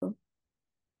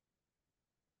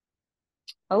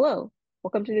Hello,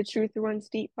 welcome to the Truth Runs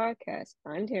Deep podcast.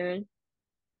 I'm Taryn,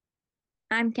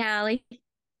 I'm Callie.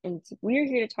 and we're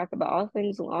here to talk about all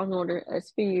things Law and Order,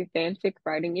 SVU, fanfic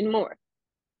writing, and more.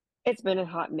 It's been a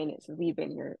hot minute since we've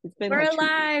been here. It's been We're like 2 weeks.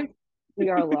 alive. We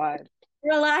are alive.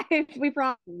 We're alive. We We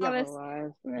are promise.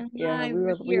 alive. We're Yeah, alive.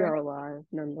 We're we here. are alive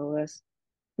nonetheless.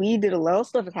 We did a lot of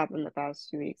stuff has happened in the past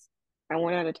 2 weeks. I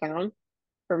went out of town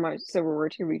for my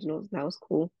sorority regionals, and that was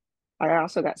cool. I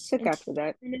also got sick And after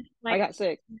that. it's I like, got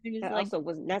sick. it's That like, also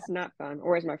was that's not fun,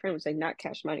 or as my friend would say, not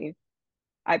cash money.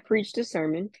 I preached a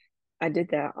sermon. I did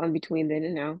that on between then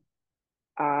and now.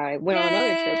 I went on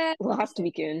another trip yeah. last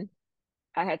weekend.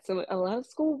 I had a lot of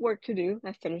school work to do.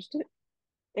 I finished it,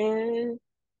 and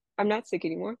I'm not sick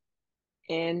anymore.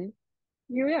 And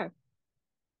here we are.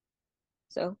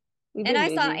 So we've And been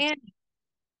I saw busy. Annie.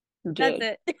 We That's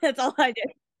did. it. That's all I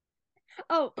did.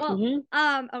 Oh, well,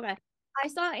 Hmm. okay. I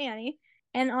saw Annie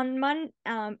and on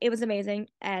it was amazing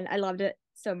and I loved it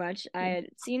so much. I had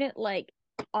seen it like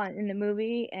on in the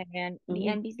movie and the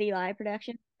Hmm. NBC live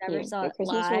production. Never Yeah, saw the it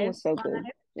Christmas one live, was so good. live,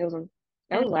 It was on.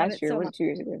 That and was I love last it year. It so was much. 2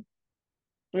 years ago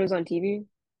when it was on TV.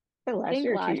 Was I last think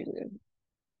year or two last years ago?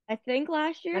 I think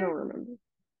last I don't year. remember.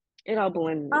 It all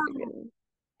blended Um, together.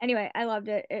 anyway, I loved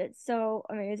it. It's so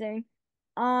amazing.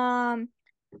 Um,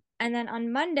 and then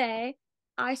on Monday,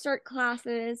 I start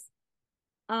classes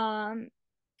um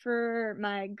for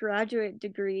my graduate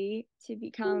degree to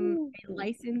become Ooh. a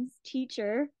licensed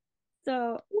teacher.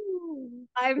 So Ooh.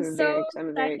 I'm so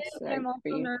I'm very excited, but I'm excited for also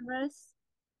you. nervous.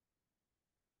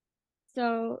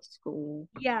 So School.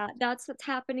 yeah, that's what's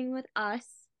happening with us.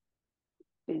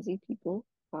 Busy people.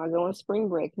 I go on spring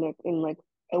break next in like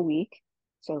a week,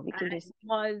 so we I can just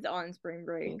was on spring yeah.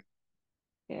 break.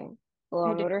 Yeah. I Law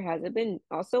had and to Order hasn't been.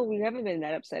 Also, we haven't been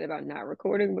that upset about not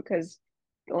recording because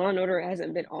Law and Order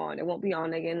hasn't been on. It won't be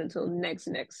on again until next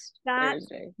That's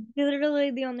Thursday.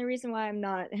 literally the only reason why I'm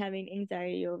not having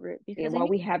anxiety over it Yeah. because I While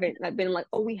knew we haven't like been like,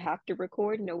 oh, we have to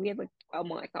record. No, we have like a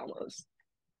month almost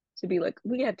to be like,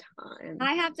 we have time.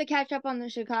 I have to catch up on the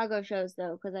Chicago shows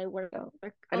though, because I work So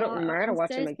I a don't lot remember. I gotta on watch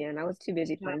them Sis. again. I was too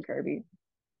busy playing Kirby.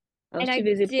 I was And too I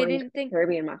busy playing didn't think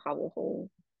Kirby in my hovel hole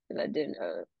that I didn't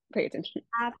pay attention.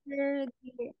 after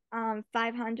the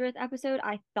 500th episode,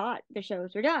 I thought the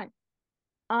shows were done.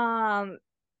 Um,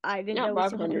 I didn't Not know we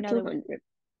still had 500, another week 200.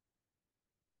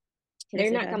 to They're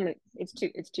say not 500. coming.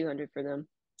 It's 200 for them.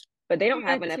 But they don't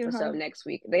have an episode 200. next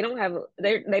week. They don't have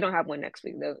one next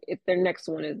week though. If their next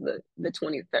one is the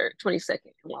 23rd, 22nd,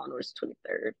 and Law and Order's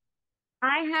 23rd.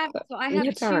 I We have have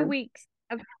two time. weeks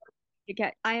of to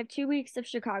get I have 2 weeks of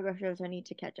Chicago shows I need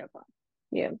to catch up on.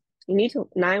 Yeah. You need to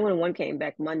 911 came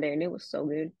back Monday and it was so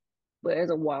good. But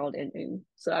it's a wild ending.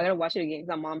 So I gotta watch it again because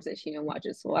my mom said she didn't watch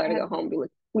it. So I I gotta go have home and be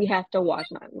like, we have to watch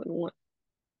 911.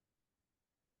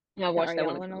 And I watched sorry, that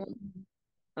one y'all, at and home.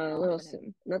 What off and else?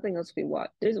 Nothing else we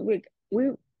watched. There's a week we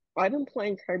I've been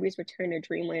playing Kirby's Return to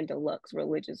Dreamland Deluxe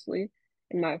religiously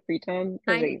in my free time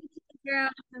because I they need to figure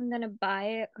out if I'm gonna buy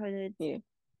it because it's yeah.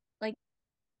 like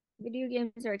video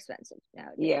games are expensive Yeah,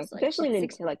 nowadays. Like especially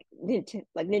it's six, Like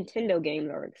Nintendo games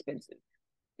are expensive,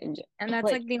 and and that's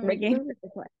like like the only game regular, I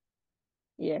play.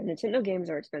 yeah, Nintendo games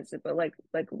are expensive, but like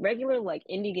regular like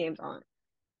indie games aren't.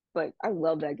 But I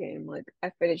love that game. Like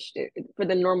I finished it for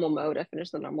the normal mode. I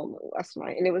finished the normal mode last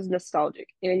night, and it was nostalgic.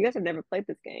 You guys have never played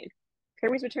this game.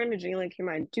 Kirby's Return to Dreamland came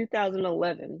out in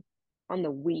 2011 on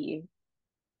the Wii,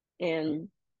 and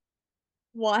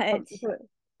What?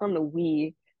 on the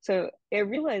Wii. So I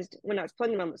realized when I was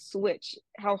playing it on the Switch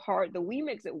how hard the Wii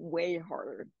makes it way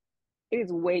harder. It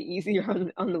is way easier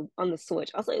on the Switch.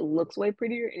 Also, it looks way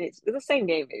prettier, and it's the same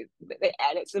game. They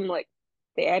added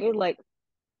they added like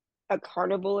a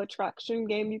carnival attraction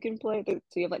game you can play. So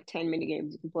you have like 10 mini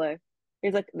games you can play.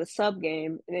 There's like the sub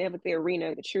game, and they have like the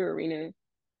arena, the true arena.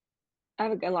 I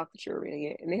haven't unlocked the true arena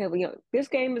yet, and they have this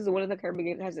game is one of the Kirby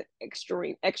games that has an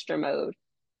extreme extra mode,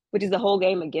 which is the whole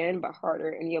game again but harder,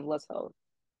 and you have less health.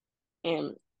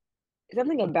 And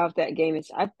something about that game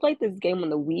is I've played this game on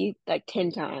the Wii like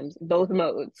 10 times, both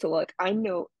modes. So like I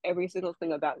know every single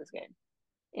thing about this game.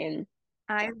 And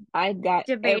I'm I got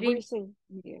every debating. single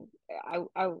yeah,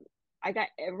 I got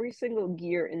every single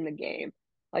gear in the game.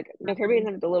 Like Kirby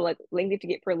doesn't have the little like link to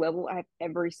get per level. I have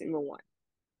every single one.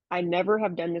 I never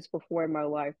have done this before in my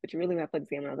life, but really when I played this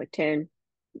game when I was like 10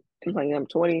 and playing I'm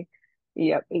 20.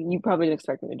 Yeah, you probably didn't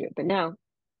expect me to do it. But now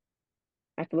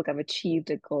I feel like I've achieved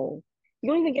a goal. You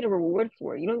don't even get a reward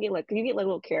for it. You don't get like you get like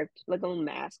little character, like a little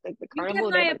mask. Like the You get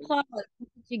carnival, they have my like applause.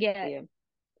 That's what you get. yeah.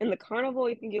 In the carnival,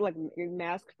 you can get like your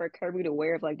mask for Kirby to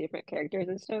wear of like different characters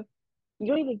and stuff. You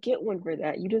don't even get one for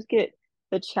that. You just get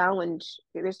the challenge.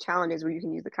 There's challenges where you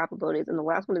can use the capabilities, and the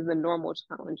last one is the normal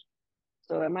challenge.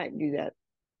 so I might do that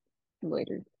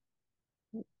later.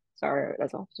 Sorry,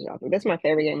 that's off the topic. That's my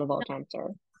favorite game of all time.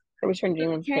 Sorry, Kirby Return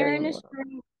Dream favorite Taryn game of is all time.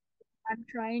 trying, I'm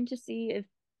trying to see if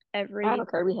I have a everything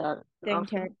Kirby hat.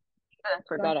 Taryn I wants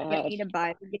forgot I to get had. me to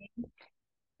buy the game,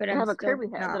 but I I'm have a still Kirby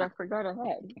hat that I not. forgot I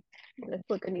had.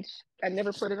 Look, I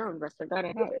never put it on, but I forgot I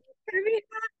had it. Kirby,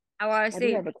 I want to I do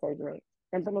see. have a Kirby right.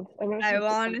 And I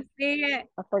want to see it.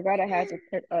 I forgot I had this.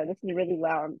 This is really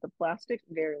loud. The plastic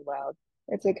very loud.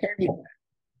 It's a Kirby hat.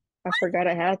 I forgot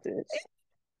I had this.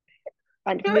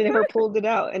 I never pulled it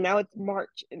out, and now it's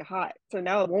March and hot, so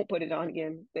now I won't put it on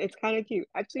again. It's kind of cute.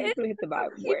 Actually, I'm It's gonna hit the so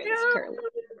vibe cute. wearing this currently.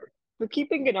 We're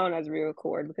keeping it on as we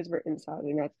record because we're inside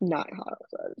and that's not hot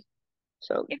outside.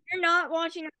 So If you're not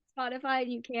watching on Spotify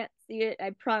and you can't see it,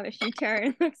 I promise you,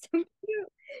 Taryn looks so cute.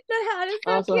 The hat is I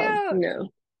so also have, cute.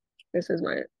 this is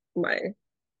my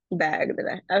bag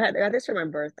that I got this for my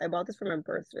birthday. I bought this for my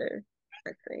birthday,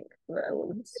 I think.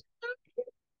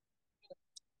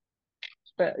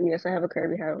 But yes, I have a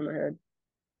Kirby hat on my head.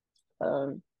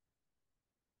 Um.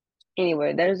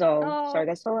 Anyway, that is all. Oh, Sorry,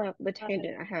 that's all the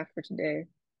tangent I have for today.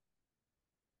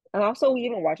 And also, we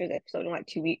haven't watched this episode in like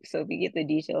 2 weeks, so if you get the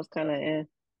details, kind of,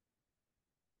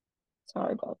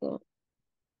 sorry about that.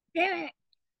 damn it.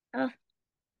 Oh,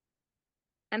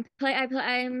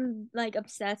 I'm like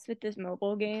obsessed with this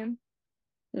mobile game.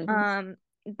 Hmm. Um,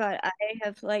 but I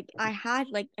had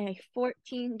like a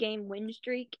 14 game win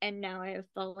streak, and now I have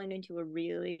fallen into a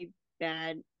really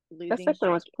bad That's losing like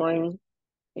when I was streak. playing.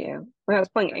 Yeah, when I was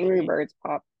playing Angry Frustrating. Birds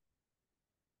Pop,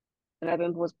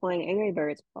 and was playing Angry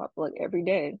Birds Pop like every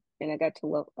day, and I got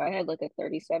to I had like a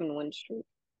 37 win streak.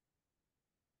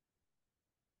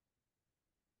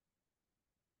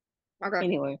 Okay.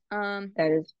 Anyway, Um,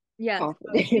 that is yeah, off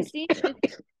so you the see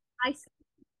I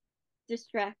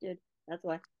distracted. That's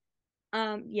why.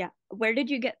 Yeah. Where did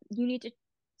you get you need to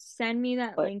send me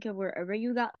that But link of wherever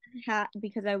you got the hat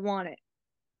because I want it.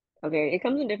 okay, it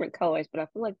comes in different colors, but I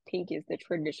feel like pink is the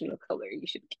traditional color you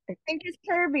should get. Pink is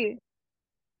Kirby.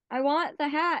 I want the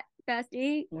hat,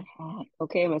 bestie. The hat.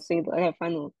 Okay, I'm gonna see. I gotta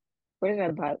find the. Where did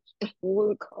I buy it? What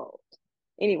was it called?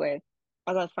 Anyway,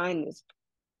 I gotta find this.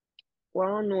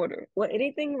 Law and Order. What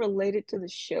anything related to the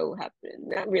show happened?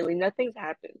 Not really. Nothing's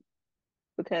happened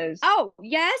because Oh,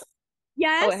 yes. it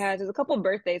Yes. has. There's a couple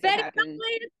birthdays that Betty happened.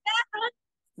 Buckley is back on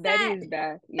Betty set. is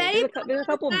back. Yeah, Betty there's a Buckley is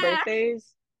couple back.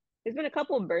 birthdays. There's been a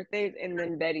couple birthdays, and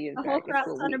then Betty is A whole back. It's crap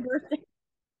what ton we. of birthday.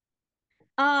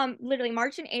 Literally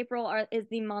March and April is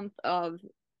the month of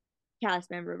cast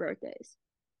member birthdays.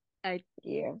 I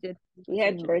Yeah, did we research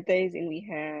had it. birthdays, and we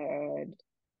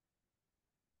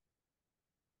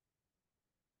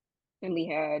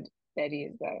had Betty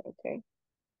is back. Okay,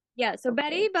 Yeah, so okay.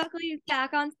 Betty Buckley is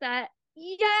back on set.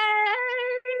 Yay!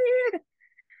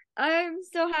 I'm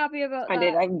so happy about I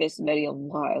did. that. I missed Betty a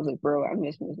lot. I was like, bro, I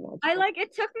miss Miss I March. like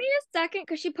it took me a second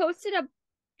because she posted a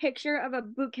picture of a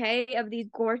bouquet of these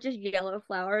gorgeous yellow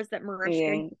flowers that Mariska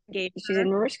Yeah, gave she said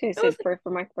her. Mariska It was said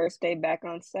for my first day back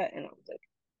on set, and I was like,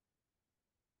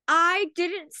 I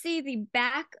didn't see the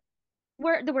back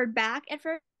where the word back at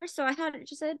first, so I thought it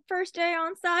just said first day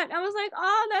on set. I was like,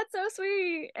 oh, that's so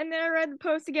sweet. And then I read the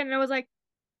post again and I was like,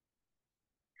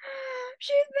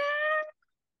 she's back.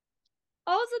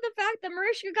 Also the fact that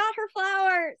Mariska got her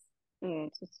flowers.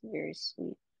 it's just very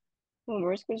sweet. Well,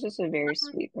 Mariska's just a very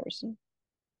sweet person.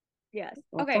 Yes.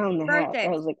 I Okay, found the hat. I birthdays.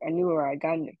 was like, I knew where I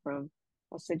gotten it from.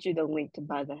 I'll send you the link to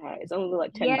buy the hat. It's only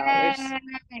like $10.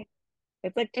 Yay.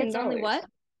 It's like ten It's only dollars. what?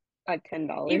 Like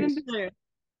 $10. Even better.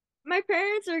 My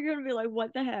parents are gonna be like,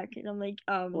 what the heck? And I'm like,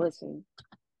 Listen,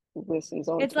 listen, it's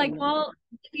only it's like, $10. well,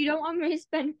 if you don't want me to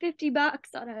spend $50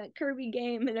 on a Kirby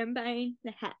game, and I'm buying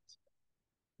the hat.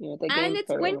 You know, the And game's it's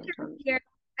probably winter around time. here,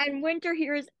 and winter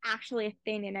here is actually a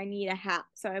thing, and I need a hat,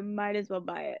 so I might as well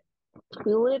buy it.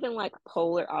 We live in like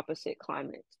polar opposite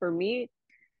climates. For me,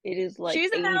 it is like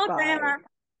She's in 85. Alabama.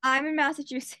 I'm in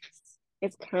Massachusetts.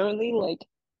 It's currently like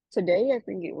today, I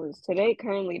think it was today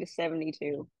currently to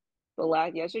 72.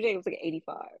 But yesterday it was like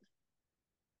 85. So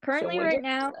Currently, winter right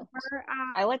now, sucks. we're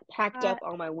I like packed up at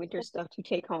all my winter stuff to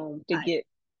take home to 45. get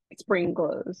spring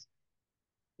clothes.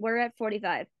 We're at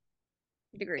 45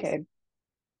 degrees. Okay.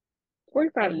 I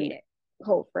 45 hate is it.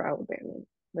 cold for Alabama,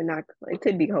 but not, it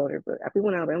could be colder, but if we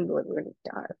went Alabama, we're gonna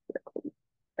die.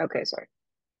 Okay, sorry.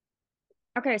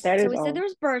 Okay, That so is we said all. there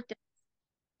was birthdays.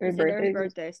 We There's said there was birthdays.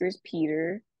 birthdays. There's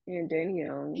Peter and Danny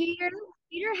Young. Peter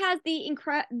Peter has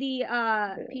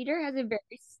The Peter has a very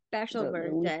special the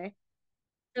birthday.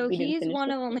 So we didn't he's finish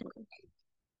one it. of only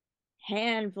a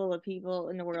handful of people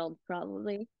in the world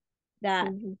probably that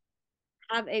Mm-hmm.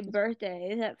 have a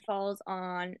birthday that falls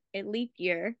on a leap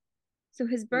year. So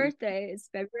his birthday is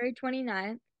February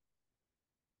 29th.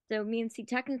 So it means he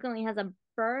technically has a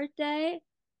birthday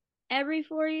every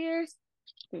 4 years,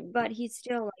 but he's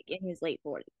still like in his late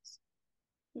 40s.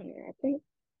 Yeah,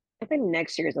 I think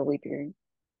next year is a leap year.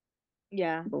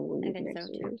 Yeah, I I believe think so next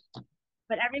too. year is.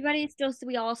 But everybody still, so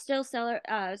we all still celebrate.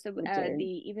 We did.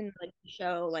 The even like the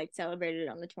show like celebrated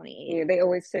on the 28th. Yeah, they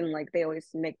always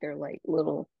make their like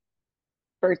little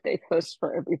birthday posts for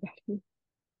everybody. And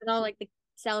all like the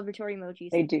celebratory emojis.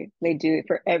 They do. They do it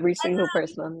for every And single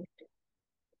person on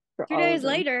for then all of 2 days them.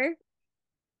 later,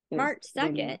 Yes, March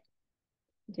 2nd,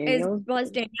 is Danielle, was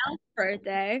Danielle's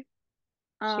birthday.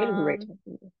 she had a great Um,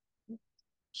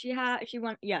 time. she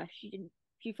won. Yeah,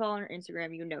 she followed on her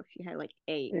Instagram. You know, she had like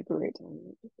She a had a great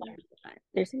time. wonderful time,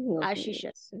 There's something else as we she need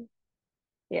should. to say.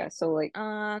 Yeah, so like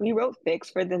Um, we wrote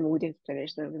fics for them, but we didn't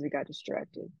finish them because we got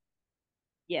distracted.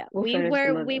 yeah, We'll finish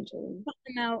them we eventually. put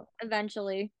them out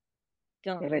eventually.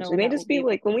 Don't know Eventually, it when may that will just be be.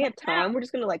 like when we have Now, time, we're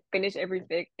just gonna like finish every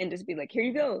fic and just be like, here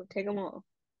you go, take them all.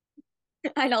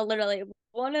 I know, literally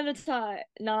one at a time.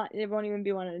 Not it won't even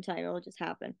be one at a time. It will just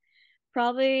happen.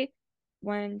 Probably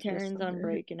when This Taryn's on summer.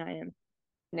 break and I am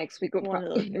Next week will one of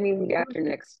probably, those I days. mean, week after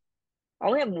next. I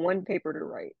only have one paper to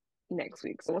write next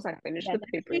week. So once I finish Yeah, the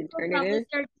next paper week and we'll turn it probably in,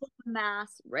 start the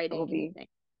mass I'll writing be, thing.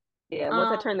 yeah, once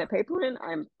I Um, turn that paper in,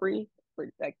 I'm free for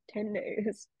like 10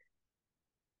 days.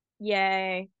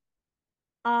 yay.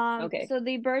 Okay. So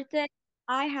the birthday,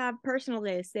 I have personal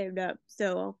days saved up,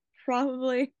 so I'll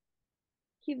probably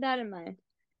keep that in mind.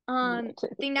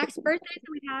 The next birthday that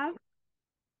we have,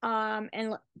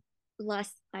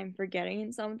 unless I'm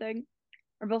forgetting something,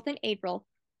 are both in April.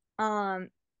 Um,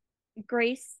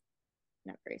 Grace,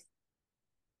 not Grace,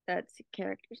 that's a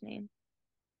character's name.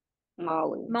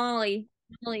 Molly. Molly,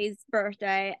 Molly's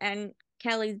birthday and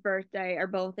Kelly's birthday are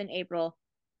both in April,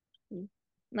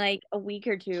 like a week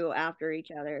or two after each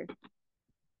other.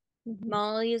 Mm-hmm.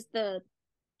 Molly is the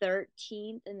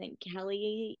 13th, and then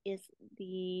Kelly is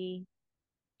the,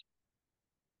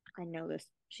 I know this.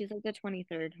 She's like the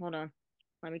 23rd. Hold on.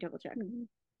 Let me double check. Mm-hmm.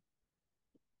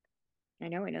 I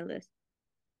know this.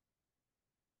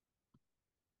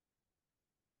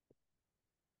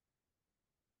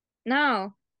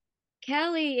 No,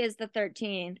 Kelly is the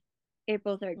 13th,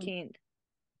 April 13th.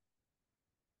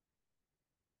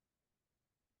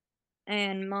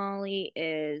 And Molly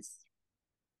is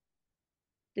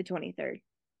the 23rd.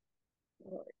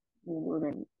 We're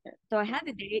gonna, So I had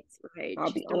the dates right,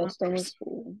 I'll be just don't almost done with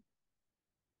school.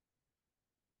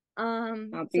 I'll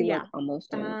So be like yeah.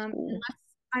 almost done with school. Unless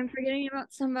I'm forgetting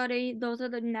about somebody, those are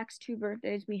the next two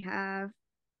birthdays we have.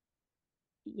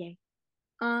 Yay.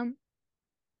 Um,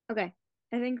 okay.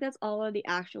 I think that's all of the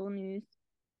actual news.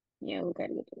 Yeah, we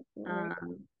gotta get to the point.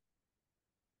 Um,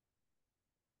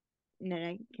 that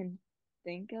I can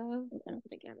think of. I don't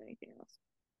think I have anything else.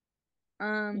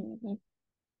 Mm-hmm.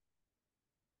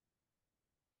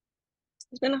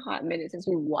 It's been a hot minute since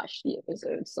we watched the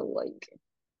episode, so like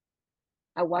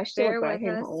I watched it like Bear when I with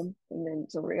came us. home, and then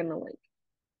so we're gonna like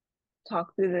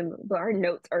talk through them, but our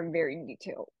notes are very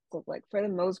detailed. So like for the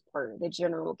most part, the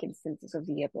general consensus of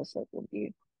the episode will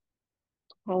be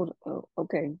hold oh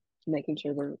okay. Making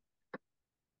sure we're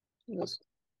just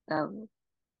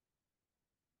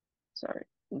sorry.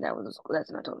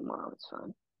 That's not told tomorrow, it's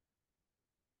fine.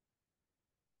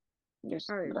 Just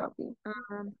All right. but I'll be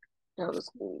Um, out of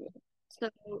school. so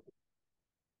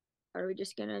are we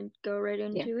just gonna go right Yeah,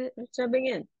 into it? let's jumping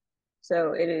in.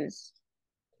 So it is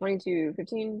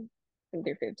 22:15. I think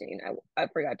they're 15. I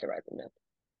forgot to write them down.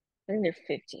 I think they're I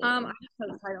 15. just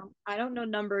know the title. I don't know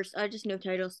numbers. I just know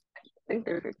titles. I think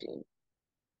they're 15.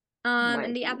 And Might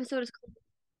the be episode is called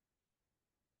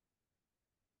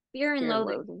Fear and Fear and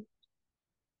Loathing, Loathing.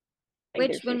 I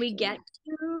think they're which when we 15. get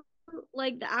to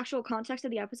like the actual context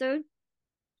of the episode,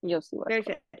 You'll see why it's very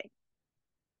called. fitting.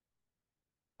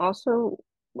 Also,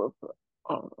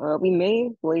 we may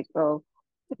wait. Oh,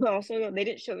 also they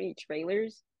didn't show any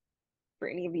trailers for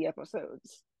any of the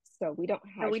episodes, so we don't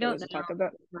So have we don't trailers to talk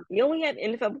about. know. We only have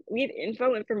info. We have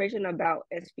info information about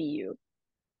SVU,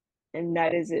 and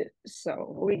that is it. So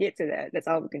when we get to that, that's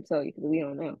all we can tell you because we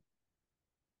don't know.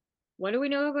 What do we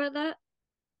know about that?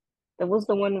 That was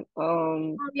the one.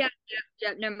 Oh yeah,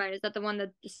 yeah. Never mind. Is that the one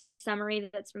that the summary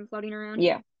that's been floating around?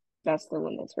 Yeah, that's the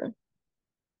one. That's her.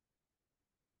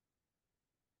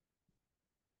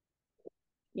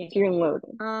 Yeah. Fear and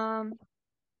Loathing.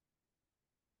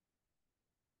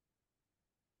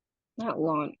 Not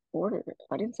Law and Order.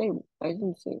 I didn't say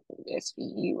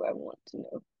SVU. I want to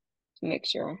know to make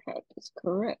sure I have this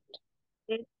correct.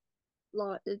 It's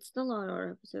It's the Law and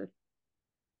Order episode.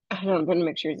 I know, I'm gonna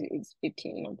make sure it's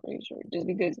 15. I'm pretty sure, just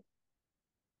because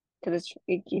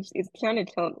it's trying to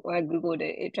tell. When I googled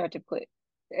it, it tried to put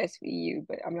SVU,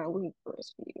 but I'm not looking for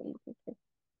SVU. I'm looking for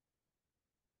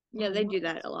Yeah, they do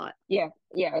that a lot. yeah,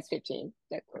 yeah, it's 15.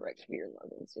 That's correct. Fear and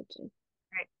Loathing is 15.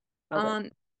 Right.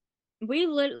 Okay. We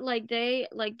lit like they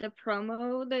like the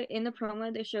promo the in the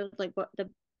promo they showed like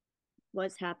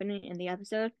what's happening in the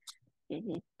episode.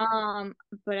 Hmm.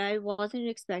 But I wasn't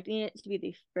expecting it to be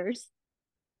the first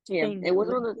Yeah, thing it that was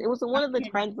was one of the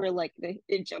times where like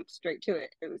it jumped straight to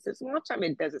it. It was this one time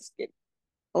it doesn't skip.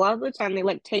 A lot of the time they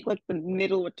like take like the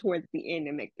middle or towards the end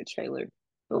and make the trailer.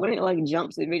 But when it like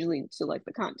jumps immediately to like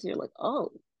the content, you're like,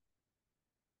 oh,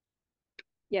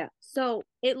 Yeah. So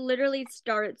it literally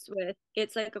starts with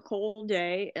it's like a cold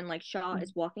day and like Shaw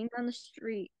is walking down the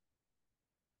street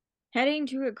heading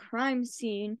to a crime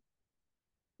scene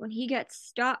when he gets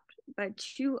stopped by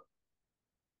two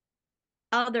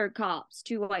other cops,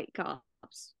 two white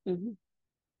cops. mm-hmm,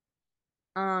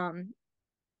 Um,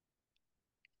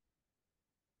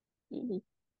 mm-hmm.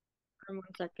 for 1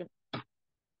 second.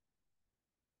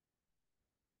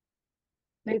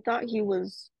 They thought he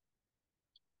was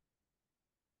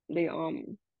they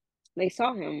they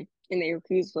saw him and they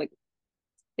accused like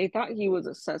they thought he was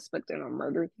a suspect in a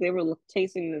murder. They were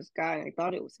chasing this guy and I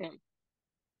thought it was him.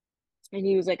 And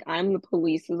he was like, I'm the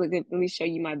police. He was like, let me show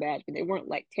you my badge. But they weren't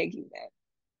like taking that.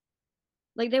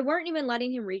 Like they weren't even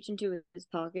letting him reach into his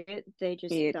pocket. They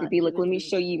just Yeah, to thought be he like, was let me being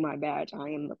show you my badge. I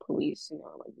am the police. You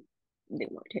know, like they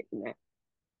weren't taking that.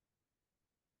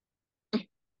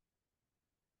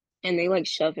 And they like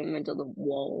shove him into the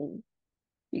wall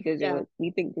because they're yeah. like,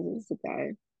 we think this is the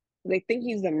guy. They think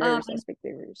he's the murder Um, suspect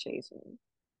they were chasing.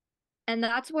 and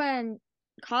that's when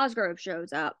Cosgrove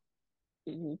shows up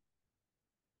Hmm.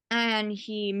 and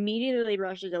he immediately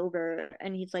rushes over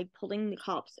and he's like pulling the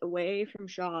cops away from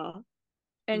Shaw.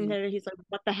 And Hmm. then he's like,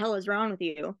 "What the hell is wrong with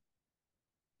you?"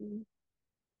 Hmm.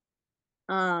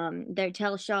 They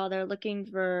tell Shaw they're looking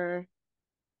for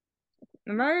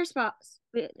a murder spot.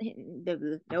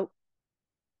 Nope.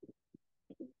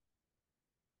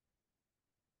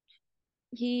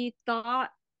 He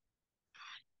thought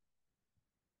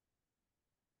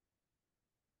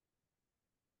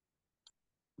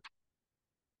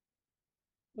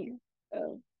Yeah.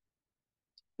 So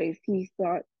he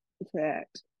thought that,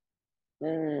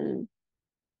 um,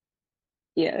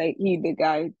 yeah, like the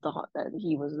guy thought that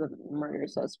he was the murder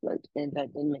suspect, and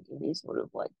that didn't make any sort of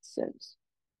like sense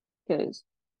because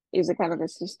it's a kind of a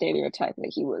stereotype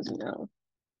that he was, you know,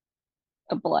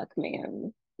 a black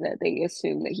man, that they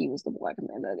assumed that he was the black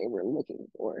man that they were looking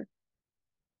for.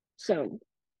 So,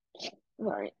 all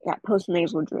right, got post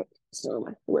nasal drip still in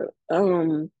my throat.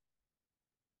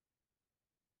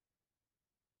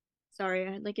 sorry,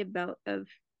 I had like a bout of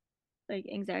like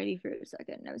anxiety for a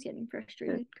second and I was getting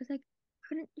frustrated because I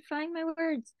couldn't find my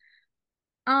words.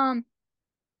 Um,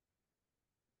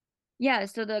 yeah,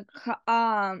 so the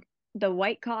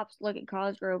white cops look at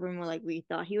Cosgrove and were like, we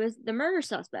thought he was the murder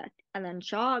suspect. And then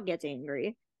Shaw gets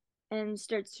angry and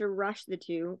starts to rush the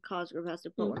two. Cosgrove has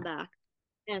to pull him back.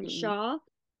 And Mm-hmm. Shaw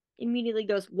immediately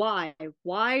goes, why?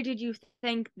 Why did you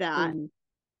think that? Mm-hmm.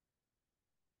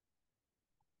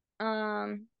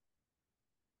 Um,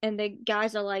 and the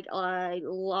guys are like, a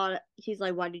lot of, he's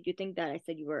like, why did you think that?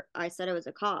 I said I was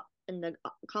a cop. And the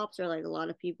cops are like, a lot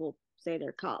of people say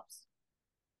they're cops.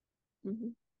 Mm-hmm.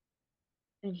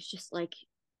 And he's just like,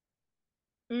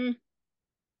 mm,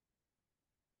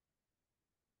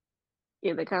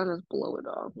 Yeah, they kind of just blow it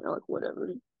off. They're like,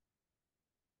 whatever.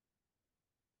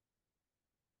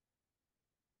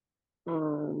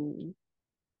 Um,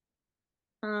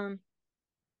 um,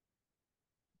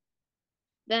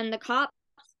 then the cops,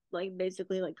 like,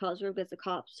 basically, like, Cosgrove gets the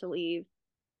cops to leave.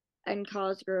 And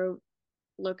Cosgrove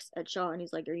looks at Shaw and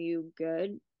he's like, are you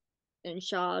good? And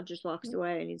Shaw just walks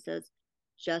away and he says,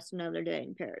 just another day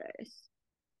in paradise.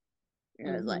 And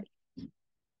I was mm-hmm. like,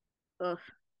 ugh,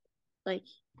 like,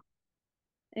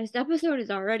 this episode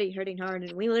is already hurting hard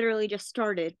and we literally just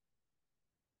started.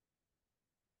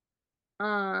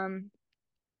 Um,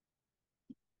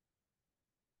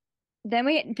 then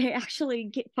they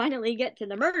actually finally get to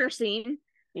the murder scene.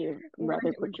 Yeah, We're, rather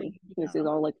we're quickly. jumping the This is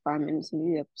all like 5 minutes into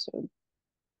the episode.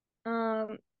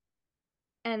 gun.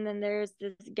 And then there's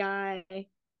this guy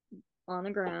on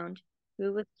the ground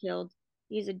who was killed.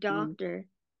 He's a Mm-hmm. doctor.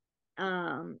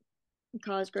 Um,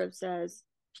 Cosgrove says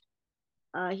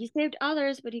he saved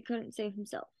others, but he couldn't save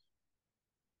himself.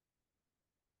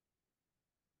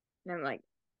 And I'm like,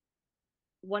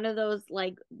 one of those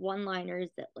like one-liners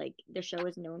that like the show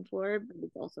is known for, but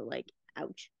it's also like,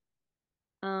 ouch.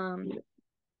 Um, Yeah.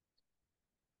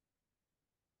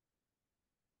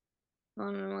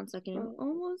 hold on 1 second. I'm Uh,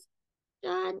 almost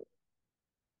done.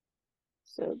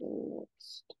 so the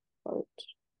next part.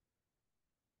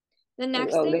 The Like,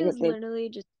 next oh, thing they is they literally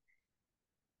just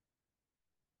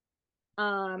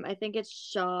I think it's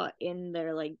Shaw in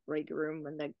their like break room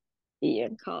when the yeah.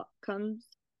 cop comes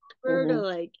over to Mm-hmm.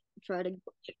 like try to give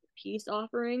a peace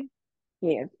offering.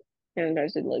 Yeah. And I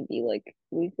should like be like,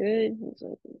 we good? He's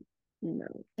like, no.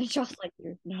 And Shaw's like,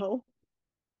 no,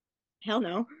 hell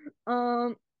no.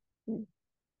 Um,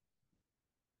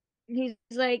 he's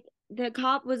like, the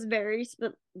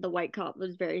white cop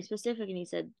was very specific, and he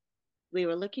said we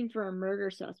were looking for a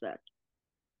murder suspect.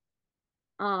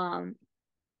 Um,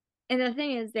 and the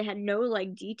thing is, they had no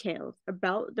like details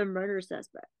about the murder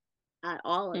suspect at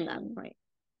all at that Mm-mm. point.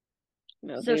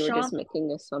 No, So they were just making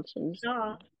assumptions.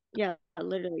 Shaw, yeah,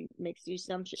 literally makes the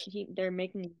assumption. They're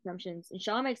making assumptions, and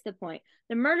Shaw makes the point: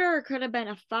 the murderer could have been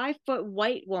a 5 foot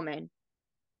white woman,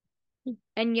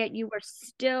 and yet you were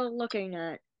still looking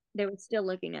at. They were still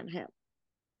looking at him.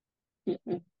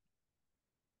 Mm-mm.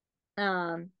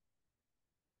 Um,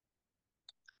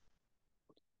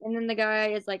 and then the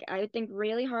guy is like, "I think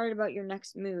really hard about your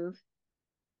next move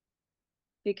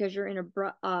because you're in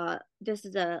this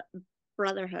is a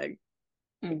brotherhood."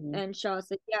 Mm-hmm. And Shaw's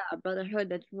like, "Yeah, a brotherhood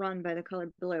that's run by the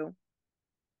color blue."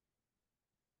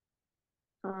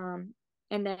 Um,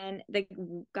 and then the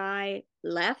guy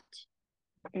left,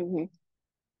 Mm-hmm.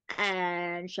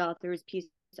 and Shaw threw his peace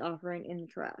offering in the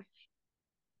trash,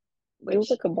 It was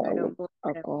which like a I bottle of don't believe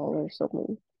him. alcohol or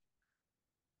something.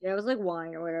 Yeah, it was like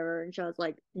wine or whatever, and Shaw's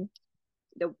like,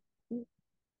 nope.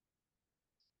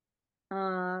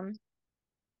 Um,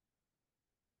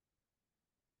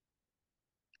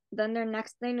 then their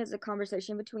next thing is a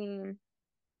conversation between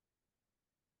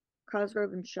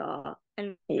Cosgrove and Shaw,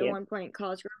 and at Yeah. one point,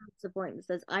 Cosgrove makes a point that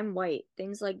says, "I'm white.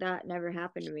 Things like that never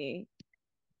happened to me,"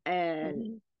 and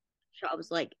Mm-hmm. Shaw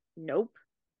was like, "Nope."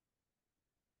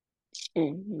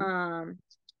 Mm-hmm. Um,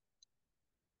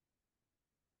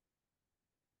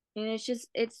 and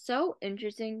it's so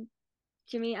interesting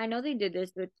to me. I know they did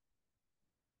this with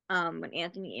when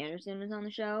Anthony Anderson was on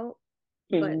the show,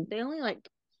 but Mm-hmm. they only like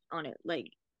on it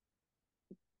like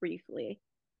briefly.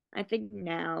 I think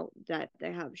now that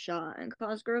they have Shaw and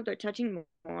Cosgrove, they're touching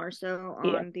more so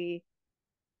Yeah. on the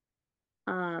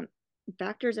um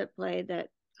factors at play that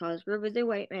Cosgrove is a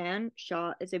white man,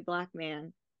 Shaw is a black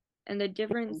man, and the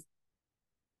difference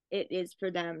it is for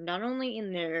them not only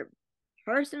in their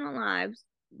personal lives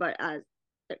but as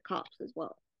the cops as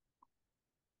well.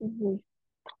 Mm-hmm.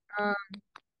 Um,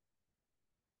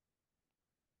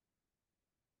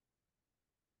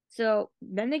 so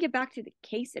then they get back to the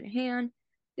case at hand.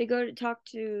 They go to talk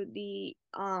to the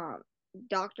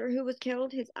doctor who was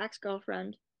killed, his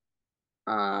ex-girlfriend.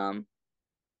 Um,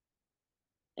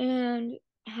 and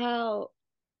how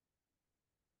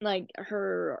like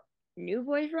her new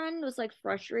boyfriend was like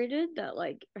frustrated that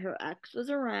like her ex was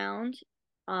around.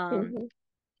 Um, Mm-hmm.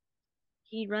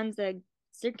 he runs a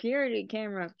security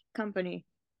camera company,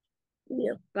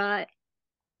 Yeah. but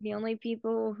the only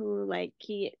people who like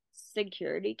key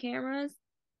security cameras,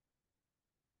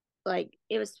 like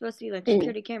it was supposed to be like Mm-hmm.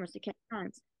 security cameras to catch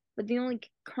crimes, but the only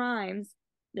crimes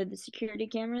that the security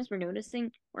cameras were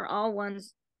noticing were all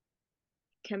ones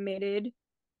committed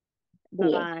Yeah.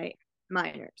 by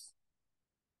minors.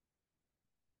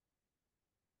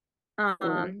 Um,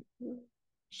 Mm-hmm.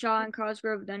 Shaw and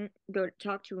Cosgrove then go to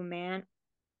talk to a man.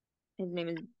 His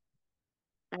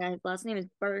last name is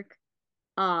Burke.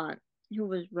 Uh, who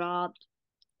was robbed,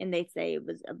 and they say it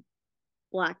was a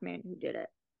black man who did it.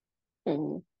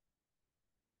 Mm-hmm.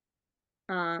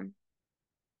 Um,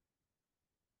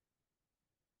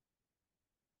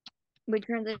 we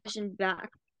transition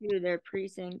back to their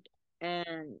precinct,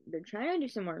 and they're trying to do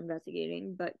some more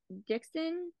investigating. But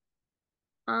Dixon,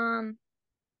 um,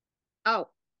 oh,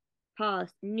 pause.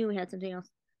 Knew we had something else.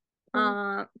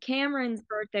 Cameron's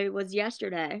birthday was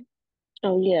yesterday.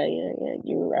 Oh yeah, yeah,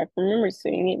 yeah. I remember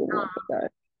seeing it, and I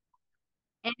forgot.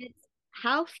 And it's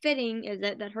how fitting is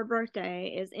it that her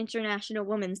birthday is International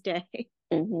Women's Day?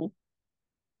 Mm-hmm.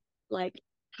 Like,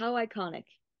 how iconic.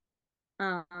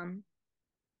 Um,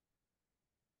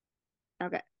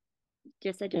 okay,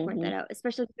 just had to point Mm-hmm. that out,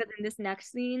 especially because in this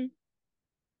next scene,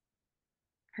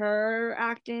 her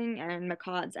acting and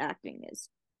McCodd's acting is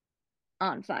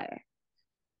on fire.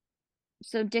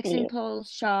 So Dixon Yeah. pulls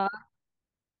Shaw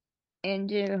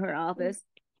into her office,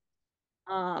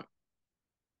 um,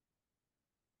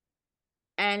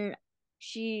 and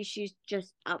she's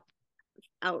just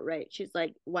outright. She's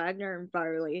like Wagner and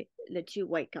Farley, the two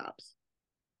white cops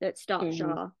that stopped Mm-hmm.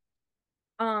 Shaw,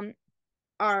 um,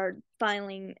 are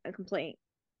filing a complaint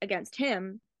against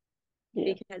him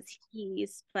Yeah. because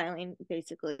he's filing a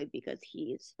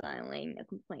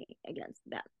complaint against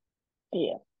them.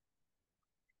 Yeah.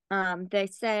 They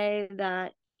say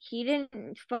that he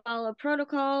didn't follow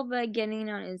protocol by getting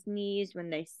on his knees when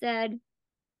they said,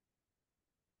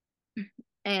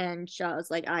 and Shaw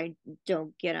was like, I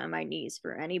don't get on my knees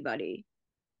for anybody.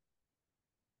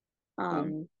 Um,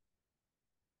 Mm.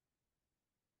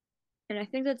 and I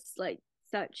think that's like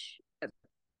such a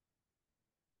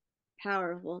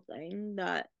powerful thing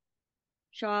that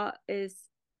Shaw is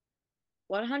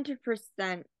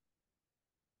 100%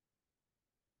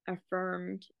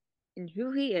 affirmed in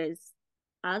who he is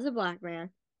as a black man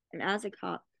and as a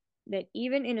cop, that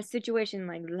even in a situation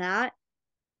like that,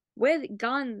 with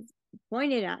guns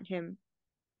pointed at him,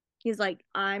 he's like,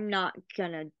 I'm not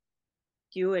gonna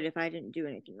do it if I didn't do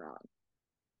anything wrong.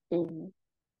 Mm.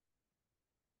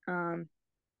 Um,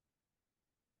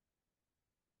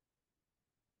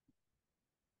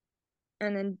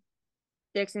 and then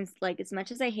Dixon's like, as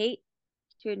much as I hate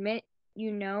to admit,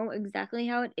 you know exactly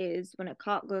how it is when a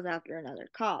cop goes after another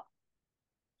cop.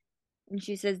 And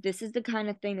she says, this is the kind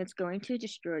of thing that's going to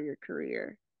destroy your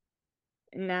career.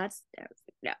 And no,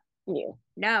 Yeah.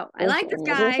 no. I That's, like I this was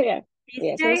gonna guy. say, yeah. He's Yeah,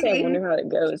 I was gonna say I staying. wonder how it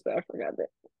goes, but I forgot that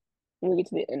when we get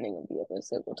to the ending of the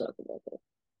episode, we'll talk about that.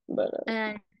 But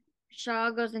And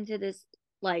Shaw goes into this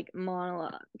like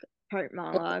monologue, part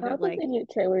monologue how of did like, they get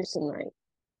trailers tonight?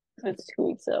 'Cause it's 2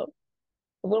 weeks out.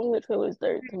 If we don't get trailers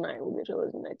there tonight, we'll get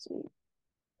trailers next week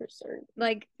for certain.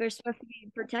 they're supposed to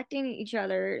be protecting each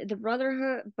other, the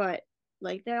Brotherhood, but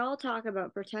like they all talk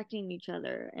about protecting each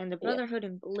other and the Yeah, Brotherhood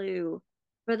in Blue,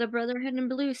 but the Brotherhood in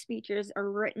Blue speeches are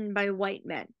written by white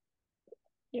men.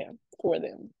 yeah, for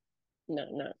them. No,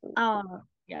 not for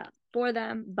Yeah, for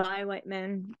them by white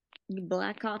men.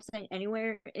 Black cops ain't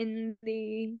anywhere in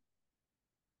the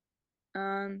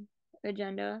um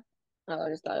agenda, I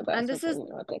just thought about and this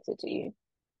something. I'll text it to you.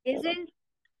 Hold on. isn't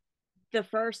the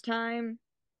first time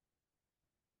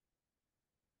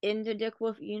in the Dick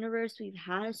Wolf universe we've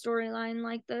had a storyline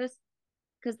like this,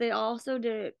 because they also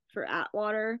did it for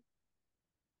Atwater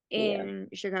Yeah, in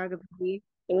Chicago PD,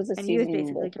 it was a and he was season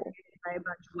basically before. targeted by a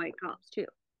bunch of white cops too.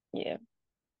 Yeah.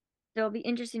 So it'll be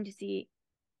interesting to see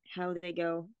how they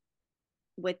go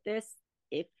with this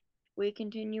if we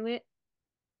continue it.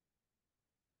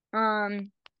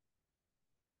 Um,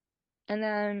 and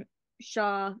then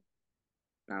Shaw,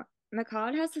 uh,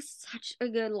 McCall has such a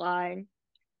good line.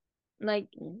 Like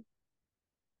Mm.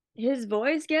 his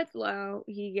voice gets low.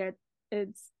 He gets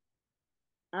it's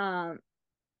um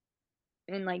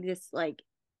in like this like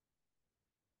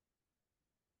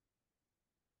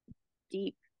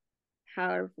deep,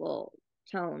 powerful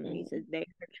tone. He Mm. says they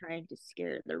are trying to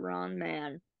scare the wrong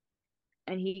man,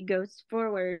 and he goes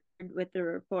forward with the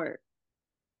report.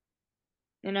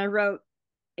 And I wrote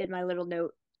in my little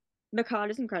note, McCall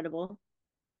is incredible.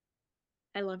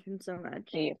 I love him so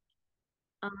much. Yeah.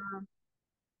 Um,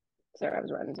 Sorry, I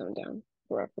was writing something down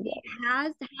before I he forgot.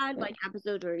 has had Yeah. like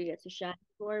episodes where he gets a shine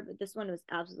before, but this one was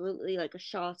absolutely like a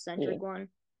Shaw Yeah. centric one.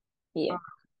 Yeah. Um,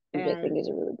 Which I and think is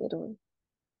a really good one.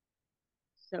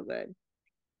 so good.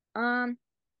 Um,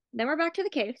 then we're back to the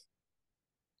case.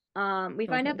 We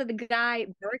find out Okay. that the guy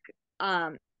Burke,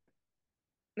 um,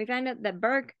 we find out that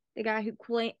Burke, the guy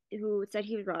who said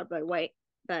he was robbed by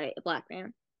a black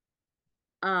man,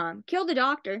 killed the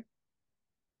doctor.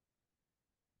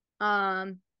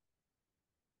 Um,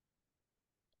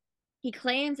 he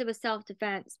claims it was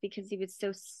self-defense because he was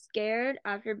so scared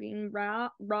after being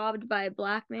robbed by a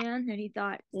black man that he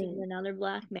thought seeing Mm. another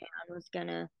black man was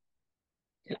gonna.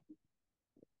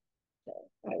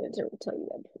 I meant to tell you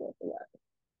that before I forgot.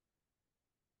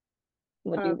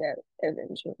 We'll do Uh, that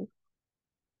eventually.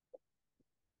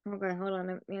 okay, hold on.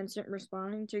 Let me answer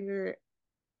responding to your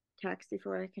text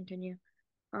before I continue.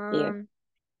 Yeah. Um,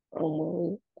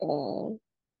 Um, uh,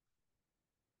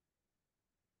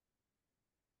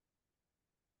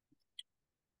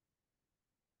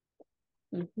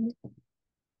 mhm.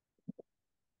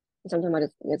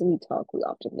 Sometimes as we talk, we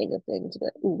often think of things,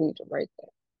 but ooh, we need to write that.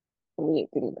 And we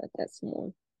ain't thinking about that some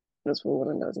more. That's what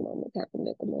one of those moments happened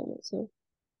at the moment. So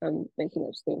I'm thinking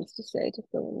of things to say to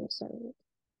fill in the silence.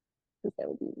 Because that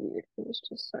would be weird if it was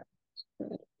just silent.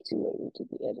 Not too late to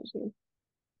be editing.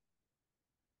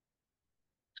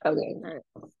 Okay. all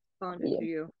right, responded Yeah. to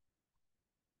you.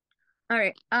 All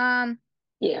right.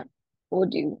 Yeah. We'll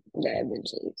do that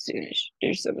eventually soonish.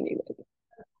 There's so many like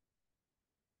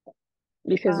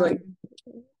because like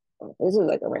Um, this is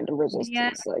like a random yeah,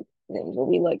 resistance like thing. But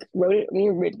we like wrote it when we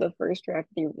read the first draft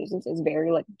of the resistance, it's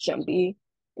very like jumpy.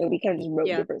 And we kind of just wrote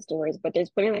yeah. different stories, but there's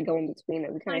plenty that go in between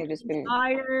that we kind Like of just been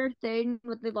entire thing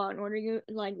with the Law and Order,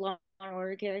 Law and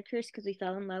Order characters, because we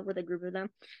fell in love with a group of them.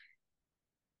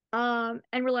 And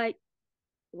we're like,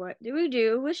 what do we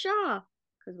do with Shaw?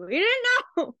 because we didn't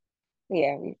know.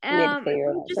 Yeah, we had to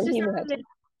figure it We out. just Some people had to. decided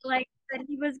like that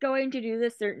he was going to do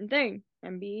this certain thing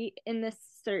and be in this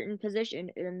certain position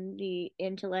in the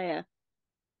in Talea.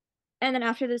 And then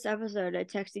after this episode, I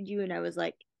texted you and I was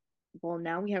like, "Well,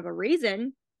 now we have a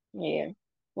reason Yeah,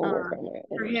 we'll work um on it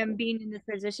for him eventually. being in this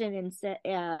position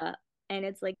and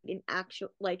it's like an actual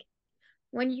like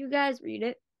when you guys read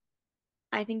it,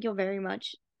 I think you'll very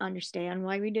much understand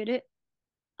why we did it.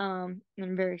 I'm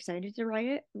very excited to write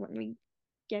it when we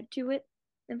get to it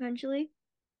eventually.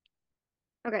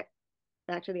 Okay,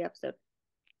 back to the episode.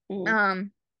 Mm-hmm.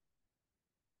 Um,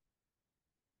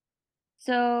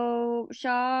 so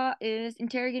Shaw is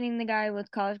interrogating the guy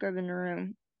with Cosgrove in the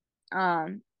room.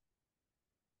 Um,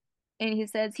 and he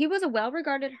says he was a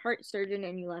well-regarded heart surgeon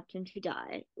and you left him to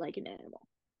die like an animal.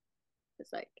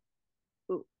 It's like,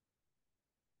 ooh.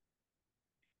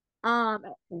 Um,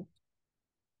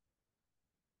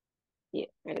 Yeah,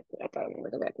 I thought I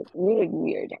remember that. It's really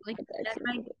weird like at the that exit.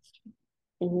 my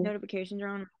Mm-hmm. notifications are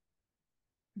on my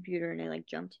computer and I like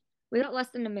jumped. We got less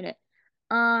than a minute.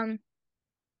 Um,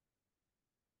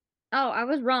 oh, I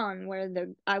was wrong where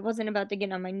the I wasn't about to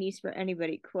get on my knees for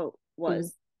anybody quote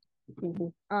was.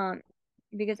 Mm-hmm. Um,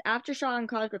 because after Shaw and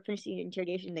Cosgrove finish the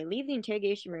interrogation, they leave the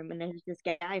interrogation room, and there's this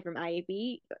guy from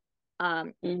IAB,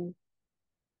 um, Mm-hmm.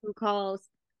 who calls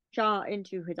Shaw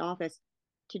into his office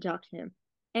to talk to him.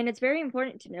 And it's very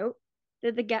important to note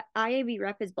that the IAB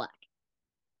rep is black.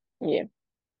 Yeah.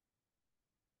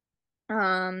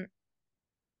 Um,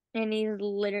 and he's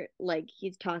literally like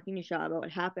he's talking to Shaw about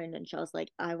what happened, and Shaw's like,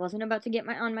 "I wasn't about to get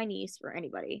my on my knees for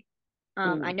anybody. I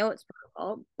Mm-hmm. know it's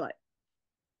protocol, but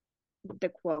the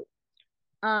quote."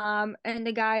 And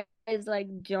the guy is like,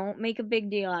 don't make a big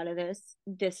deal out of this.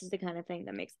 This is the kind of thing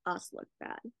that makes us look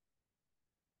bad.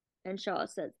 And Shaw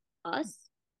says, us?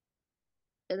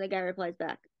 And the guy replies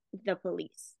back, the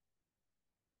police.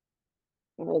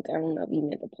 Look, I don't know if you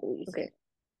meant the police. Okay,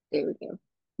 there we go.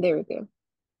 There we go.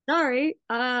 Sorry,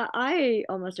 I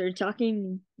almost started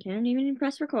talking. Can't even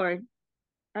press record.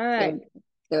 All right.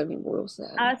 That would be real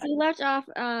sad. So we left off.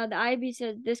 The IB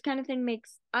said this kind of thing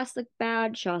makes us look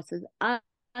bad. Shaw says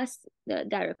us. The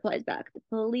guy replies back, the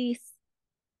police.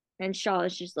 And Shaw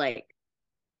is just like,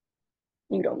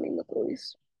 You don't mean the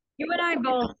police. you and I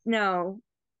both know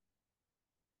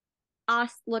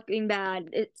us looking bad.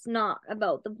 It's not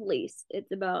about the police.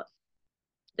 It's about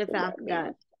the It's about fact being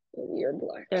that you're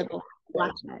black. they're both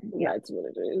black That's men. Yeah. that's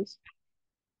what it is.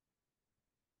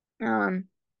 Um.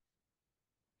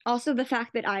 Also, the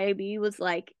fact that IAB was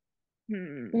like,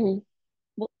 hmm, Mm-hmm.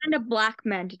 we'll send a black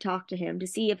man to talk to him to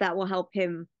see if that will help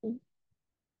him.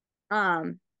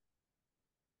 Um.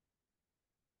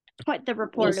 Put the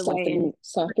report Just away and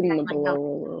soften the pretend like blow nothing.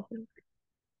 a little.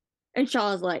 And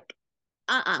Shaw's like,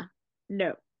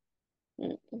 no.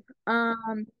 Mm-hmm.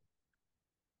 Um.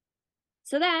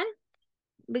 So then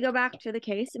we go back to the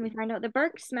case and we find out that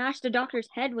Burke smashed a doctor's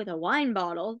head with a wine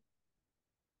bottle.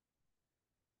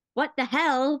 What the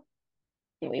hell?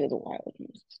 It was a while. He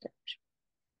was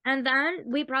And then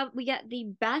we get the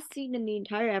best scene in the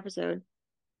entire episode.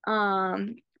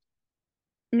 Um,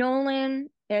 Nolan,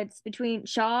 it's between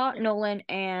Shaw, Nolan,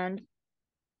 and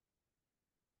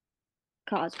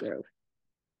Cosgrove.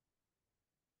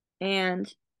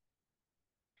 And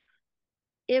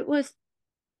it was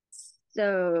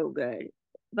so good.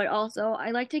 But also,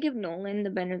 I like to give Nolan the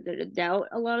benefit of the doubt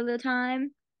a lot of the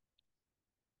time.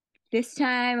 This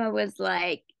time I was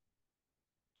like,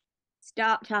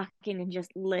 stop talking and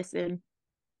just listen.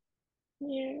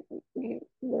 yeah,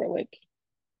 we're like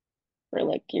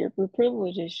your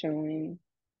privilege is showing.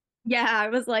 Yeah, I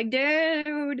was like,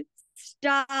 dude,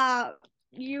 stop.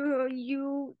 You're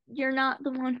not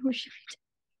the one who should.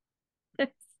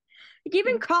 Like,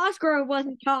 even Cosgrove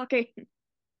wasn't talking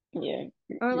Yeah,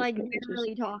 or your like privilege is.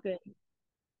 barely talking.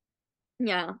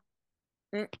 Yeah.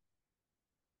 Mm.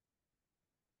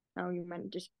 Oh, you might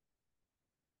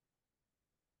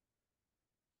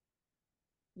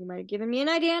have given me an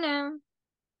idea now.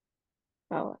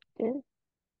 Oh, yeah.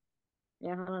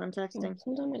 Yeah, hold on, I'm texting.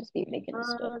 Sometimes I just be making this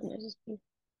stuff Uh, and I just be.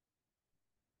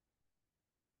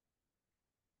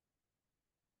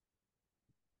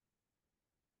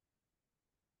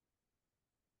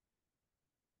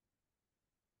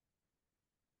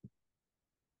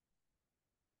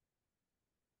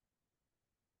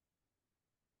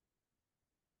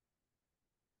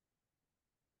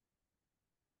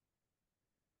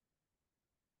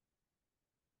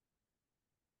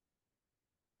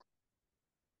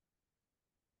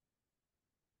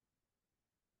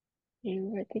 You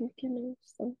were thinking of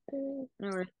something.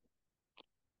 no,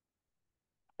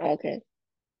 Okay.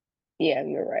 Yeah,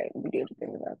 you're right. We did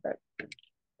think about that.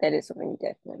 that is something you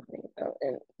definitely think about,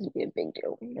 and it'd be a big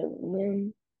deal.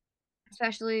 When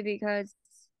especially because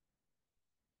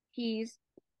he's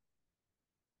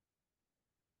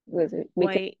was it?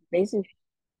 Because white. basically,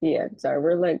 yeah. Sorry,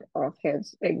 we're like offhand,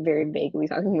 like very vaguely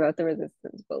talking about the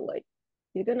resistance, but like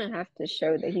he's gonna have to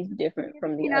show that he's different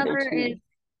from the other Another is two.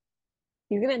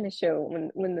 He's gonna have to show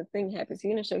when the thing happens.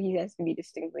 He's gonna show he has to be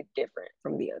distinctly different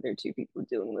from the other two people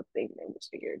doing the thing in which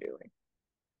they're doing.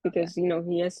 okay, Because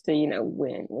he has to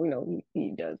win.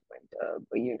 He does win,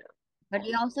 but but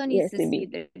he also he needs has to to see be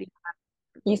that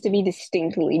he has to be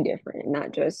distinctly different,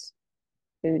 not just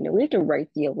we have to write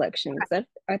the election because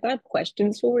I thought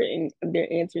questions for it and their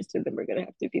answers to them are gonna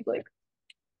have to be like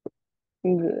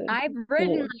good. I've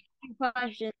written Cool. like two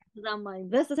questions because I'm like,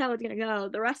 this is how it's gonna go.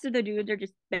 The rest of the dudes are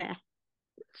just bad.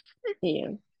 Yeah.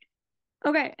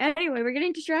 Okay, anyway, we're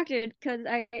getting distracted because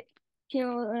I came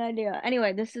up with an idea.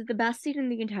 Anyway, this is the best scene in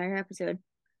the entire episode.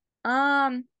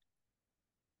 Um,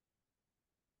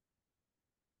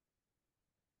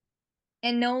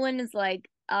 and Nolan is like,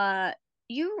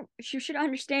 you should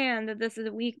understand that this is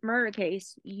a weak murder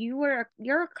case. You're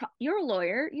a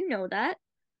lawyer, you know that.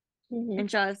 Hmm.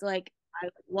 And Shaw's like, I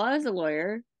was a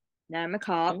lawyer, now I'm a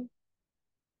cop.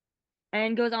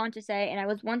 And goes on to say, and I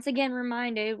was once again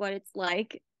reminded what it's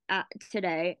like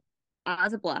today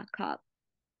as a black cop.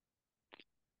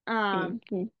 Um,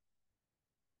 Hmm.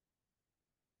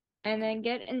 and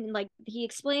then like he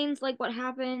explains like what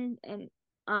happened, and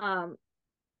um,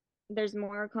 there's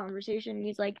more conversation.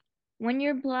 He's like, when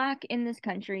you're black in this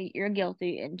country, you're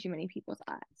guilty in too many people's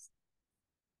eyes.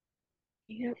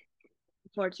 Yep.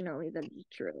 Unfortunately, that is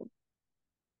true.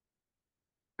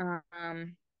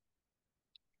 Um,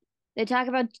 they talk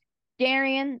about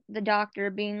Darian, the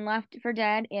doctor, being left for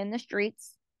dead in the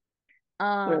streets.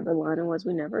 Where Um, the line was,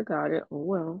 we never got it. Oh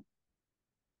well.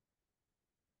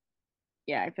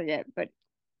 yeah, I forget, but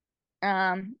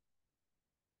um,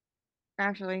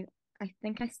 actually, I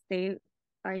think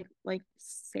I like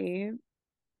saved.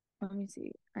 Let me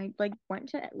see. I like went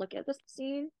to look at this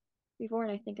scene before,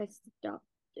 and I think I stopped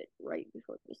it right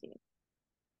before the scene.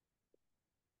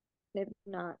 If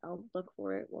not, I'll look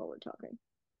for it while we're talking.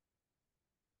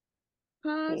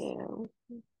 Pause.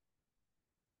 Yeah.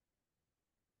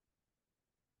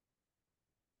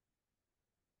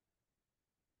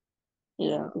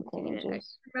 Yeah. We Dang kind of it. I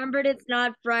just. remembered it's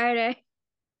not Friday.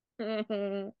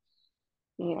 Dang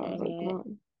Yeah. I was like, it. no.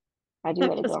 I do I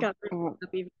gotta just go. got really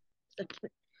happy.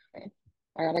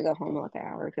 I gotta go home in like an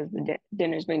hour because the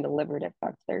dinner's being delivered at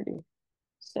 5:30.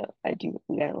 So I do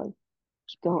we gotta like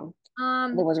keep going.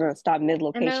 Um, Otherwise, we're gonna stop mid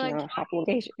and they're location like, and hop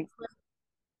locations.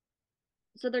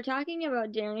 so they're talking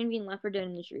about Darian being left for dead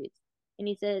in the streets. And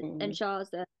he said, Mm-hmm. and Shaw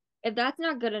said, if that's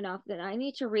not good enough, then I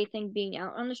need to rethink being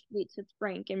out on the streets with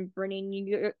Frank and bringing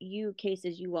you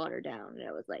cases you water down. And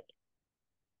I was like,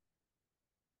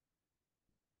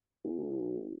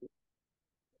 ooh.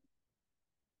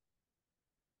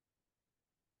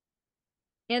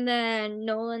 And then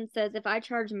Nolan says, if I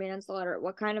charge manslaughter,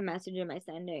 what kind of message am I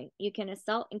sending? You can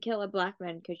assault and kill a black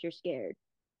man because you're scared.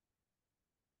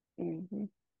 Mm-hmm.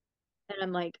 And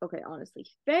I'm like, okay, honestly,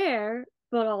 fair,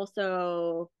 but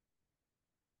also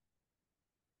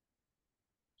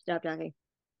stop talking.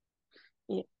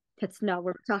 Yeah. That's not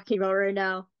what we're talking about right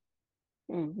now.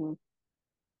 Mm-hmm.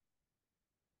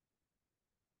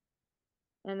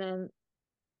 And then,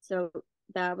 so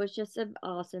that was just an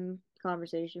awesome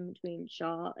conversation between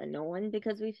Shaw and Nolan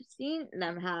because we've seen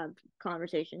them have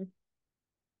conversation,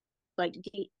 like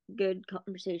deep, good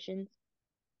conversations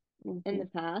in Mm-hmm. the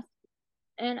past.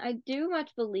 And I do much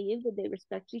believe that they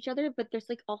respect each other, but there's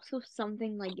like also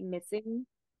something like missing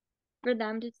for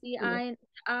them to see Yeah. eye and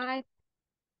eye,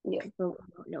 Yeah. but we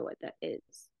don't know what that is.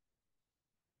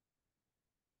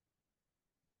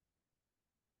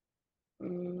 I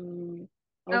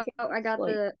Oh, think it's like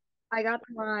I got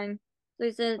the line. So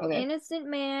he says, okay. innocent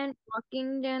man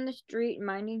walking down the street,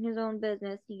 minding his own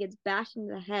business. He gets bashed in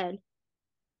the head.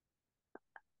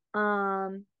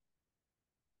 Um,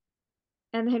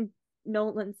 and then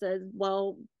Nolan says,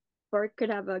 well, Bart could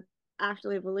have a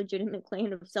actually have a legitimate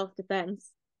claim of self-defense.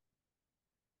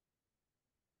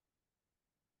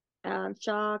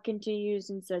 Shaw continues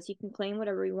and says he can claim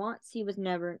whatever he wants. He was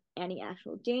never in any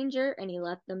actual danger, and he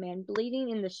left the man bleeding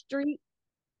in the street.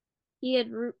 He had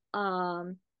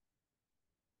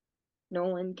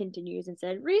Nolan continues and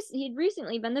said he'd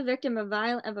recently been the victim of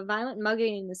a violent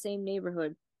mugging in the same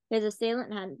neighborhood. His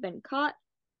assailant hadn't been caught.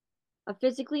 A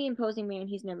physically imposing man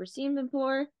he's never seen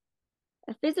before.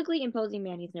 A physically imposing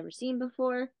man he's never seen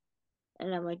before.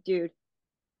 And I'm like, dude,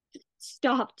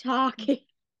 stop talking.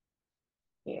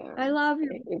 Yeah. I love you.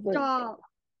 It's like Stop.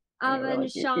 I know we're And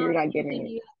like Shaw you're not getting it.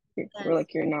 continues. We're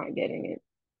like, you're not getting it.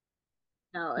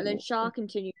 No, and then Shaw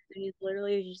continues, and he's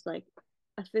literally just like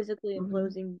a physically Mm-hmm.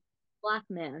 imposing black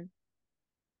man,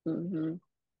 Mm-hmm.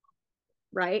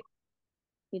 right?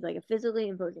 He's like a physically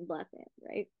imposing black man,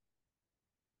 right?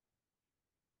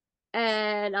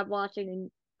 And I'm watching,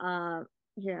 and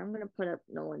here I'm gonna put up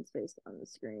Nolan's face on the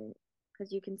screen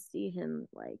because you can see him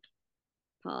like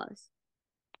pause,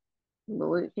 But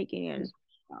wait, taking in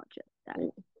watch it that,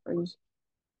 are you,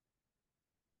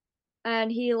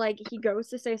 and he goes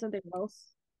to say something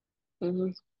else,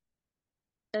 mm-hmm.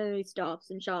 and he stops,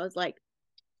 and Shaw is like,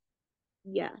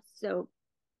 "Yeah, so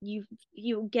you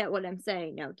get what I'm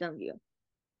saying now, don't you?"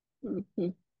 Mm-hmm.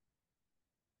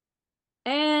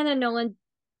 And then Nolan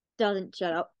doesn't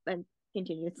shut up and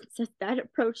continues. It says that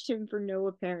approached him for no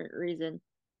apparent reason.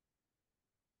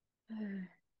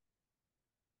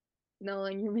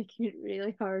 Nolan, you're making it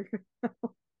really hard.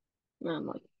 And I'm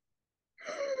like,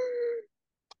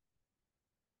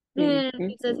 And mm-hmm.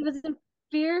 he says he was in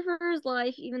fear for his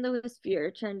life, even though his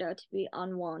fear turned out to be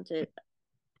unwanted.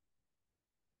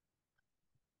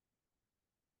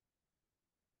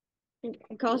 And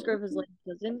Cosgrove is like,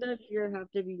 doesn't that fear have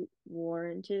to be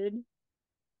warranted?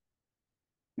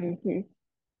 Mm-hmm.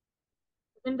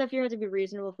 Doesn't that fear have to be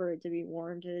reasonable for it to be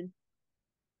warranted?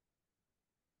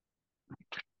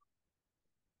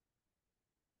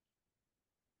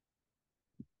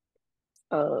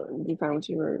 Did you find what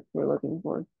you were looking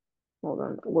for? Hold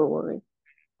on, where were we?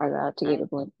 I got to get I, a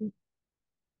blank.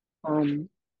 Um,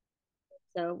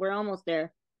 so we're almost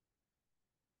there.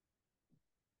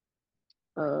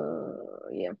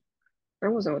 yeah, I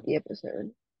wasn't with the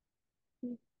episode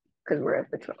because we're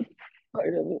at the top part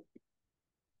of it.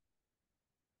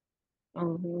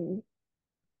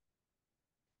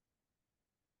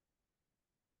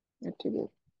 Have to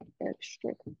get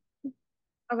extra.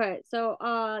 Okay, so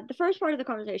the first part of the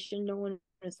conversation, no one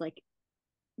is like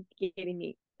giving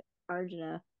me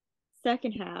Arjuna.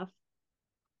 Second half,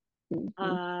 Mm-hmm.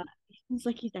 uh, it's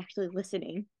like he's actually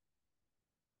listening.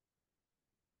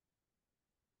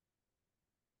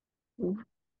 Oh,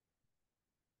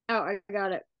 I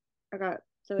got it. I got it.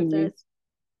 So it Mm-hmm. says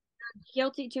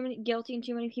guilty in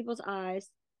too many people's eyes.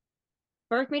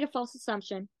 Burke made a false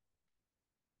assumption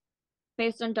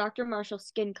based on Dr. Marshall's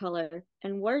skin color,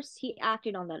 and worse, he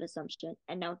acted on that assumption.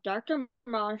 And now Dr.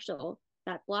 Marshall,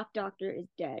 that black doctor, is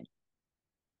dead.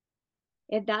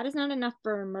 If that is not enough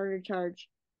for a murder charge,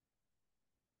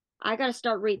 I gotta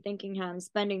start rethinking how I'm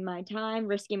spending my time,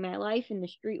 risking my life in the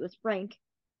street with Frank,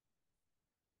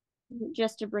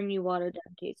 just to bring you watered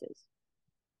down cases.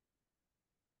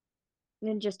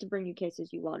 And just to bring you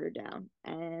cases you watered down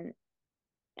and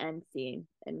seeing.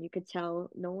 And you could tell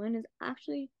Nolan is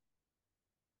actually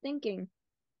thinking.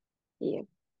 Yeah.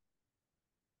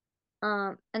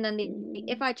 And then the Mm-hmm.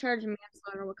 if I charge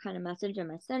manslaughter, what kind of message am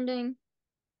I sending?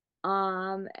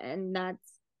 And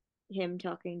that's him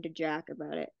talking to Jack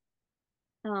about it.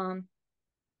 Um,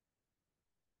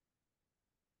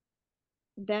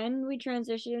 then we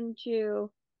transition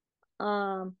to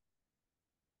um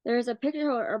there's a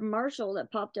picture of Marshall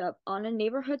that popped up on a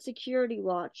neighborhood security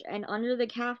watch, and under the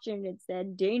caption it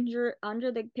said danger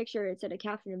under the picture it said a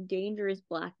caption of dangerous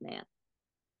black man.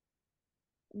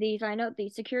 The find out the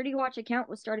security watch account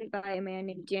was started by a man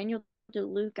named Daniel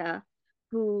DeLuca,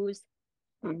 who's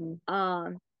Mm-hmm.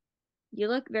 um you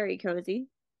look very cozy.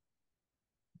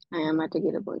 I am about to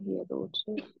get a blank here, though.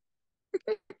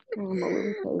 I'm a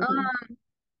little crazy. Um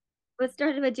was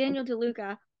started by Daniel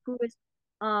DeLuca, who was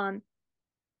um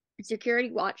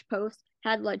security watch posts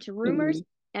had led to Mm-hmm. rumors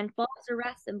and false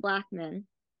arrests in black men.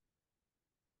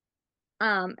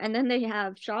 And then they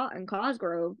have Shaw and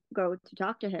Cosgrove go to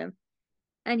talk to him,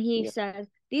 and he Yep. says,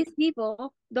 "These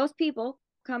people, those people,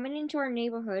 coming into our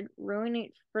neighborhood, ruining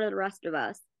it for the rest of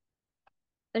us."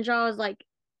 And Shaw was like,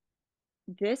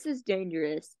 "This is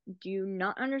dangerous. Do you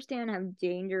not understand how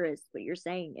dangerous what you're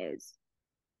saying is?"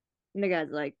 And the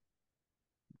guy's like,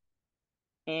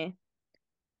 "Eh."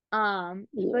 But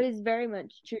Yep. it's very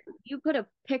much true. You put a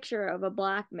picture of a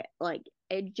black man, like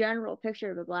a general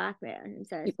picture of a black man, and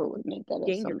says People would make that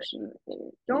dangerous. assumption that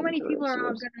they're So many people dangerous. are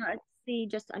all Yes. gonna see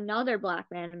just another black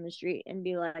man in the street and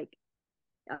be like,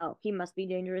 "Oh, he must be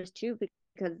dangerous too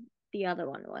because the other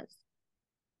one was."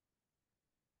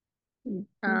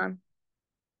 Mm-hmm. Um,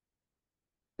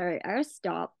 all right, I gotta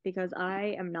stop because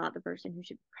I am not the person who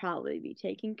should probably be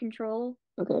taking control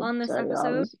Okay. on this Sorry, I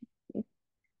episode. was.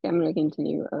 Yeah, I'm gonna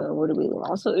continue. Where do we leave?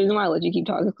 Also, the reason why I let you keep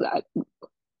talking because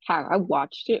I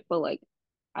watched it, but like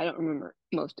I don't remember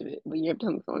most of it. But you have to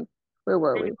tell me phone. Where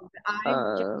were I we? know, but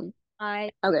Um.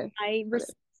 I Okay. I Okay.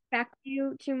 respect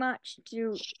you too much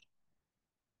to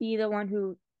be the one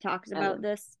who talks Okay. about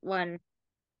this when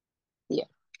Yeah.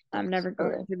 I'm never Okay.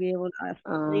 going to be able to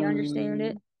fully understand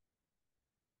it.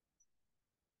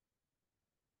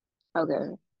 Okay.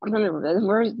 I'm trying to remember.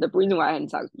 Where's the reason why I hadn't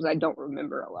talked because I don't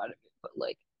remember a lot of it. But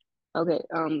like, okay,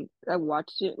 I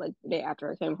watched it like the day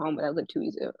after I came home, but that was like 2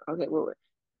 weeks ago. Okay,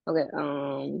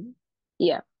 okay,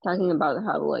 yeah, talking about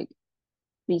how like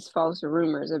these false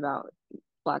rumors about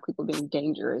Black people being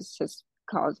dangerous has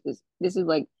caused this. This is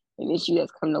like an issue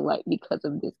that's come to light because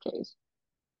of this case,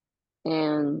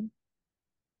 and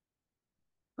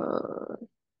uh,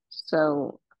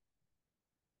 so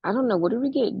I don't know. What did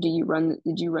we get? Did you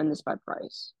run this by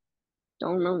price?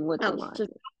 Don't remember what the Oh, line so is.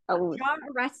 Oh, Shaw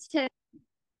arrested him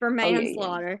for oh yeah, yeah,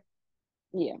 manslaughter.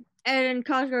 yeah. And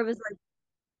Cosgrove was like,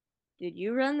 "Did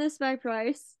you run this by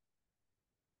Price?"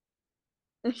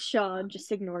 And Shaw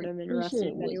just ignored him and Pretty sure arrested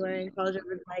it him was anyway. And me. Cosgrove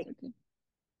was like, Okay.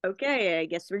 "Okay, I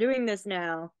guess we're doing this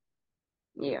now."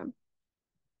 Yeah.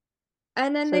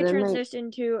 And then So they then they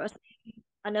transitioned to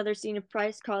another scene of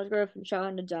Price, Cosgrove, and Shaw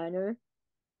in a diner.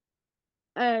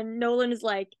 And Nolan is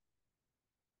like,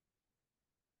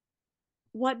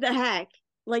 "What the heck?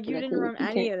 Like, you like didn't run you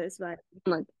any can't of this, but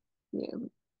like yeah.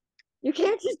 you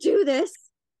can't just do this."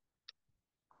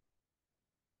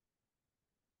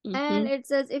 And Mm-hmm. it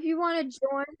says, if you want to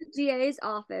join the DA's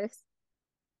office,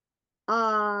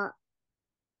 uh,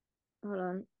 hold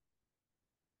on.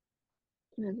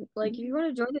 Like, if you want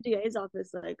to join the DA's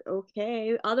office, like,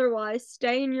 okay. Otherwise,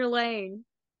 stay in your lane.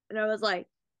 And I was like,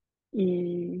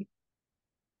 Mm.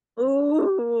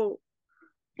 ooh.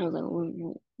 I was like,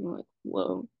 whoa, like,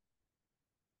 whoa.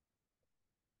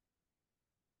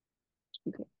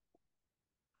 Okay.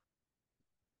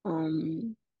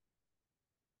 Um,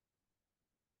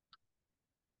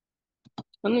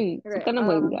 I mean, some Okay, kind of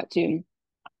way we got to,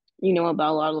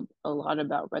 about a lot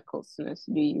about recklessness.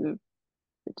 Do you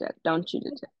detect? Don't you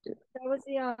detect it? that was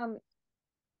the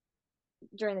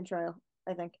during the trial,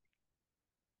 I think.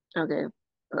 Okay,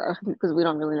 because we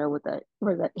don't really know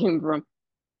where that came from.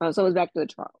 So it's back to the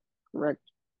trial, correct?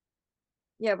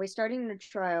 Yeah, we're starting the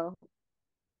trial.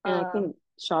 And I Um, think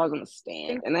Shaw's on the I stand,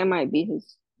 think and that might be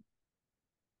his.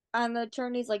 and the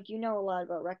attorney's like, you know a lot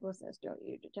about recklessness, don't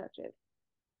you, detective?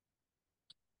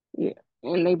 Yeah,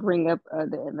 and they bring up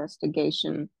the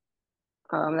investigation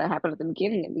that happened at the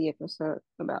beginning of the episode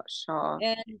about Shaw.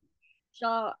 And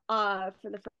Shaw, for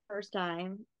the first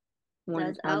time,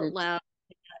 Wondered says how out did loud,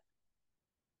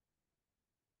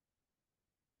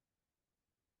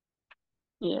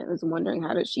 Yeah, I was wondering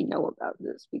how did she know about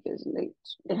this because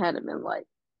it hadn't been like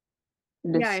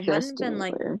yeah, it discussed hadn't been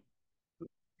like, anywhere.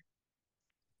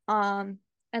 um,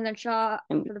 and then Shaw,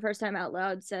 And for the first time out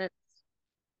loud, says,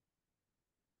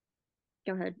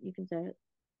 go ahead, you can say it.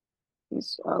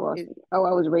 I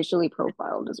was racially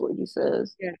profiled, is what he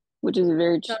says, Yeah. which is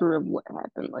very So, true of what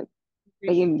happened. Like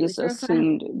they can racially just profile.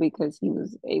 assumed because he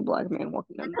was a Black man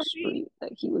walking down the street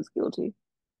that he was guilty.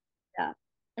 Yeah.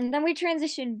 And then we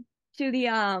transitioned to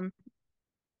the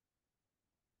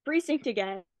precinct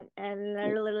again, and I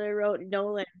Yeah. literally wrote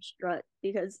Nolan strut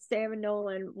because Sam and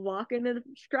Nolan walk into the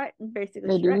strut, basically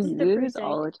They strut into the do this precinct,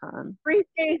 all the time.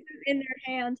 briefcases in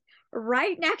their hands,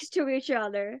 right next to each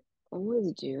other.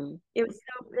 Always do. It's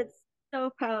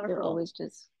so They're powerful. always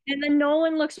just. And then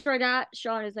Nolan looks right at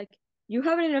Sean, is like, "You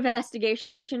have an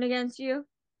investigation against you."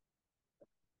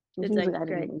 It It's seems like, like I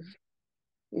didn't great. know.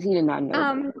 He did not know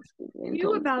about Um, this and you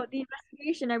told me. about the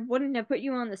investigation, I wouldn't have put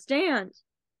you on the stand.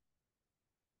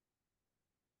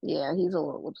 Yeah, he's a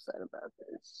little upset about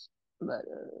this, but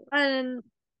And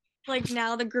like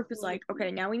now the group is like,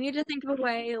 okay, now we need to think of a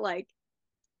way, like,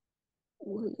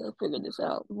 we'll figure this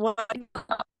out. what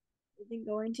isn't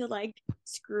going to like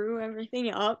screw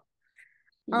everything up.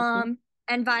 Mm-hmm.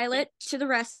 And Violet to the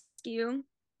rescue,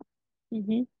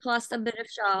 Mm-hmm. plus a bit of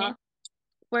Shaw,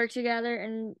 work together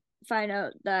and find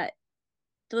out that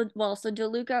so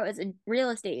DeLuca is a real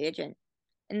estate agent,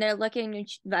 and they're looking. And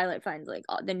Violet finds like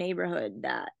the neighborhood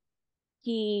that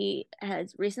he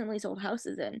has recently sold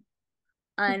houses in,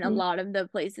 and a Mm-hmm. lot of the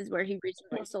places where he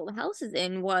recently sold houses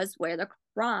in was where the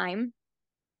crime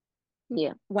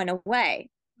Yeah. went away.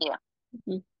 Yeah.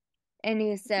 Mm-hmm. And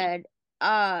he said,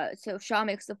 so Shaw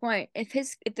makes the point, if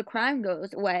the crime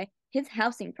goes away, his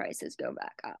housing prices go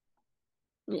back up.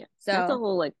 Yeah. That's a So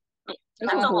whole like that's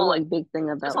that's a a whole whole like big thing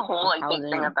that's a about whole like big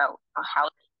thing housing about how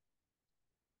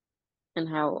and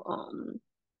how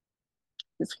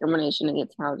discrimination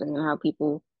against housing and how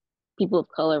people of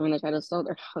color when they try to sell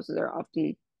their houses are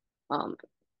often um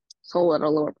sold at a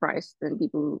lower price than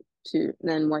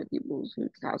white people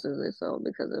whose houses they sell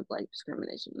because of like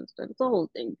discrimination and stuff. It's a whole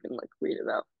thing you can like read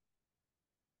about.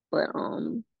 But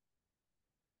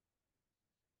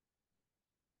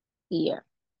Yeah.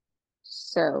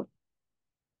 So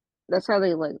that's how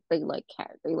they like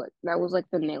cat. They like that was like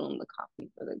the nail in the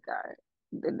coffin for the guy.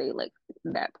 That they like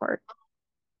that part.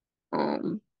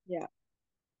 Um. Yeah.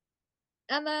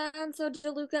 And then so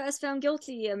DeLuca is found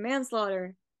guilty of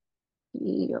manslaughter.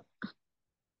 Yeah.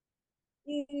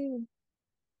 Ew.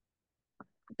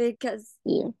 Because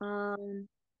Yeah.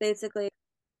 basically,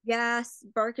 yes,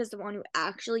 Burke is the one who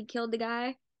actually killed the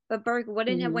guy, but Burke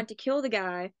wouldn't have Mm-hmm. went to kill the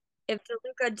guy if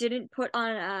DeLuca didn't put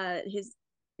on his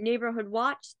neighborhood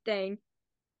watch thing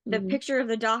the Mm-hmm. picture of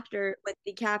the doctor with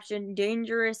the caption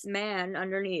 "dangerous man"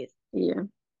 underneath. Yeah.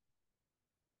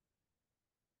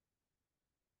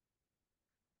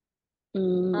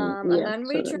 Mm, And yeah. then So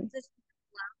we then. transition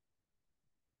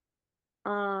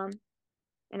um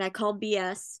and I call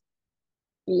BS.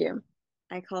 Yeah.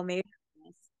 I call maybe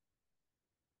BS.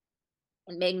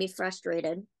 It made me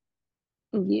frustrated.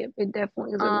 Yeah. It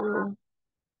definitely is a Um real.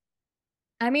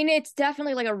 I mean it's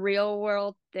definitely like a real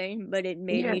world thing, but it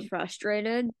made Yeah. me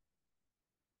frustrated.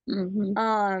 Mm-hmm.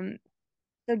 Um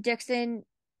so Dixon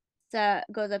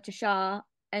goes up to Shaw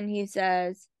and he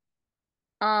says,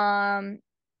 um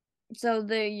so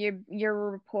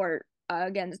your report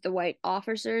against the white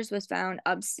officers was found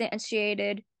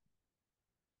substantiated.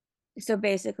 So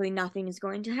basically, nothing is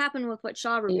going to happen with what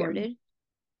Shaw Yeah. reported.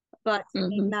 But to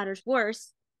make Mm-hmm. matters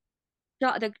worse,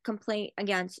 the complaint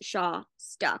against Shaw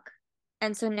stuck.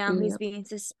 And so now he's Yeah. being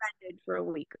suspended for a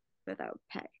week without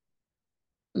pay.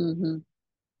 Mm-hmm.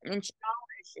 And Shaw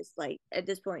is just like, at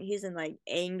this point, he's in like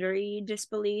angry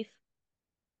disbelief.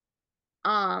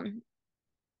 Um,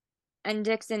 and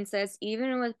Dixon says,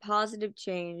 even with positive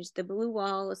change, the blue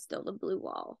wall is still the blue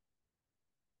wall.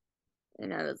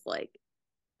 And I was like,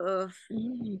 ugh.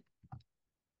 Mm-hmm.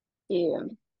 Yeah.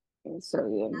 And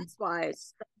so yeah. That's why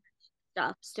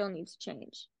stuff still needs to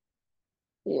change.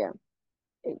 Yeah.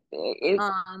 It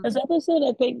Um, this episode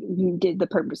I think did the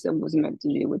purpose it was meant to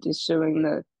do, which is showing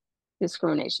the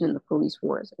discrimination in the police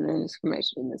force and then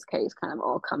discrimination in this case kind of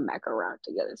all come back around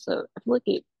together. So I feel like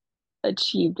it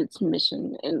achieved its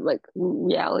mission and like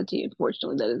reality.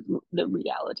 Unfortunately, that is the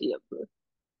reality of the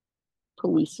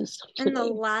police system and today.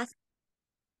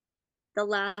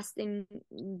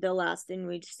 the last thing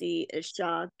we see is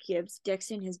Shaw gives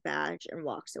Dixon his badge and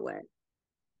walks away.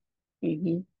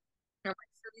 Mm-hmm. So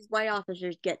these white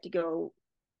officers get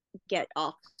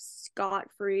off scot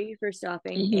free for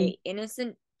stopping Mm-hmm.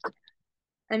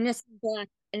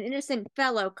 an innocent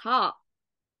fellow cop.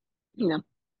 Yeah.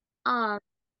 Um,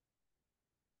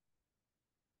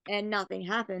 and nothing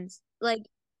happens. Like,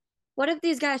 what if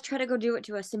these guys try to go do it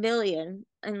to a civilian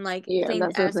and like Yeah, things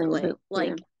that's the thing with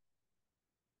escalate? it.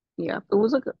 Yeah. Yeah. It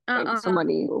was like Uh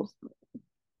somebody else.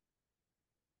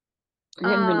 It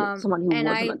had been somebody who and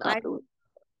wasn't a I cop. It was,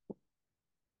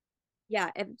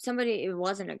 yeah, if somebody it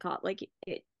wasn't a cop, like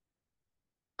it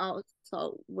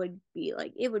also would be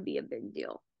like it would be a big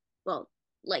deal. Well,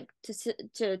 like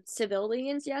to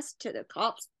civilians, yes. To the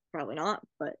cops, probably not.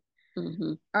 But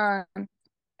mm-hmm. and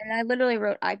I literally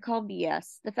wrote, I call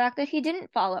BS. The fact that he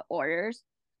didn't follow orders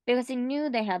because he knew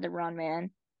they had the wrong man.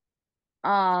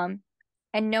 Um,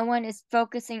 and no one is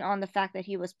focusing on the fact that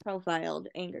he was profiled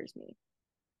angers me.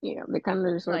 Yeah, they kind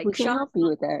of just like, we Like can't Shaw, help you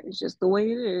with that. It's just the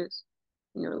way it is.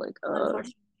 And you're like,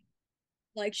 unfortunately,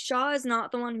 like Shaw is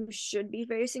not the one who should be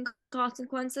facing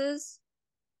consequences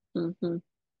mm-hmm.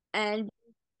 and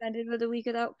suspended with a week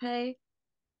without pay.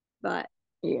 But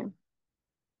Yeah,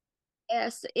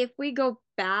 yes, if we go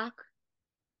back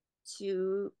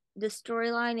to the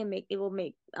storyline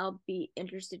and I'll be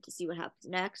interested to see what happens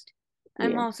next.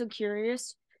 I'm yeah, also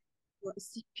curious what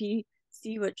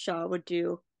see what Shaw would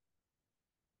do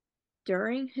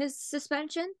during his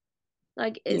suspension.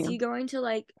 Like, is yeah, he going to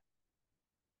like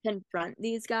confront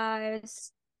these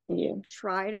guys, yeah,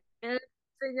 try to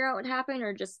figure out what happened,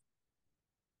 or just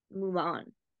move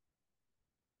on?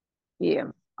 yeah.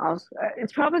 Also,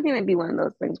 it's probably going to be one of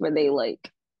those things where they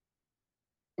like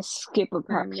skip a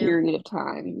Yeah. period of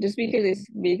time just because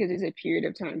it's a period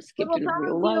of time skipped It'll in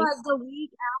real probably be life. like the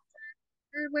week after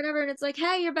or whatever, and it's like,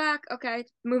 hey, you're back. Okay,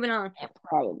 moving on.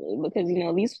 Probably because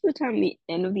at least for the time the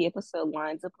end of the episode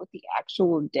lines up with the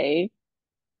actual day.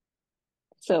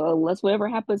 So unless whatever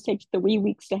happens takes 3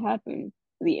 weeks to happen,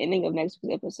 the ending of next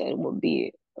week's episode will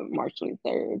be March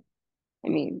 23rd. I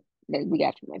mean, the week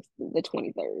after next, the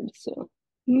 23rd. So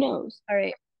who knows? All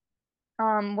right.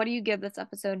 What do you give this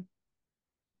episode?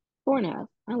 4.5.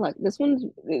 I like this one's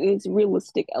its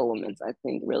realistic elements, I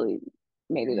think, really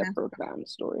made it a Yeah, profound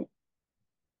story.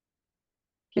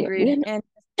 Yeah, we agreed. didn't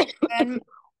And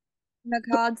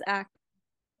McCod's act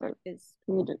is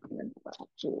we didn't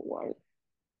actually like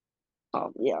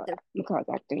yeah, because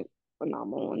acting.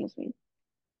 phenomenal in this one.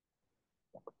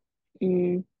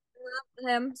 Mm, Love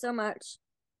him so much.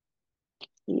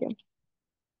 yeah,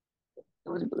 it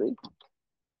was really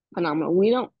phenomenal. We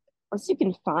don't, unless you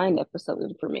can find episode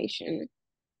information,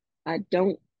 I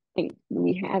don't think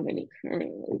we have any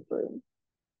currently for,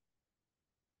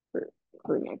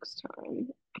 for next time.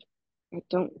 I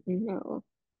don't know.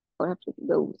 I'll have to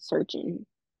go searching.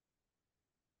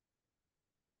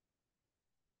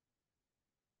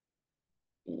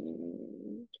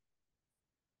 And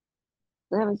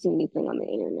I haven't seen anything on the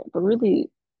internet, but really,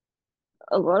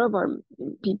 a lot of our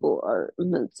people are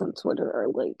mates on Twitter are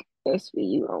like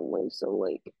SVU only. So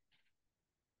like,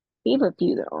 we have a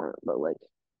few that aren't, but like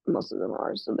most of them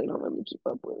are, so they don't really keep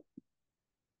up with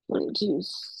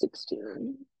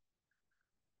 2216.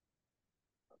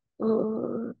 Uh,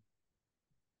 All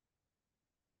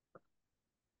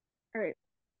right.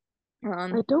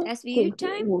 I don't SVU think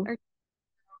time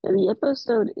or the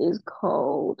episode is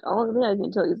called. Only thing I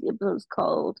can tell you is the episode is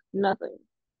called Nothing.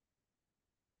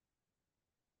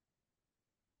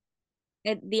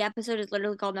 the episode is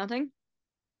literally called Nothing.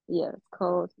 Yeah, it's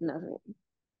called Nothing.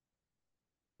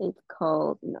 It's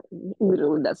called Nothing.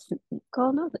 Literally, that's it's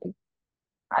called Nothing.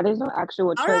 There's no actual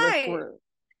All trailer right. for it,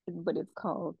 but it's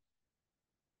called.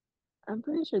 I'm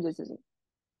pretty sure this isn't.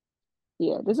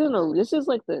 Yeah, this isn't a. This is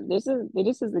like this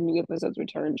is the new episode's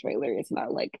return trailer. It's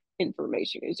not like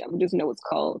information. I just know it's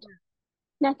called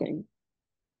Nothing.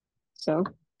 So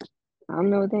I don't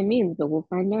know what that means, but we'll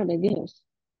find out, I guess.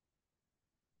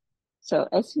 So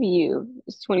SVU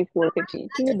is 2415.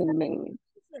 King of the Moon.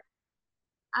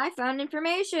 I found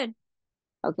information.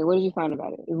 Okay, what did you find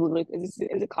about it? Is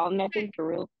it called Nothing for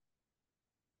real?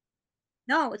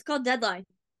 No, it's called Deadline.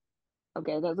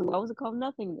 Okay, why was it called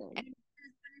Nothing then? And,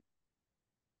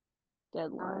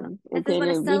 Deadline. it says Okay, when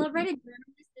a no, celebrated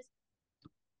journalist is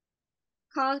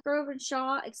Cosgrove and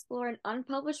Shaw explore an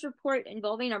unpublished report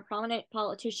involving a prominent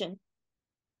politician.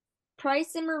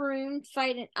 Price and Maroon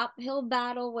fight an uphill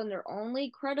battle when their only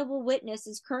credible witness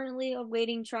is currently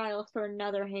awaiting trial for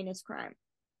another heinous crime.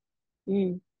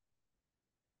 mm,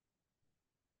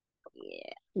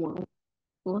 Yeah. well,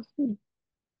 we'll see.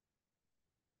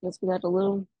 Guess we got a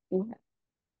little.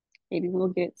 Maybe we'll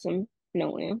get some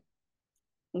Noam.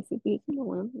 Let's see if we get some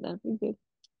Noam. That'd be good.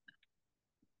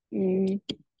 Mm,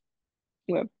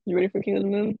 well, you ready for King of the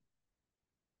Moon?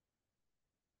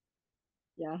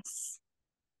 Yes.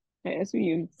 Hey,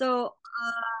 SVU. So,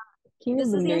 King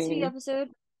of this the is the SVU Moon. episode.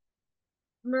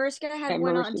 Mariska had At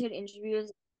went on Marisha. to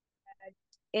interviews.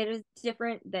 It is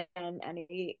different than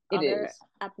any It other is.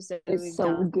 episode It's we've so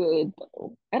done. good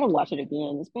though. I don't watch it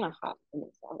again. It's been a hot minute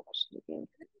since I watched it again.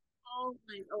 All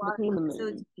like a But lot of King of the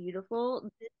episodes Moon. beautiful.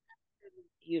 This episode is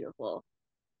beautiful.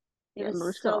 It Yeah, was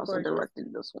Mariska so also gorgeous.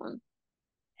 directed this one.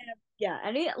 And, yeah,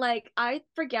 any like I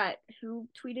forget who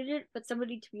tweeted it, but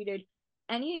somebody tweeted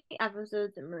any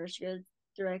episodes that Mariska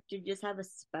directed just have a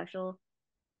special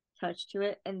touch to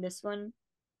it, and this one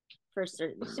for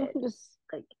certain This one did. just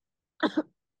Like,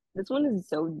 this one is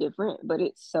so different, but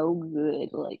it's so good.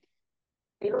 Like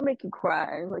it'll make you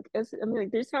cry. I mean,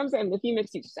 like there's times that Miffy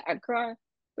makes you sad cry,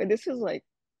 but this is like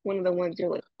one of the ones you're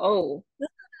like, oh,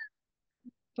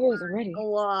 I wasn't a ready.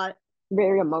 lot.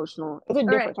 Very emotional. It's a All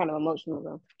right, different kind of emotional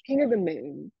though. King of the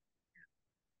Moon.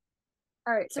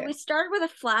 all right. So Okay. we start with a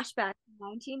flashback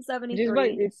in Just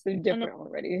like 1973, it's so and it's different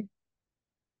already.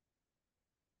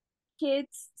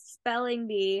 kids spelling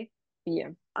bee. Yeah.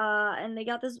 And they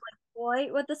got this like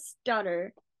boy with a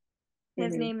stutter.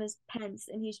 His Hmm. name is Pence,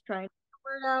 and he's trying to get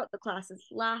the word out. The class is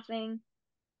laughing.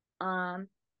 Um,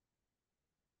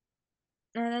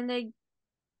 and then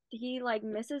he like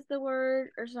misses the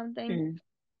word or something.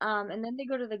 Hmm. And then they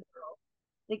go to the girl.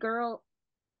 The girl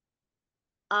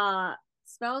uh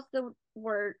spells the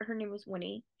word. Her name was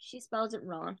Winnie. She spells it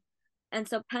wrong, and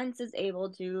so Pence is able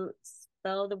to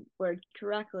spell the word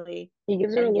correctly He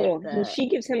gives her a and get little. the She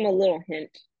gives him a little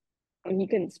hint. He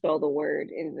couldn't spell the word,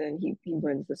 and then he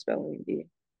wins the spelling bee.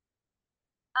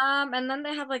 And then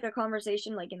they have like a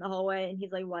conversation like in the hallway, and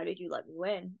he's like, "Why did you let me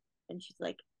win?" And she's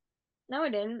like, "No, I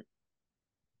didn't."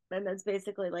 And that's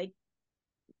basically like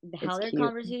It's how their cute.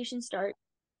 conversation starts.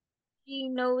 He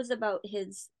knows about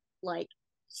his like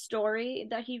story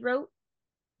that he wrote,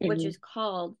 which Hmm. is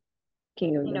called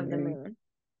King of the King of the Moon. Moon.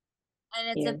 And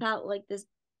it's Yeah. about like this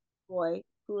boy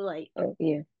who like Oh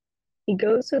yeah. He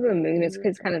goes to the moon. It's he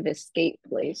his kind of escape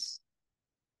place.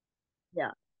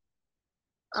 yeah.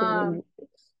 Um So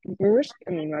Mariska,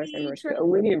 I mean, not say we Mariska. tra-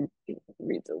 Olivia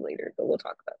reads it later, but we'll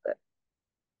talk about that.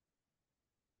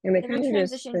 And they then we kind of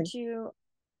just transition to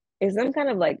it's them kind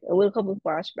of like a little couple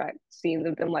flashback scenes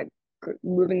of them like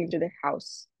moving into their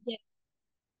house. yeah,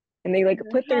 And they like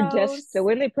their put their desk. So house.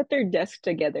 when they put their desk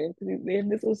together, they have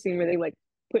this little scene where they like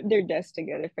put their desk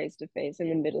together face to face in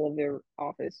the middle of their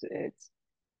office. It's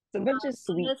a bunch of And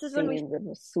sweet this is when we scenes of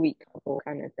a sweet couple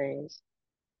kind of things.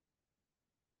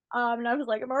 and I was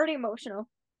like, I'm already emotional.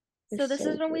 So It's this so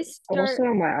is when we good. I watched start it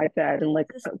on my iPad and like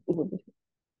this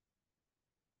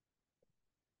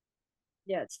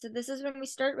yeah, so this is when we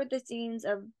start with the scenes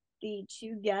of the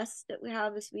two guests that we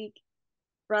have this week.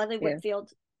 Bradley yeah,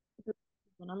 Whitfield, who's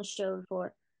been on the show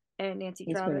before, and Nancy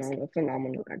he's Travis.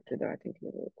 phenomenal actor though. I think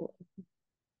he's really cool. So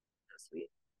sweet.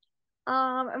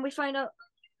 And we find out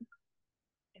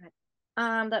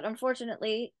that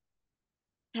unfortunately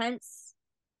Pence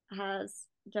has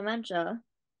dementia,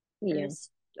 or Yeah, is,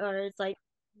 or it's like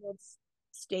mid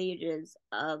stages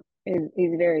of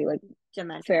he's very like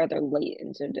dementia. rather late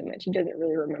into dementia. He doesn't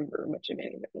really remember much of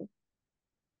anything.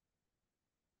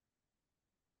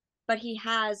 But he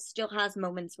has still has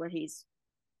moments where he's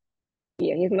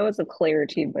Yeah, he has moments of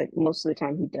clarity, but most of the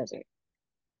time he doesn't.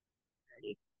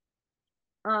 ready.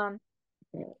 Um,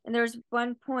 Yeah. and there's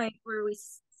one point where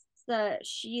that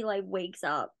she like wakes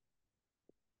up,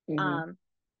 Hmm. and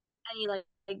he like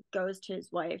goes to his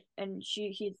wife, and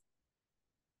he's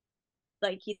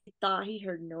like he thought he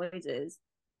heard noises.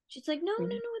 She's like, no, no, Hmm.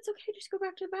 no, it's okay, just go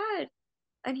back to bed.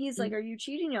 And he's like, Hmm. are you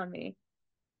cheating on me?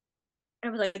 And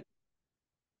I was like,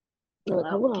 Like,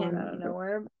 well, hold came out of on.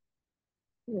 nowhere.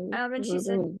 And she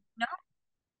said, Mhm. no,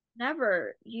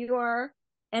 never. You are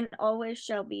and always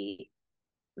shall be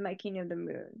my king of the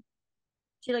moon.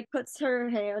 She like puts her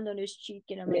hand on his cheek,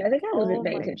 and I'm Yeah, like, I think I wasn't oh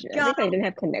paying my attention. I god. think I didn't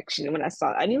have connection when I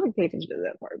saw it. I didn't like pay attention to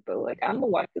that part, but like I'm gonna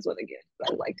watch this one again.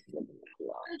 I liked him a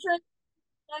lot.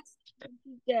 Next,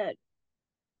 he's dead.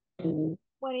 Mm-hmm.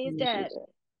 When he's She dead, was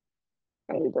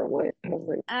I remember what I was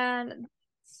like and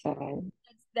sad.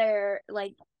 they're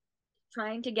like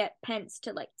trying to get Pence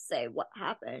to like say what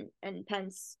happened, and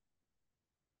Pence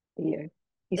Yeah,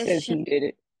 he is says just he did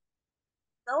it.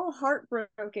 so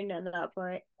heartbroken at that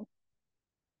point.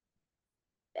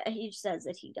 He says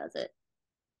that he does it.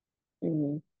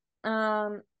 Mm-hmm.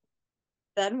 Um,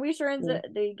 then we Yeah.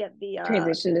 they get the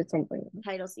Transition to something else.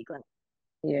 title sequence.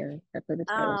 Yeah, after the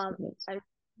title sequence. And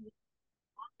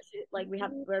like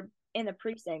we're in the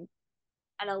precinct,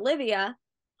 and Olivia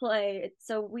play.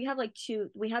 So we have two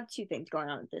things going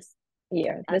on with this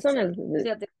Yeah, this one is episode. So you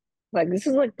have the like this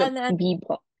is like the and then B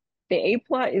plot. The A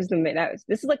plot is the main.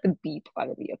 This is like the B plot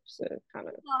of the episode, kind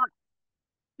of.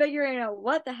 figuring out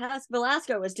what the heck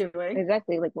Velasco was doing.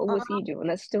 Exactly. Like, what Um, was he doing?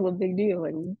 That's still a big deal.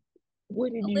 Like,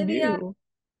 what did you Olivia do?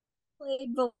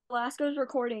 played Velasco's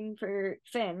recording for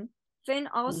Finn. Finn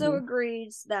also Hmm.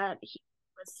 agrees that he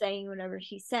was saying whatever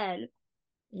he said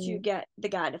to Hmm. get the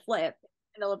guy to flip.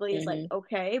 And Olivia's like, Hmm.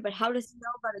 okay, but how does he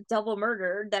know about a double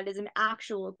murder that is an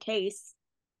actual case?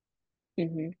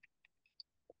 Hmm.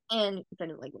 And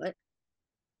Finn is like, what?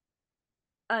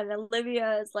 And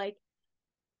Olivia is like,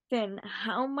 Finn,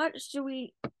 how much do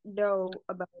we know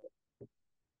about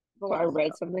So I read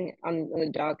Velasco? something on the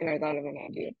doc and I thought of an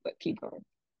idea, but keep going.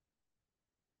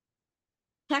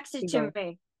 Text it Keep to going.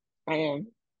 me. I am.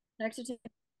 Text it to me.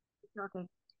 Talking.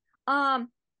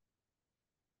 Um,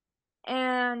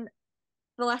 and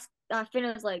Velasco, Finn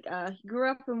is like, he grew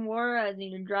up in Juarez and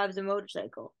he drives a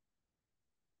motorcycle.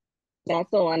 That's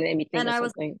the one that made me think And of I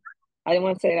was, something. I didn't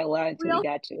want to say it out loud until we we all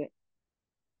got to it.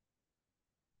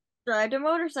 drive a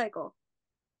motorcycle.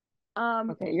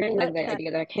 Okay, you're gonna like But that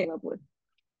idea that I came up with.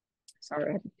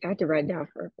 Sorry, I had to write down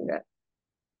for I forgot.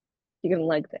 You're gonna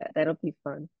like that. That'll be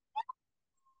fun.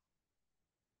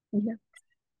 Yeah,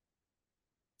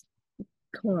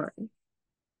 come on.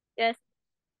 yes,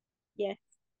 yes,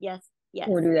 yes, yes,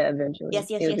 We'll do that eventually. yes,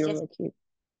 yes, It'll be yes, yes. real cute.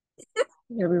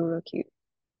 It'll be real cute.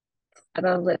 I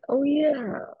thought I was like, oh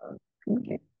yeah.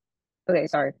 Okay. Okay,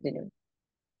 sorry. Continue.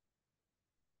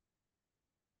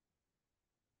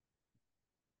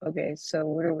 Okay, so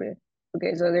what are we?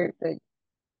 Okay, so they're like,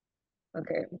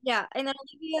 okay. Yeah. And then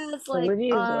Olivia is So like,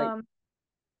 Olivia is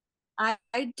like,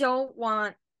 I don't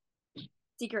want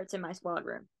secrets in my squad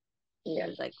room. yeah,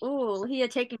 She's like, ooh, he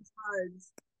had taken charge,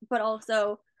 but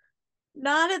also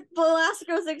not at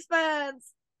Velasco's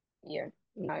expense. yeah.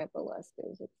 Not at the last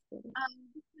days. We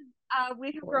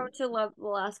have Well, grown to love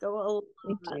Velasco a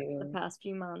me lot the too. past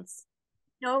few months.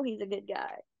 No, he's a good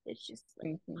guy. It's just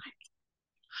like, Mm-hmm.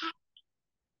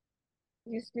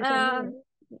 Just um,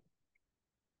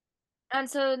 and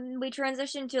so we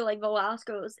transition to like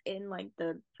Velasco's in like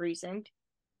the precinct.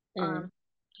 mm,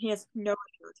 He has no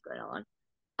idea what's going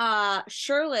on.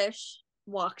 Shirlish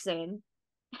walks in,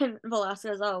 and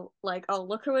Velasco's like, oh,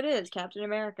 look who it is, Captain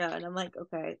America. And I'm like,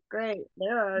 okay, great,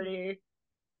 they're already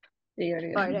they gotta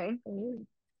go. fighting.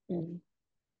 Mm-hmm.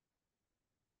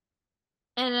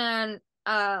 And then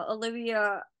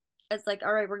Olivia is like,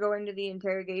 all right, we're going to the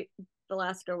interrogate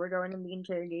Velasco, we're going to the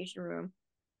interrogation room.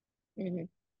 Hmm.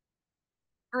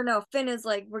 Or no, Finn is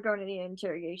like, we're going to the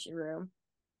interrogation room.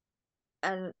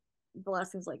 And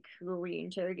Velasco's like, who are we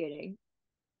interrogating?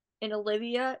 And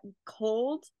Olivia,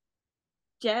 cold,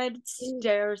 dead,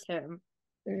 stares him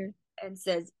Hmm. and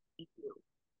says, you.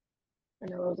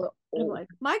 And I was like, And I'm oh, like,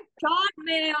 my God,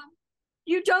 ma'am,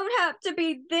 you don't have to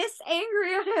be this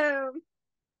angry at him.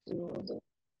 I was like,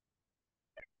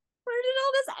 Where did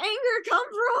all this anger come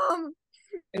from?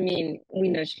 I mean, we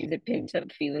know she's had pent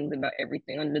up feelings about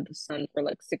everything under the sun for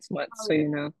like 6 months, so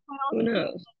Oh, who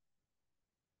knows?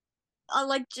 I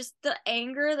like just the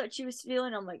anger that she was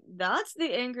feeling. I'm like, that's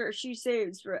the anger she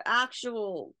saves for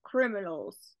actual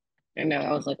criminals. And now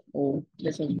I was like, oh,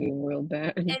 this one's being real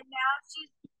bad. And now she's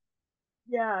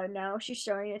yeah, now she's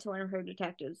showing it to one of her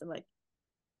detectives. I'm like,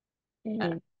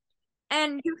 Hmm.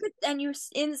 and you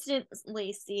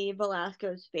instantly see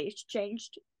Velasco's face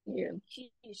changed. Yeah. She's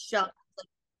shocked.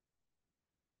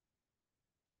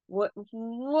 Like,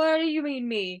 what do you mean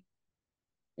me?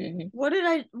 Hmm. Why did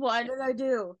I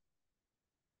do?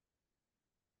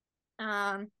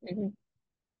 Um Hmm.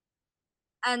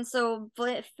 and so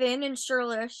Finn and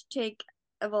Shirlish take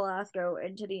Velasco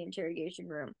into the interrogation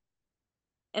room.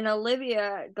 And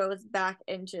Olivia goes back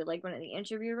into like one of the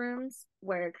interview rooms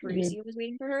where Hmm. Carisi was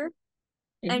waiting for her.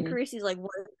 And Hmm. Carisi's like,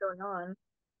 what is going on?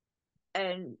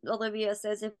 And Olivia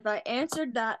says, if I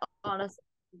answered that honestly,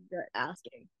 you're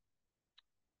asking.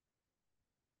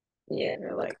 Yeah, and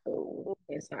They're I'm like, like, oh,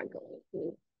 it's not going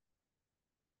to.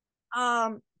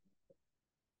 um,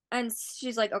 and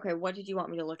she's like, okay, what did you want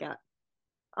me to look at?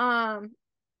 Um,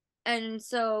 and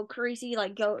so Carisi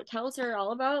like go tells her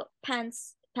all about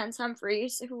Pence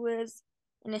Humphreys, who is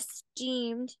an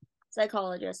esteemed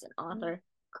psychologist and author.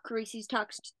 Carisi's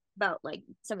talks about like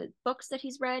some of the books that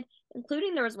he's read,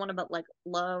 including there was one about like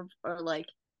love or like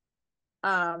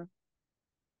um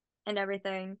and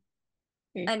everything.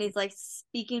 And he's like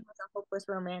speaking as a hopeless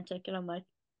romantic, and I'm like,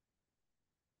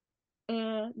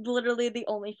 literally the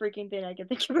only freaking thing I could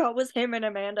think about was him and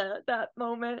Amanda at that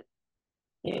moment.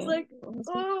 It's Yeah, like,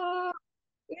 oh,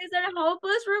 he's a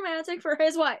hopeless romantic for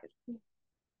his wife.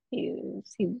 he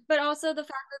But also the fact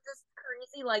that this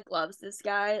crazy like loves this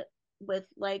guy with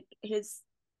like his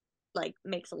like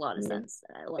makes a lot of yeah. sense.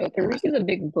 And I love Like, that. Reese is a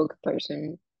big book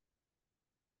person.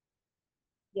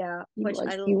 Yeah, which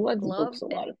I He likes books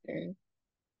love a lot and of things.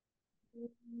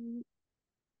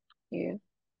 Yeah,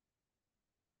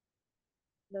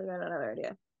 I got another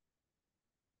idea.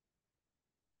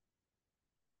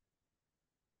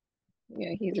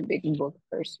 yeah, he's a big book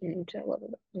person, which I love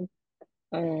about him.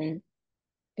 Um,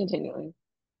 Continuing.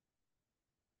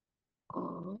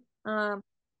 Uh, Um,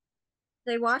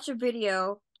 they watch a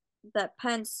video that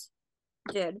Pence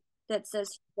did that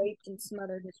says he raped and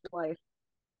smothered his wife.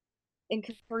 And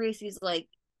Carisi's like,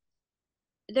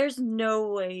 there's no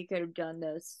way he could have done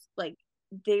this. Like,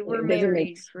 they were it doesn't make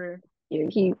married for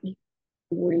he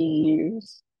 40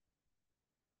 years.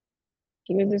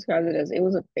 He even describes it as it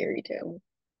was a fairy tale.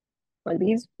 Like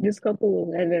this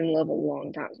couple had been in love a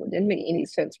long time, so it didn't make any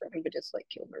sense for him to just like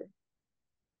kill her.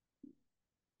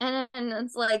 and then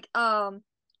it's like,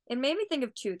 it made me think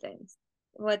of two things.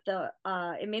 What the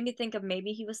it made me think of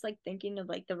maybe he was like thinking of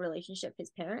like the relationship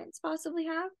his parents possibly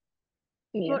have,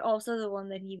 Yeah. but also the one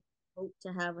that he hoped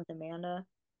to have with Amanda.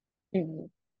 Hmm.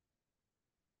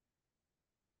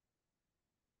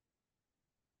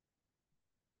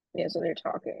 Yeah, so they're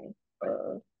talking.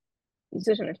 He's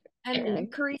such an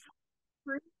And Carissa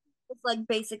is like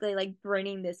basically like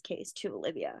bringing this case to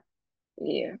Olivia.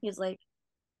 yeah, He's like,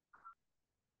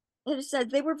 it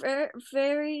said they were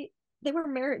very they were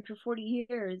married for 40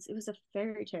 years. It was a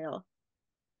fairy tale.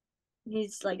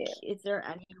 He's like, yeah. is there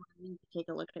anyone we need to take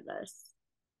a look at this?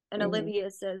 And Hmm.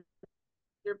 Olivia says,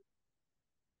 you're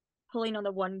pulling on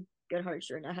the one good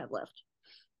heartstring I have left.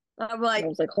 I'm And I like,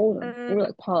 was like, hold on. uh, We were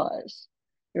like, pause.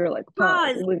 We were like,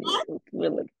 pause. pause. What?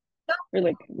 No, We're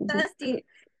like, bestie.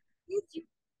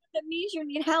 That means you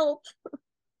need help.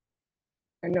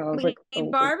 I know. I was We like, need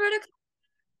oh, but Barbara to come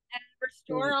and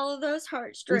restore mm, all of those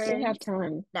we still have heartstrings.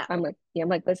 time. No. I'm like, yeah, I'm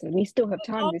like, listen, we still have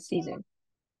time this Also, season.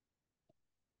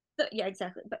 yeah,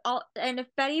 exactly. But all and if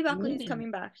Betty Buckley's Mm.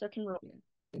 coming back, so can roll.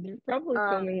 Yeah. They're probably Um,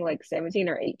 filming like 17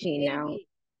 or 18 now. maybe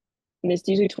And it's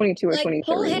usually 22 or like 23.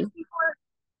 pull In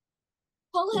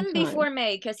him time. before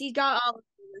May because he's got all of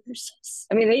the resources.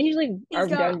 I mean, they usually He's are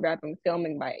got done wrapping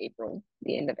filming by April,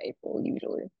 the end of April,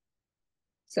 usually.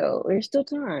 So there's still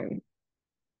time.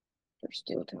 There's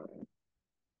still time.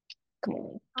 Come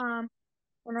on. um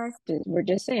And I We're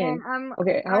just and saying. I'm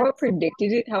Okay, I how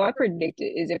I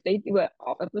predicted is if they do an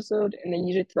off episode and then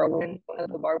you just throw in one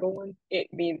of the Marvel ones, it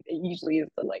means it usually is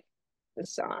the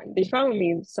sign. They probably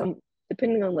mean some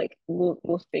depending on like we'll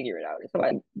figure it out.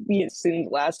 So we assumed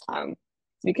last time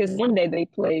because one day they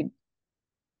played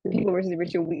the People versus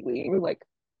Richard Wheatley and we're like,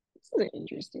 this is an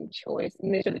interesting choice.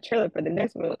 And they showed the trailer for the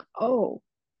next one, we're like, oh,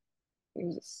 it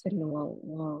was a signal all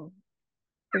along.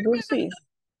 But we'll see.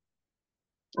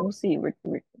 We'll see.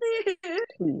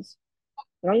 Please.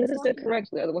 As long as it's done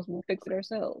correctly, otherwise we'll fix it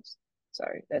ourselves.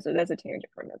 Sorry, that's a tangent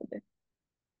for another day.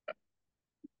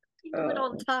 do it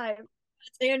all the time.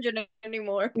 It's tangent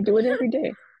anymore. We do it every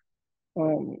day.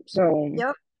 So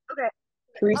Yep. Okay.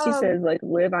 Carisi Um. says, like,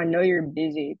 Liv, I know you're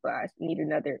busy, but I need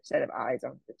another set of eyes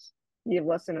on this. You have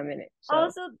less than a minute, so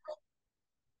Also, the fact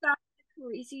that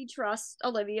Khaleesi trusts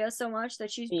Olivia so much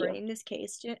that she's yeah. bringing this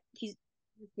case to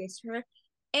her,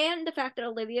 and the fact that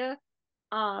Olivia,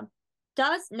 um,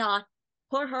 does not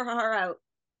put her out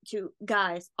to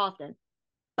guys often,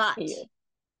 but Yeah.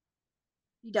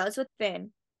 she does with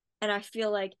Finn, and I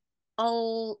feel like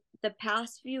all the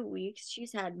past few weeks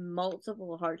she's had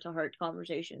multiple heart-to-heart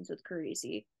conversations with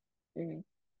Khaleesi. Mm-hmm.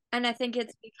 And I think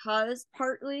it's because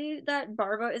partly that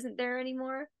Barba isn't there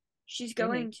anymore. She's Mm-hmm.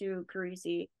 going to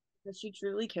Carisi because she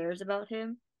truly cares about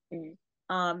him.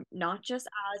 Mm-hmm. Not just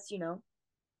as,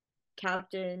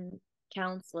 captain,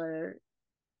 counselor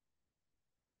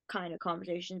kind of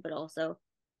conversations, but also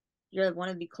you're one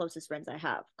of the closest friends I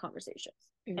have conversations.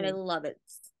 And I Mm-hmm. love it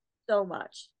so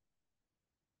much.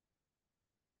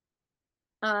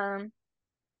 Um,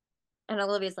 and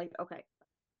Olivia's like, okay.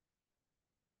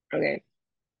 Okay.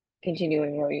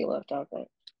 Continuing where you left off at.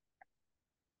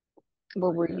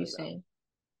 What were you There we go. saying?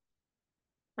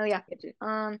 Oh yeah. Get it.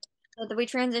 So then we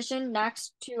transition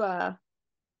next to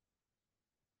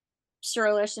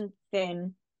Sterlish and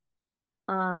Finn.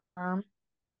 Um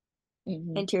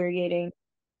Mm-hmm. interrogating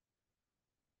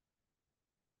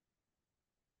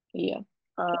Yeah.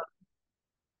 uh Mm.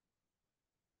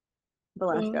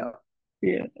 Velasco.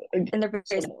 Yeah. And they're Some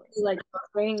basically more. like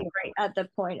bringing right at the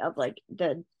point of like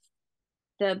the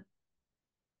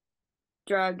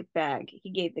drug bag he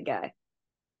gave the guy.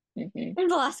 Mm-hmm. And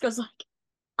Velasco's like,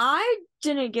 I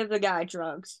didn't give the guy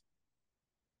drugs.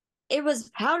 It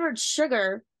was powdered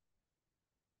sugar.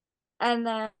 And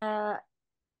then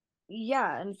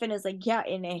yeah, and Finn is like, yeah,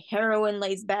 in a heroin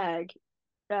laced bag.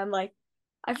 And I'm like,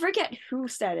 I forget who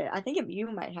said it. I think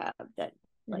you might have that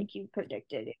like you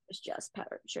predicted it was just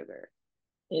powdered sugar.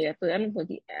 Yeah, but I don't think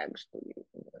he actually.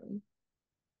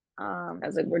 Um I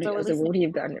so at was like, least where would he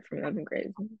have gotten it from? That'd been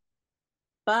crazy.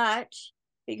 but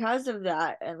because of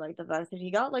that and like the fact that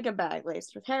he got like a bag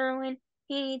laced with heroin,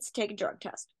 he needs to take a drug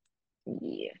test.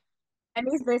 Yeah. And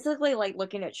he's basically like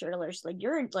looking at Shirley, she's like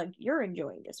you're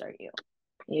enjoying this, aren't you?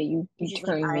 Yeah, And you she's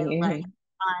like, turned me in.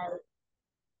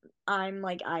 I'm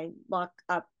like I lock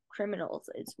up criminals.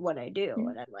 It's what I do.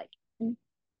 And I'm like,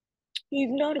 He's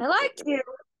not a I liked you. criminal.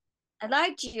 I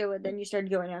liked you. And then you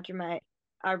started going after my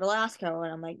our Velasco,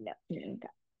 and I'm like, no. Yeah. Okay.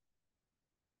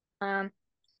 Um.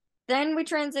 Then we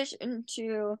transition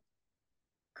to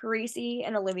Carisi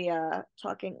and Olivia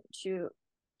talking to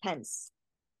Pence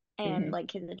and Mm-hmm.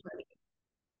 like his attorney.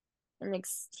 And like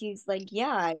he's like, yeah,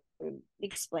 I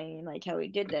explain like how he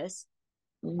did this.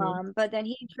 Mm-hmm. But then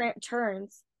he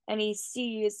turns and he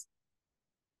sees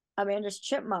Amanda's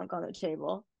chipmunk on the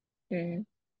table, Mm-hmm.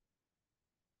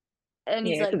 and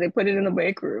he's Yeah, because like, they put it in the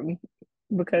break room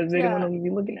because they didn't want yeah. them to be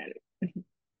looking at it.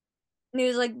 And he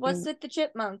was like, what's Mm. with the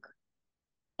chipmunk?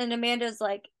 And Amanda's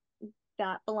like,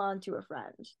 that belonged to a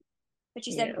friend. But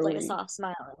she Yeah, said with like a early. soft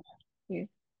smile. Yeah.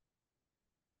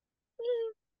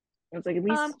 Mm. I was like, at Um,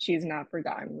 least she's not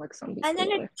forgotten like some and then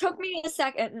people it are. took me a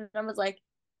second, and I was like,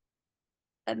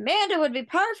 Amanda would be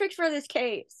perfect for this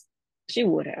case. She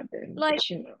would have been, Like, but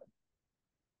you know.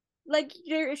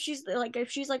 if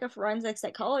she's like a forensic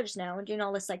psychologist now and doing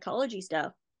all this psychology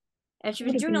stuff, and she It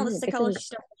was would have doing all been this more because psychology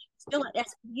stuff, still at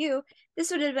SVU,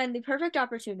 this would have been the perfect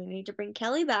opportunity to bring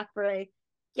Kelly back for a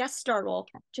guest star role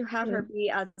to have her be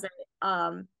as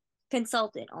a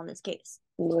consultant on this case.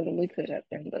 literally could have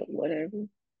been, but whatever.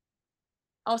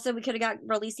 Also, we could have got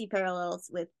releasey parallels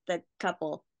with the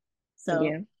couple. So,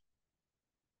 Yeah.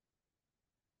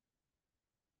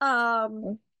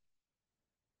 um,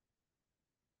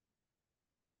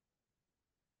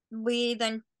 we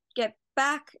then get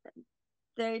back.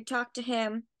 They talk to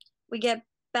him. We get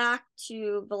back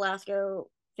to Velasco,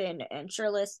 Finn, and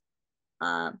Shirless.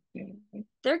 Um, Mm-hmm.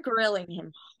 they're grilling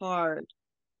him hard.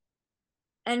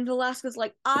 And Velasco's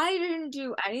like, I didn't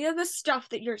do any of the stuff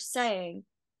that you're saying.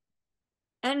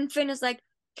 And Finn is like,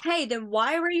 Okay, then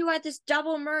why were you at this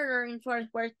double murder in Fort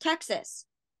Worth, Texas?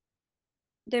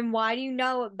 Then why do you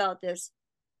know about this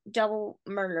double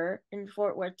murder in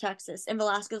Fort Worth, Texas? And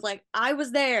Velasquez's like, I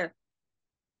was there.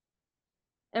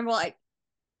 And we're like,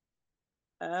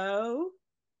 oh,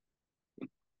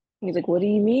 He's like, what do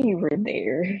you mean you were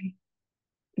there?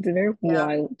 It's a very yeah.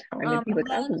 wild time. And he's like,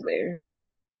 I Then was there.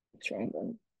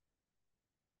 Trying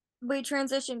we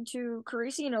transitioned to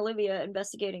Carisi and Olivia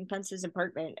investigating Pence's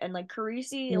apartment, and like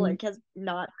Carisi to, like has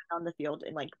not been on the field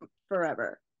in like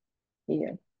forever.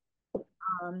 yeah.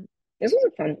 Um, This was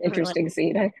a fun, and we're like, interesting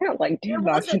scene. I kind of liked it him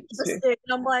was watching this too. interesting.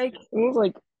 I'm like, It was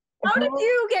like, how did huh?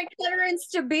 you get clearance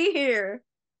to be here?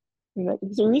 Like,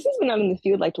 so Reese's been out in the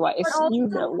field like But twice. He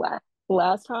was also, out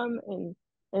last time, like,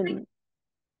 and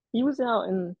he was out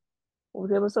in what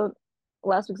was the episode?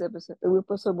 Last week's episode, the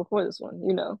episode before this one.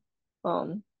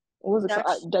 What was it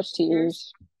called? Dutch Dutch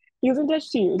years. Tears. He was in Dutch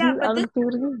Tears. He Yeah, was but out in this the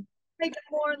field again, like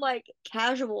a more like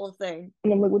casual thing.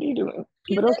 and I'm like, what are you doing?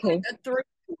 He's But in okay, like a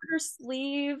three-quarter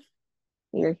sleeve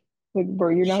yeah. Like, bro,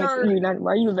 you're not. shirt. You're not.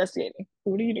 Why are you investigating?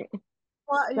 What are you doing?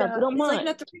 Well, Not, we yeah, don't it's like in a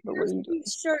mind, but three-quarter what are you sleeve doing?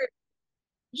 shirt,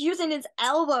 using his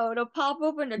elbow to pop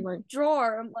open a Like,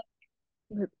 drawer. I'm like,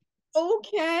 they're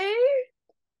okay,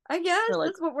 I guess like,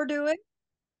 that's what we're doing.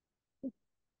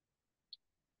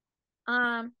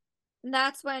 Um,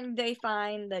 that's when they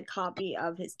find the copy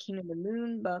of his King of the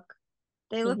Moon book.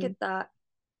 They look mm-hmm, at that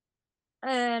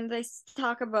and they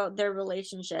talk about their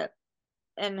relationship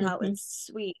and how mm-hmm. it's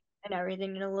sweet and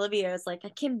everything. And Olivia is like, I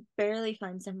can barely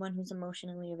find someone who's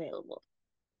emotionally available.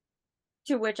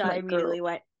 To which I Like, girl, immediately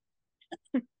went,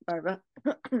 Barbara.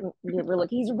 yeah, we're like,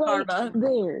 he's right Barbara.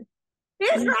 there.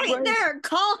 He's He's right right. there.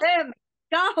 Call him.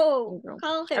 Go. You know,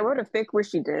 Call I him. wrote a fic where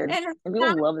she did, And and people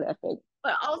that, love that fic.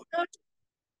 but also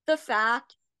the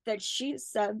fact that she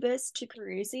said this to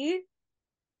Carisi.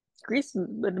 Greece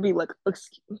would be like,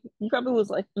 he probably was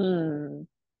like,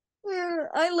 Yeah,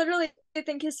 I literally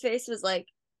think his face was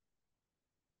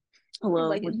hello,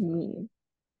 like what do you mean?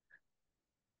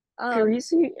 um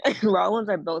Carisi and Rollins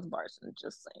are both Barson,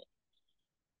 just saying.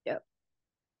 yep.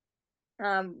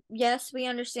 Yes, we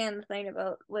understand the thing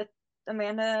about with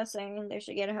Amanda saying they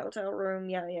should get a hotel room,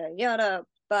 yada yada yada,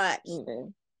 but Yeah,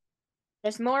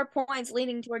 there's more points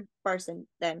leading toward Barson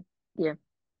than yeah,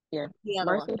 yeah. the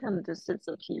other one. Barson kind of just sits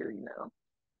up here,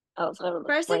 outside of the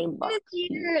Barson frame is box here.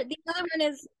 here. The other one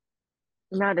is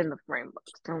Not in the frame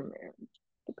box, down there.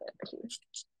 Get that out here.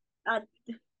 uh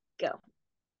go.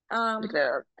 Get Um that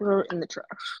out. Throw it in the trash.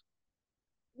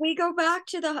 we go back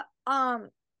to the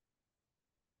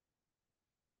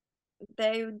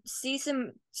they see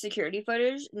some security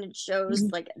footage and it shows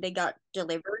Mm-hmm. like they got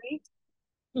delivery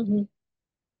Mm-hmm.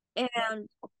 and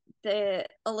the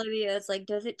Olivia is like,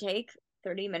 does it take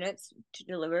 30 minutes to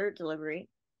deliver delivery?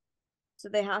 So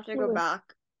they have to go back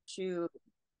to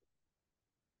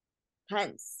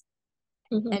Pence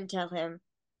Mm-hmm. and tell him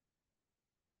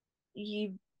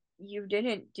you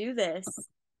didn't do this.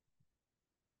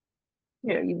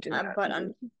 Yeah, you do not. But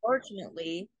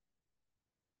unfortunately,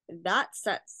 that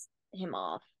sets him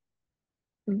off.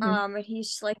 Mm-hmm. And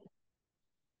he's like,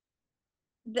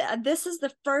 this is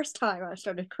the first time I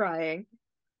started crying.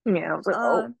 Yeah, I was like,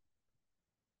 oh,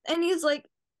 And he's like,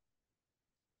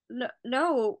 no,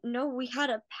 no, no, we had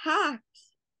a pact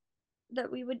that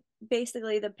we would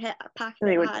basically the pact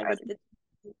they they would had die. was to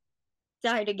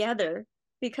die together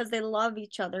because they love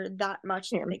each other that much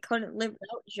Yeah. that they couldn't live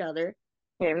without each other.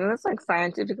 Yeah, and that's like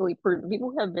scientifically proven.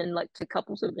 People have been like to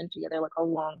couples have been together like a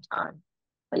long time,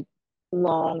 like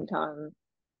long time.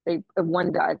 They if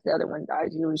one dies, the other one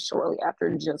dies usually shortly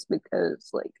after, just because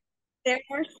like There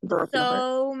are broken heart.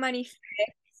 so many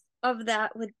fics of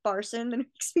that with Barson that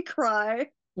makes me cry.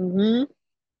 Mm-hmm.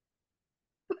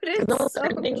 But Those it's so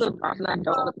certain things of Boston I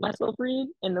don't let myself read,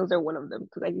 and those are one of them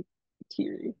because I get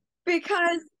teary.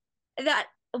 because that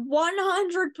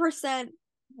 100%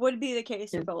 would be the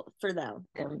case It's for them.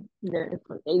 them. It's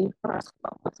like 85,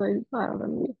 almost 85. I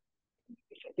mean,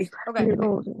 85 Okay. years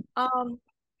old. Um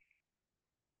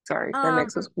Sorry, that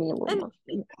makes us me a little and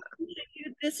emotional.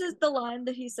 this is the line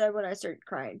that he said when I started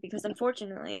crying because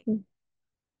unfortunately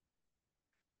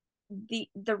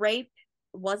the rape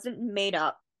wasn't made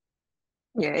up.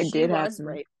 Yeah, it She did was happen.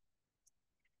 raped.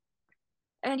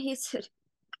 And he said,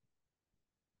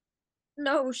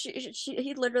 no,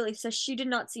 he literally says she did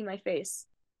not see my face.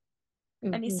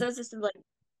 And he Mm-hmm. says this in like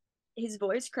his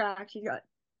voice cracked, he got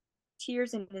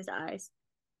tears in his eyes.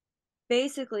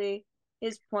 Basically,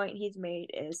 his point he's made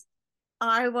is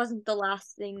I wasn't the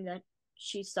last thing that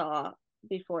she saw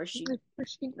before she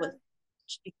was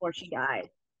before she died.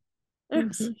 And I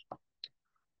was Mm-hmm.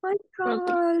 like, my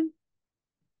God.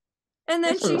 And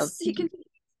then That's a love. he continues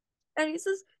And he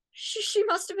says, she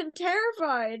must have been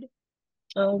terrified.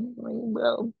 Oh my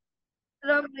bro.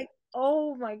 And I'm like,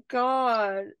 oh my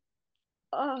God.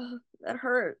 Oh, that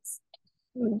hurts.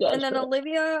 And That's then right.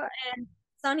 Olivia and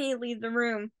Sunny leave the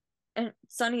room. And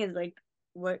Sunny is like,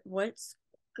 what's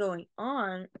going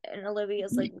on? And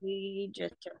Olivia's like, we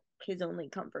just took his only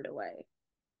comfort away.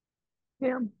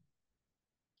 Yeah.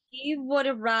 He would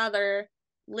have rather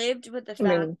lived with the I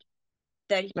mean, fact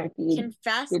that he might be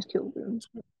confessed did kill them.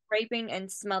 to raping and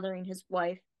smothering his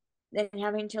wife than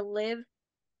having to live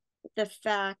with the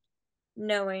fact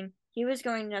knowing he was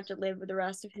going to have to live with the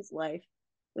rest of his life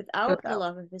without the Without.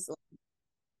 love of his life,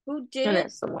 who And didn't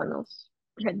that someone else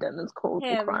had done this horrible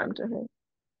him crime to her.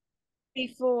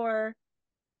 before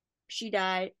she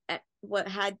died, at what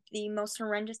had the most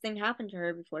horrendous thing happen to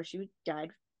her before she died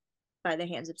by the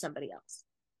hands of somebody else.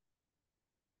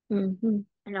 Mm-hmm.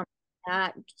 And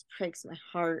that just breaks my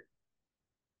heart.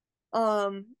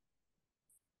 Um,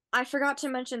 I forgot to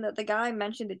mention that the guy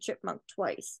mentioned the chipmunk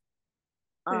twice.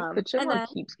 The And chipmunk then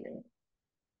keeps me.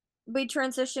 we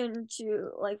transition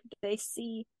to like they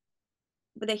see,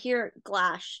 but they hear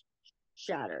glass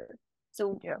shatter.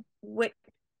 So Yeah. what?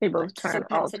 They both So turn Pence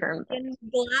all had turn back. taken the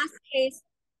glass case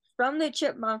from the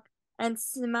chipmunk and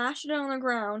smashed it on the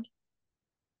ground.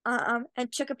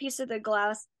 And took a piece of the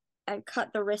glass and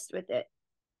cut the wrist with it,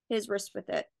 his wrist with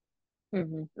it.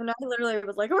 Mm-hmm. And I literally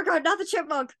was like, "Oh my God, not the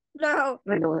chipmunk! No,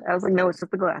 I was like, no, it's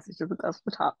just the glass. It's just the glass on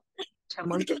the top.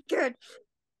 Chipmunk. good."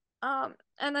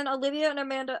 And then Olivia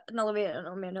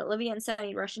and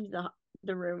Sunny rush into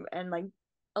the room, and like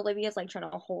Olivia's like trying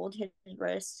to hold his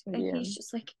wrist, and Yeah. he's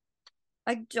just like,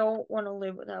 "I don't want to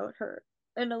live without her."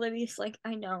 And Olivia's like,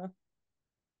 "I know,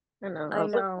 I know. I I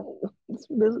was like, know." oh,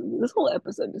 this whole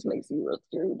episode just makes you real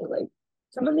scary. But like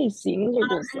some of these scenes are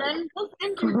just And like, then Book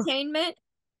Entertainment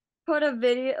put a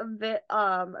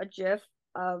GIF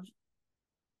of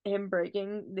him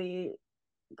breaking the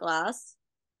glass.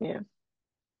 yeah,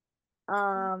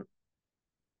 Um,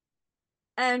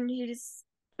 and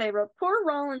they wrote, "Poor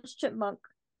Rollins Chipmunk.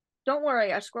 Don't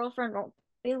worry, our squirrel friend won't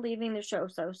be leaving the show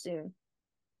so soon."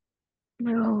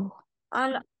 no,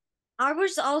 And I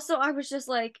was just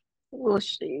like, a little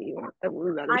shady. I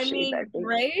would rather I shade mean, back then.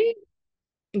 great.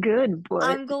 Good, but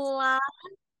I'm glad.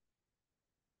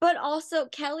 But also,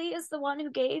 Kelly is the one who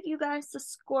gave you guys the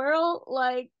squirrel.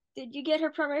 Like, did you get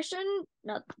her permission?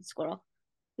 Not the squirrel,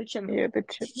 the chipmunk. yeah, the Did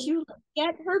chipmunk. you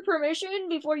get her permission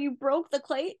before you broke the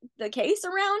case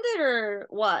around it, or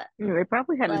what? Yeah, they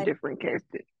probably had a Like, different case.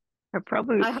 I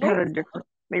probably I had hope a different.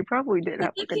 They probably did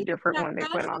have like, like a can different you one they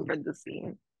put on imagine? for the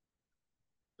scene.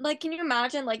 Like, can you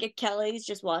imagine like if Kelly's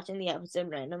just watching the episode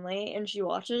randomly and she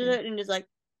watches Mm. it and is like,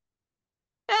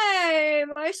 "Hey,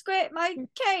 my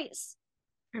case."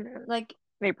 And then Like,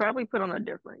 they probably put on a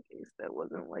different case that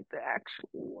wasn't like the actual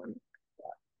one.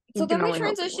 so You can then we only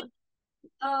hope it transition.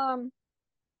 was. Um,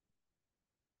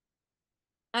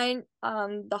 I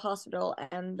the hospital,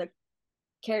 and the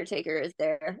caretaker is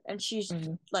there, and she's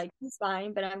Mm-hmm. like, "He's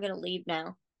fine, but I'm gonna leave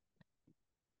now."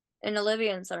 And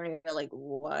Olivia and Sonny are like,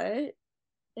 "What?"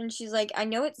 And she's like, "I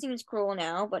know it seems cruel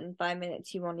now, but in 5 minutes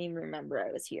he won't even remember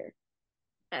I was here."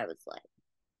 I was like,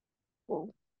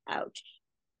 Well, ouch.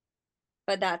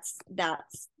 But that's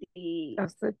the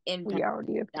that's the impact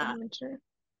reality of of that dementia.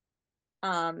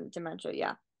 dementia,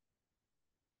 yeah.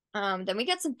 Then we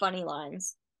get some funny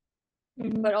lines,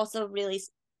 Mm-hmm. but also really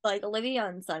like Olivia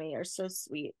and Sunny are so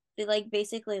sweet. They like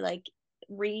basically like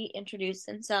reintroduce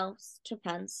themselves to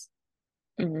Pence,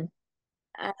 Mm-hmm.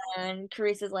 and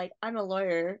Carissa's like, "I'm a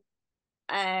lawyer,"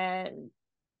 and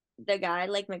the guy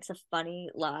like makes a funny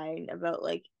line about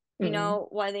like, Mm-hmm.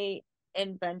 why they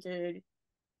invented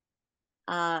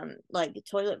like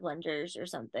toilet blenders or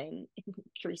something.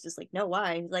 Carissa's like, "No,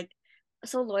 why?" He's like,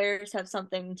 "So lawyers have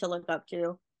something to look up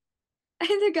to." And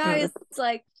the guy is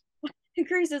like,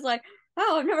 Chris is like,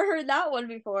 "Oh, I've never heard that one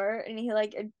before," and he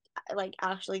like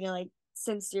actually like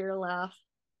sincere laugh.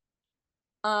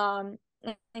 Um,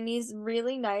 and he's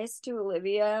really nice to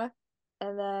Olivia,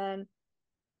 and then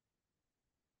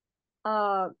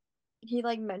uh, he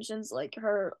like mentions like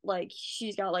her like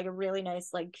she's got like a really nice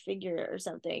like figure or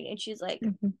something, and she's like,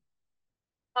 Mm-hmm.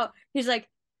 "Oh," he's like,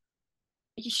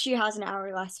 "She has an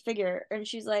hourglass figure," and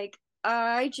she's like,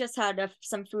 "I just had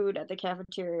some food at the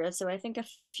cafeteria, so I think a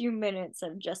few minutes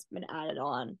have just been added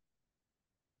on."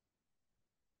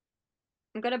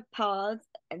 I'm gonna pause,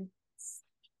 and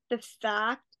the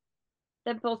fact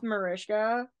that both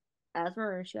Mariska as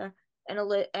Mariska and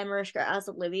Mariska as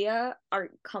Olivia are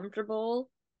comfortable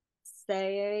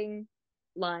saying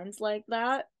lines like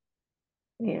that.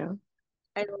 Yeah.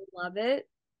 I love it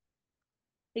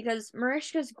because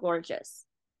Mariska's gorgeous.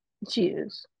 She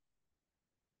is.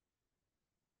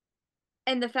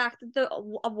 and the fact that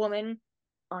a woman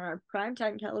on our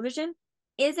primetime television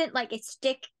isn't like a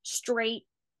stick straight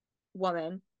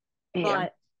woman, Yeah.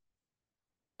 but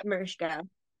Mariska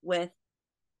with,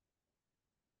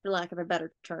 for lack of a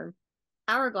better term,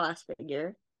 hourglass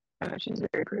figure She's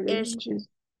very pretty. is And she's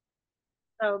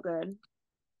so good.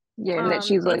 yeah, and that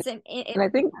she's like, It's an and I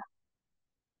think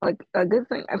like a good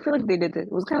thing. I feel like they did this.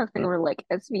 It was kind of thing where like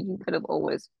SVU could have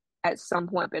always at some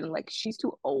point been like she's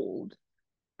too old,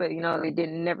 but they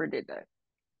never did that.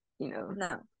 You know.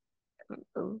 no.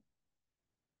 So,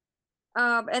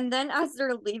 And then as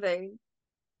they're leaving,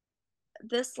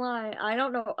 this line, I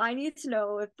don't know. I need to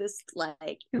know if this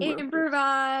like who wrote this?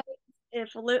 improvised,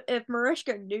 if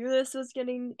Mariska knew this was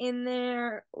getting in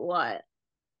there, what?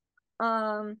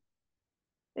 Um,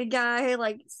 the guy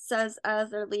like says as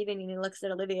they're leaving, and he looks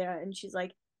at Olivia, and she's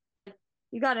like,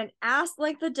 "You got an ass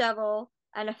like the devil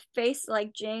and a face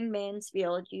like Jane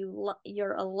Mansfield.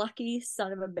 You're a lucky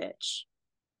son of a bitch."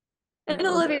 And And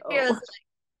I was like, Olivia oh, is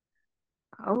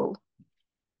oh,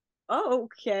 like,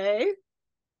 "Okay."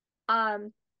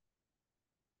 Um,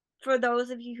 for those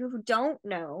of you who don't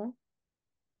know,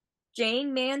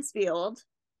 Jane Mansfield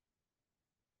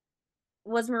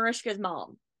was Mariska's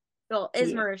mom. Well,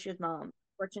 is yeah. Mariska's mom.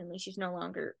 Fortunately, she's no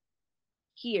longer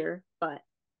here, but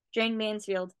Jane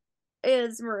Mansfield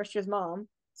is Mariska's mom.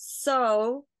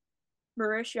 So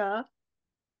Mariska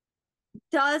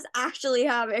does actually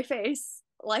have a face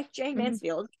like Jane Mhm.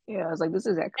 Mansfield. Yeah, I was like, this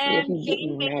is actually if And you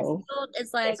Jane didn't know, Mansfield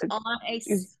is like basically, on a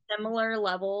she's similar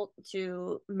level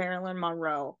to Marilyn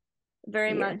Monroe.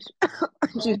 Very yeah, much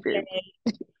she's very holiday,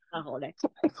 not holiday,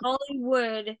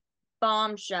 Hollywood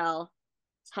bombshell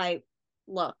type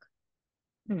look,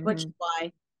 which is hmm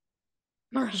why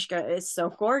Mariska is so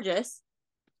gorgeous.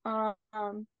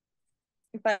 Um,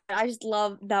 but I just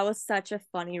love that was such a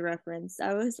funny reference.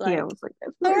 I was Yeah, I like, was like,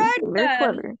 that's all very, right very then.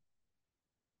 clever.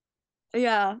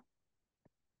 Yeah.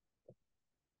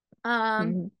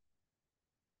 Um, hmm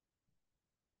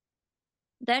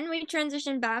then we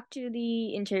transition back to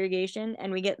the interrogation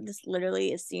and we get this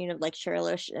literally a scene of like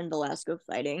Shirlish and Velasco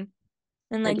fighting.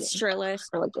 And like Again, Shirlish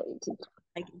for like the 18th.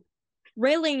 like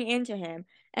railing into him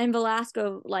and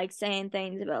Velasco like saying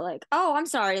things about like, oh, I'm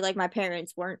sorry, like my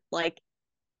parents weren't like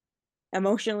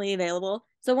emotionally available.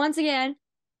 So once again,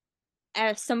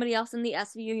 as somebody else in the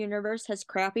SVU universe has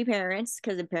crappy parents,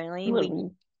 because apparently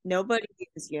Literally, nobody in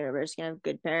this universe can have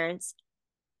good parents,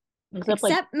 except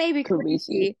like except maybe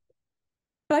Carisi. Khaleesi.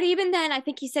 But even then, I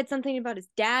think he said something about his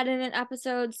dad in an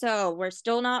episode, so we're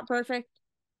still not perfect.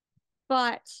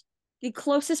 But the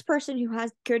closest person who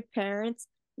has good parents,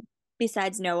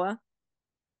 besides Noah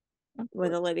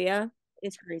with Olivia,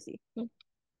 is crazy.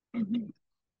 Mhm.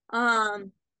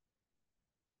 Um,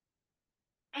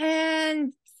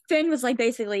 and Finn was like,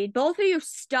 basically, both of you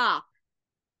stop.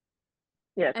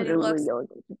 Yeah, And because he it was really looks, yelling.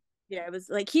 yeah, it was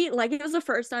like it was the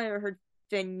first time I ever heard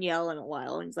Finn yell in a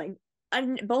while. And he's like,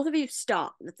 both of you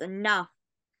stop. That's enough.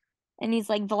 And he's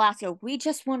like, Velasco, we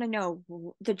just want to know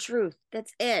the truth.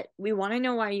 That's it. We want to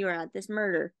know why you were at this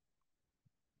murder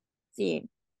scene.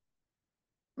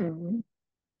 hmm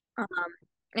Um,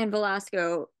 and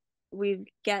Velasco, we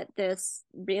get this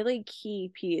really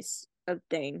key piece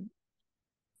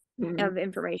hmm of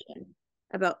information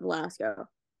about Velasco.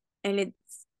 And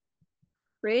it's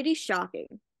pretty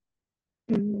shocking.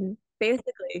 hmm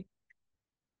Basically,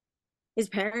 his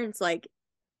parents like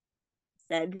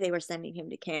said they were sending him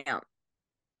to camp.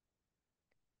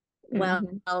 Well,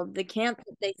 hmm the camp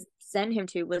that they sent him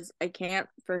to was a camp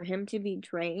for him to be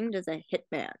trained as a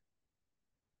hitman.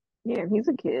 Yeah, and he's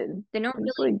a kid. They don't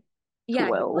He's really, like yeah,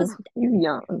 he 12. was He's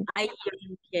young. a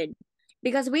young kid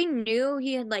because we knew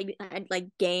he had like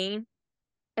gang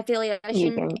Yeah,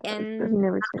 affiliation gang ties, but he in,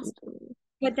 never said to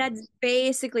but that's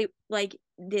basically like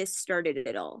this started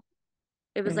it all.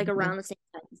 It was like me. around the same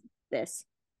time as this.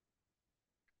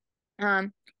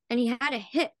 Um, and he had a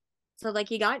hit, so like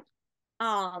he got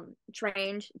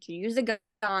trained to use a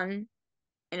gun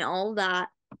and all that.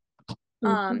 hmm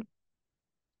Um,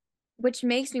 which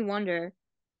makes me wonder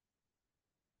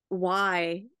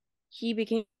why he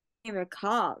became a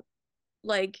cop.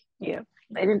 Like, Yeah,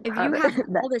 they didn't if have you it have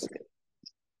that all this quick.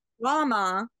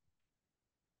 trauma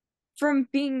from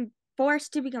being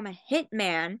forced to become a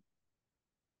hitman,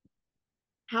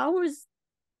 how is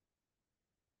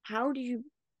how do you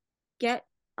get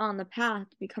on the path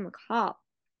to become a cop?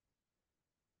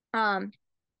 Um,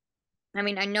 I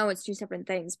mean, I know it's two separate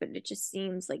things, but it just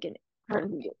seems like an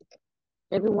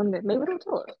Everyone that maybe don't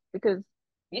tell us because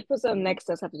episode next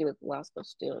does have to do with Velasco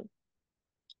still.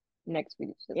 Next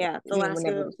video, yeah, whenever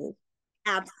Velasco this is,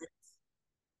 absence,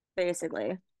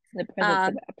 basically. the presence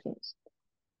of Um, absence.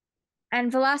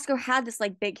 And Velasco had this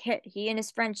like big hit. He and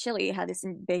his friend Chili had this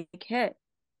big hit.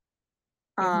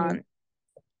 Mm-hmm. Um,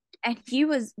 and he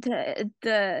was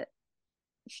the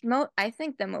I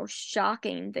think the most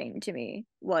shocking thing to me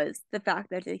was the fact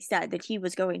that they said that he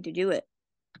was going to do it.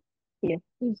 Yeah,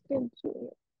 he's good too.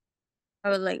 I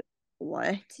was like,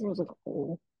 what? It was like,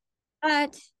 oh,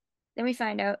 But then we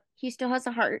find out he still has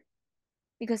a heart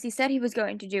because he said he was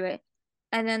going to do it.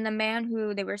 And then the man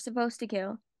who they were supposed to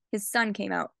kill, his son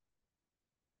came out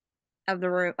of the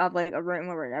room, of like a room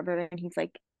or whatever, and he's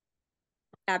like,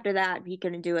 after that, he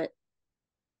couldn't do it.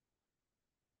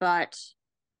 But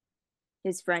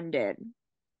his friend did.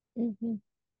 mm-hmm.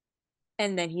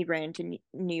 And then he ran to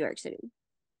New York City.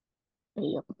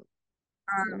 Yep.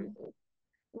 Um,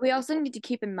 we also need to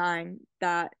keep in mind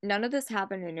that none of this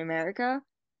happened in America.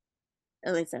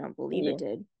 At least I don't believe it Yeah,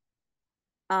 did.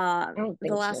 I don't think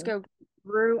so. Velasco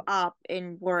grew up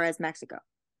in Juarez, Mexico.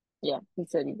 Yeah, he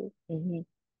said he did.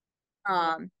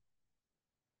 Um,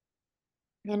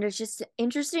 and it's just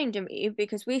interesting to me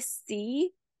because we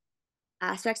see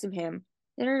aspects of him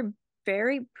that are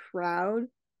very proud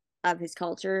of his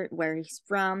culture, where he's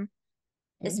from,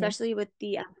 Mm-hmm. especially with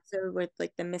the episode with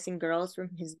like the missing girls from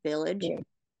his village. Yeah.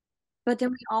 But then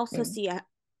we also Mm-hmm. see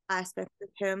aspects of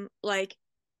him like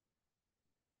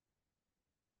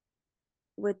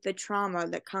with the trauma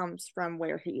that comes from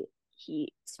where he's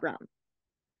from.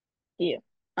 Yeah.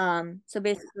 So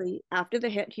basically after the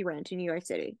hit he ran to New York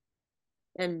City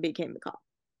and became a cop.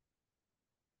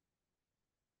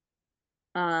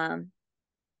 Um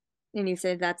and he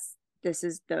said this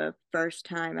is the first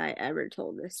time I ever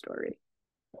told this story.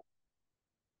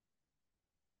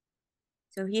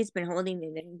 So he's been holding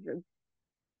it in for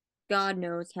God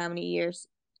knows how many years.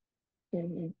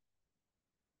 Mm-hmm.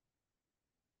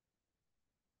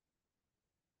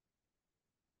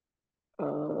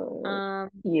 Uh, Um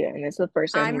yeah, and it's the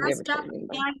first time I he's ever messed up told the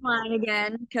anybody. timeline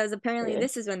again because apparently Yeah,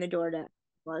 this is when the DoorDash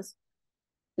was.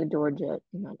 the DoorJet,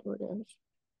 not DoorDash.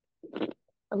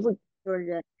 I was like,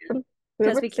 DoorDash. whoever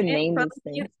Because we has to can't name these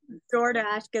prosecute things,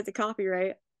 DoorDash because of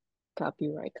copyright.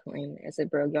 copyright claim. I said,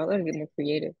 bro, y'all gotta get more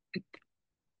creative.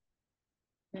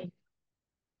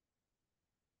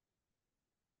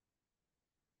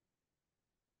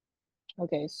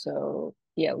 Okay, so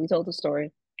yeah, we told the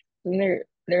story. And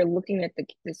they're looking at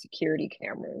the security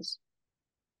cameras.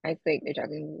 I think they're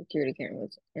talking to the security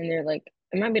cameras, and they're like,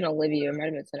 it might have been Olivia, it might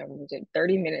have been someone who said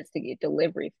 30 minutes to get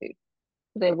delivery food.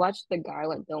 They watched the guy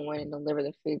like go in and deliver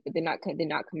the food, but did not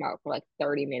come out for like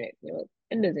 30 minutes. They're like,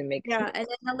 it doesn't make Yeah, sense. and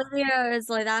then Olivia is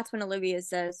like, that's when Olivia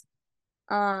says,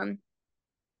 um,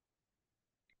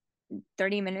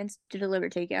 30 minutes to deliver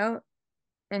takeout.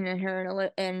 And then her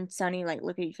and, and Sunny like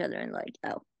look at each other and like,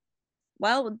 oh.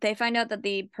 Well, they find out that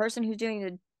the person who's doing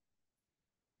the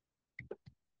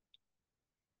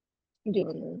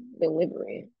Doing the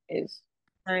delivery is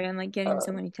sorry, I'm like getting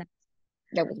so uh many texts.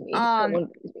 that was me. That Um, one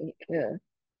was me. Yeah.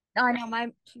 I know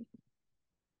my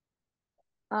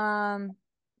um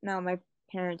no, my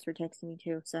parents were texting me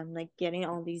too, so I'm like getting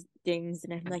all these dings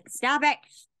and I'm like, stop it.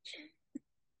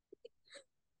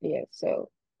 Yeah, so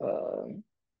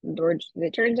Door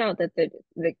it turns out that the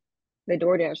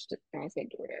DoorDash I say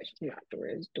DoorDash, it's not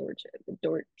DoorDash,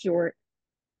 DoorJet.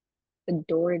 The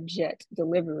DoorJet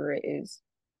deliverer is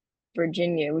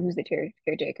Virginia, who's the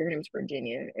caretaker. Her name's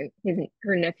Virginia, and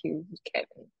her nephew is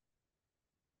Kevin.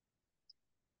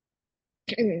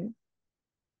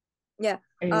 Yeah,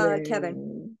 And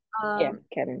Kevin. then yeah, Um,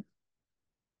 Kevin.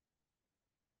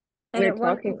 And and at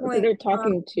one point, they're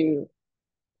talking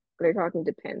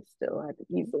to Penn still. I think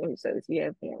he's the one who says you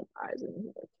have warm eyes, and he's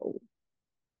like, oh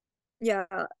yeah,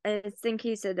 I think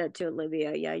he said that to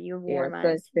Olivia. Yeah, you have yeah. warm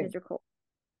eyes. These are cold.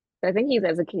 So I think he's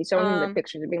as a he's showing him the Um,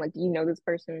 pictures and being like, do you know this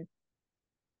person?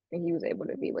 And he was able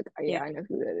to be like, oh, yeah. yeah, I know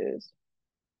who that is.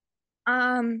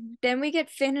 Then we get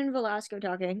Finn and Velasco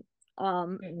talking.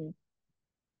 Um, Mm-hmm.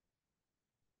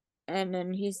 and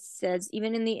then he says,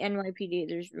 even in the NYPD,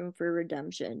 there's room for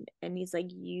redemption. And he's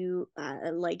like,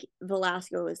 like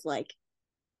Velasco is like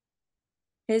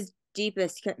his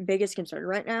biggest concern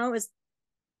right now is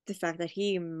the fact that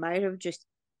he might have just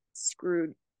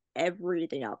screwed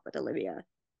everything up with Olivia,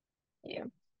 Yeah,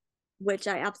 which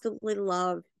I absolutely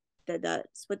love that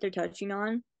that's what they're touching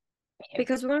on. yeah,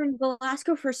 Because when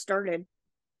Velasco first started,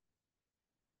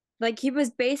 like he was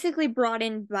basically brought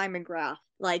in by McGrath.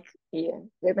 Like yeah.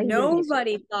 They think he's gonna be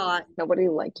nobody thought nobody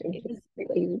liked him. it was, They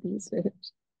thought he would be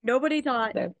nobody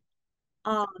thought that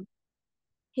um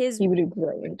his he would have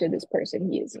grown into this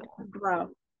person he is now. grow.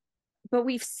 But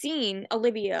we've seen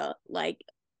Olivia like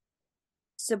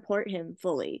support him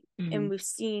fully, Mm-hmm. and we've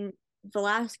seen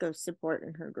Velasco support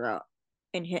in her grow,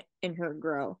 in her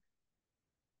grow.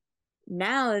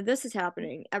 now that this is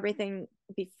happening, everything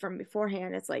from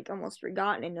beforehand it's like almost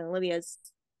forgotten, and Olivia's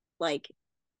like,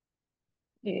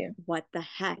 Yeah. what the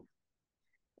heck?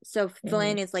 So Mm-hmm.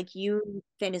 Finn is like,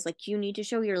 you need to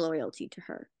show your loyalty to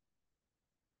her.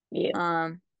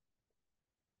 Yeah.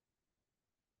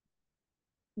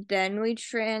 Then we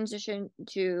transition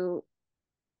to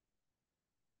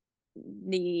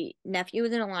the nephew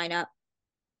is in a lineup.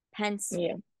 Pence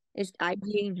Yeah. is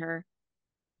IDing her,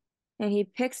 and he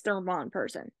picks the wrong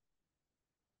person.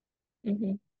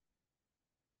 Mm-hmm.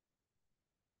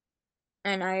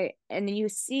 And then you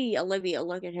see Olivia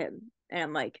look at him, and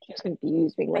I'm like, She's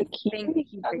confused, being I like, he think really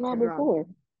he talking picked about him before.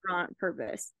 wrong on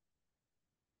purpose.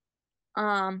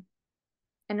 Um,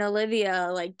 and Olivia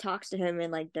like talks to him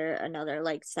in like their another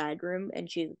like side room, and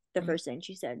the first thing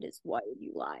she said is, "Why would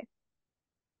you lie?"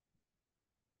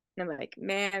 And I'm like,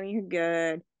 "Man, you're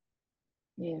good."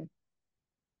 Yeah.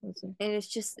 And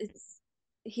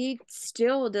he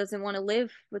still doesn't want to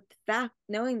live with the fact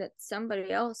knowing that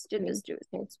somebody else did this to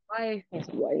his wife, His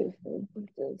wife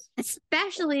is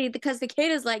especially because the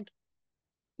kid is like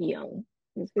young.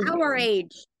 This is our young.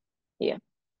 age. Yeah.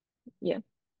 Yeah.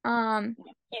 Um,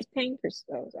 He's paying for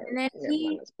stuff. and then Never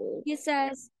mind, that's cool. he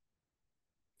says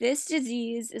this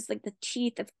disease is like the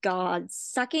teeth of God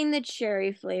sucking the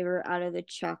cherry flavor out of the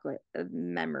chocolate of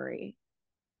memory,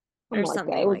 or Something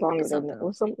like that. It was longer than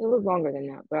that. something. It was longer than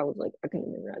that, but I was like, I couldn't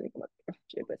remember anything about the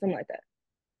shit, but something like that.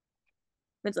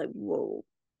 It's like whoa.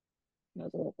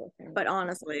 That was a little But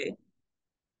honestly,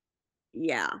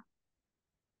 yeah.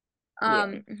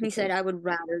 yeah, He said I would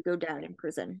rather go down in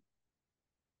prison.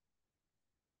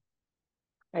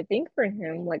 I think for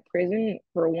him, like prison,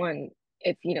 for one,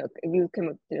 if if you come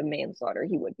up to the manslaughter,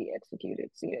 he would be executed.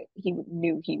 So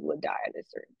knew he would die at a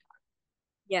certain time.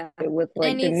 Yeah. But with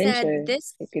like And he said dementia,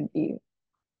 this, it could be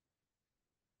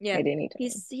yeah. at any time.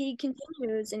 He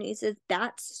continues and he says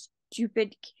that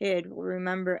stupid kid will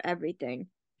remember everything.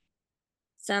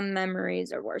 Some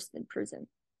memories are worse than prison.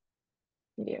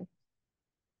 Yeah.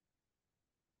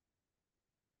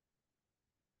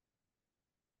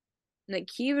 Like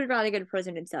he would rather go to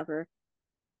prison and suffer.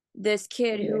 This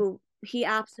kid Yeah. who he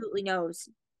absolutely knows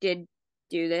did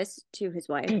do this to his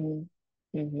wife. Hmm.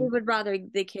 He Hmm. would rather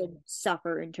the kid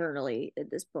suffer internally at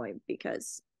this point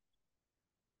because,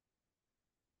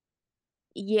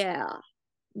 yeah,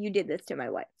 you did this to my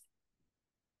wife.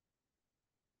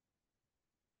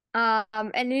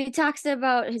 And he talks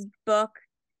about his book,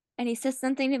 and he says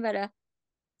something about a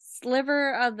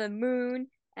sliver of the moon,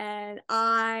 and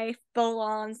I full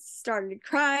on started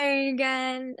crying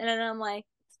again, and then I'm like,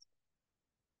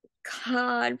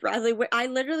 God, Bradley. I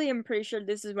literally am pretty sure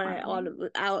this is when I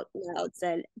out loud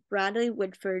said Bradley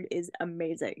Whitford is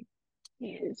amazing.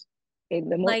 He is. The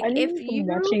most Like, I if knew from you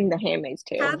watching The Handmaid's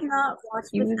Tale. have not watched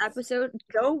He this was episode,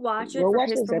 go watch it Go for watch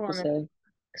his this performance. episode.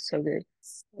 So good.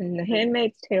 In The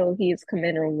Handmaid's Tale, he is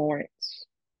Commander Lawrence,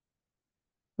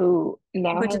 who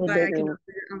now Which has is a why I bigger. cannot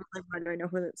figure out like why do I know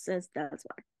who this is? That's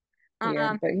why.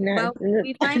 Yeah, but now Well, we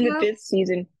in find the out. fifth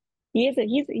season, he's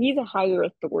a higher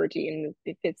authority in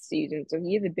the fifth season, so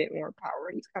he has a bit more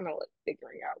power. He's kind of like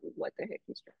figuring out what the heck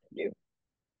he's trying to do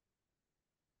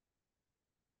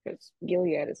because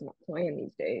Gilead is not playing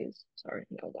these days. Sorry,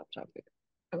 that was off topic.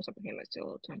 I was up with Handmaid's Tale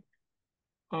all the time.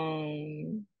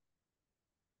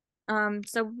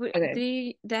 So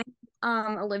Okay, then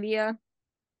Olivia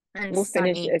and we'll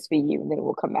finish Sunny SVU and then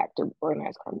we'll come back to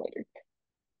organized crime later.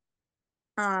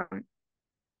 um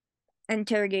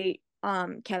interrogate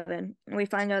Kevin. And we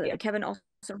find out Yeah. that Kevin also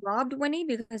robbed Winnie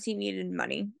because he needed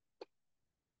money.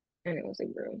 And it was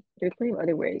like, bro, there's plenty of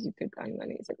other ways you could find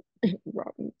money. It's like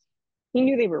Robin. He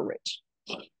knew they were rich.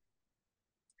 And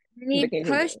But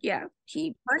continue.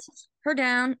 he pushed her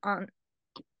down on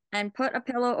and put a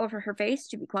pillow over her face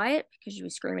to be quiet because she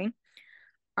was screaming.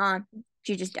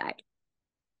 She just died.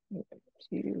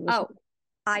 Oh,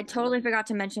 I totally forgot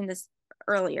to mention this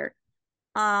earlier.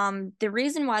 The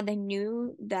reason why they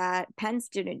knew that Pence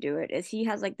didn't do it is he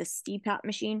has like the CPAP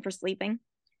machine for sleeping,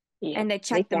 Yeah, and they they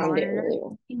checked the found it monitor.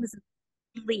 earlier. He was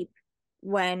asleep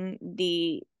when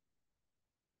the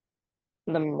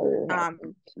The murder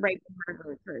happened. rape and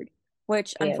murder occurred,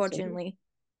 which Yeah, so unfortunately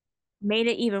made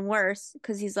it even worse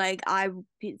because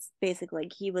it's basically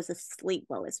like he was asleep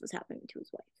while this was happening to his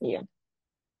wife. yeah.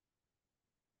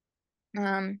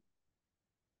 Um,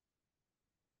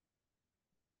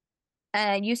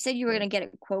 and you said you were gonna get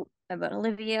a quote about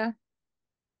Olivia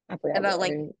I forgot about what I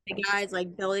like didn't. the guys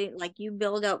like building like you're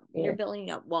Yeah, building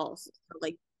up walls. So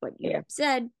like what you yeah,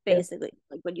 said yeah, basically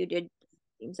like what you did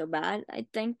seemed so bad. I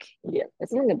think yeah.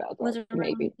 It's something about that, was around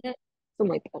maybe it.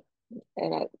 something like that.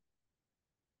 And yeah,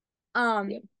 Um,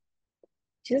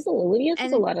 Olivia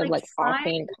says a and lot of like like trying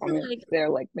offhand to comments like, that are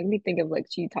like make me think of like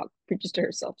she talk preaches to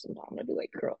herself sometimes. I'd be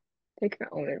like, girl, take her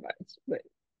own advice. But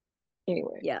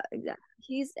anyway, yeah,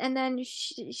 exactly. And then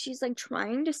she's like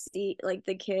trying to see like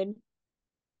the kid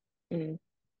mm,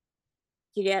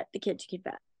 to get the kid to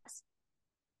confess.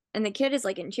 And the kid is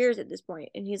like in tears at this point,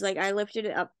 and he's like, I lifted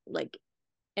it up. Like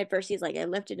at first, he's like, I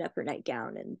lifted up her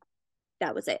nightgown, and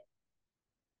that was it.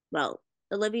 Well,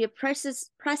 Olivia presses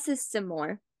some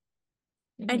more,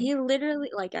 and mm, he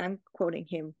literally, like, I'm quoting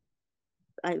him.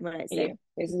 When I yeah, say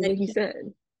this is that what he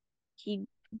said. he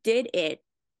did it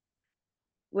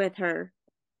with her,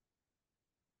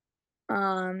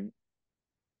 um,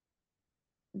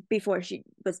 before she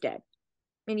was dead,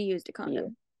 and he used a Yeah,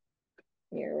 condom.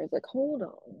 yeah. It was like, hold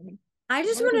on, I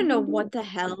just why want did to know you do what it? the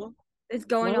hell is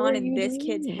going Why were on in you this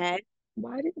kid's doing it? head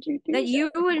Why did you that do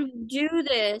you that? would do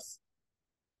this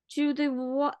to the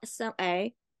what? So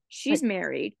A, she's Like,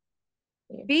 married.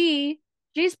 yeah, B,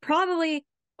 she's probably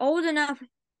old enough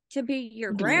to be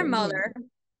your be your mom. grandmother.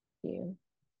 Yeah,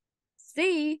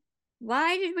 C,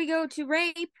 why did we go to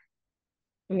rape?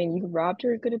 I mean, you robbed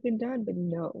her. It could have been done, but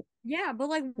no. Yeah, but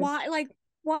like, Like, why? Like,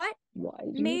 what why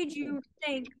did you made do you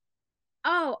think,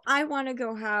 oh, I want to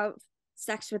go have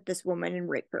sex with this woman and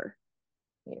rape her?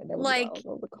 it? Yeah, that was Like, wild. I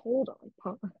was like, hold on,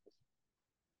 pause.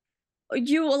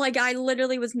 like, I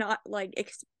literally was not like,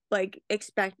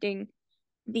 expecting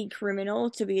the criminal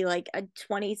to be like a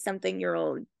 20 something year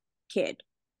old kid.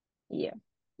 Yeah,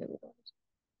 it was.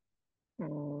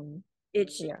 Um,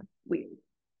 It's yeah, weird.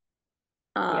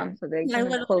 yeah. Um, So they I kind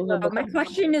of literally close the go, book my on that.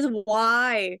 question is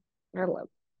why? I love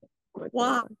it.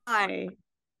 Why?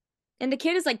 And the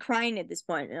kid is like crying at this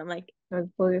point, and I'm like,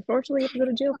 Well, unfortunately, you have to go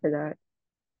to jail for that.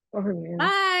 Oh man.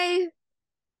 bye,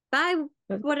 bye,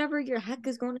 That's whatever your heck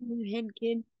is going on in your head,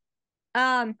 kid.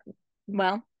 Um,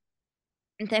 well,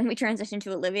 and then we transition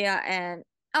to Olivia, and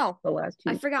oh, the last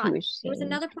I forgot. two-ish There was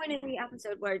scenes. another point in the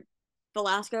episode where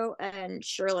Velasco and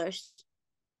Shirley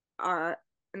are,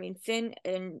 I mean, Finn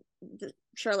and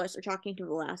Shirley are talking to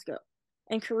Velasco,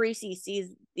 and Carisi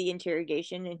sees the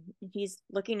interrogation, and he's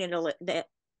looking at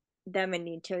them in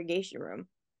the interrogation room,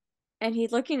 and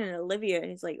he's looking at Olivia, and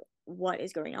he's like, "What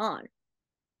is going on?"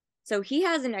 So he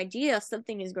has an idea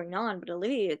something is going on, but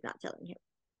Olivia is not telling him.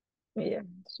 Yeah.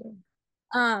 So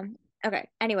Um, okay.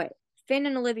 Anyway, Finn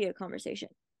and Olivia conversation.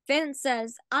 Finn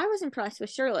says, I was impressed with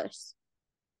Shirtless.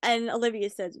 And Olivia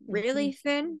says, really,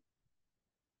 Finn?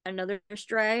 Another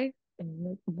stray?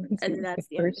 and once And it then was the that's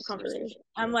the end of the first stray. conversation.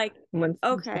 I'm like, Once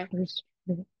it was the okay, first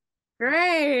stray.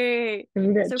 great. And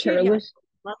we got So here you go. churlish.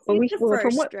 Let's Well, see we the well from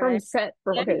first what from stray. set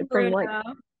from okay Then from like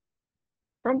Bruno.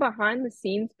 from behind the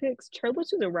scenes pics,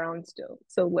 Churlish is around still.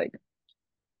 So like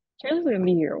Churlish is gonna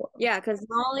be here a while. Yeah, because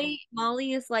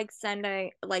Molly is like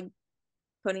sending, like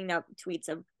putting up tweets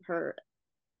of her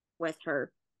with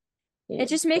her. Yeah. It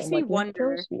just So makes I'm me like, yeah, wonder,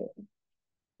 close. Yeah.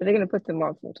 But they're gonna put them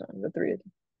on full time, the three of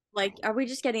them. like, are we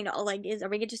just getting all like are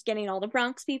we just getting all the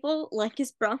Bronx people? Like,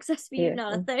 is Bronx SVU Yeah.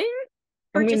 not a thing?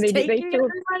 I Or mean just they taking feel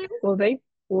everybody? well they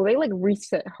like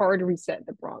hard reset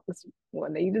the Bronx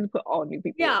one. They just put all new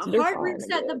people in. Yeah, So they're hard fine, I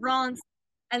reset the guess. Bronx,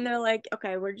 and they're like,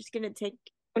 okay, we're just gonna take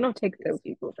But don't take those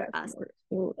these people people back from fast. work.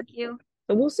 So Fuck you.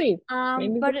 we'll see.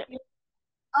 Maybe But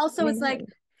also maybe it's like not.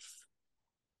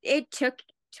 it took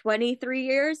 23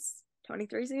 years,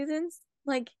 23 seasons,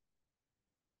 like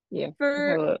Yeah. for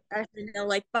Have a actually no,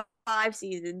 like 5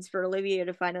 seasons for Olivia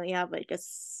to finally have like a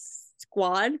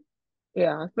squad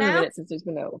yeah, it's been a now. minute since there's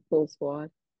been a full squad.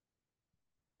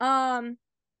 Um,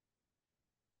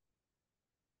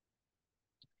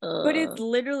 but it's Uh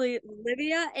literally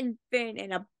Olivia and Finn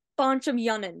and a bunch of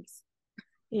youngins.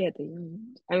 yeah,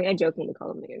 I mean I jokingly call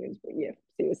them the aliens, but yeah,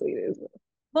 seriously it is.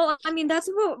 Well, I mean that's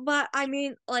what, but I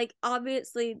mean like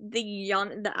obviously the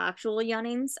actual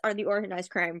youngins are the organized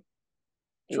crime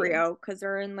Yeah. trio because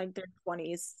they're in like their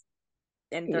 20s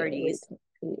and Yeah, late 30s.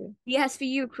 yeah. The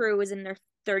SVU crew is in their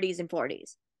 30s and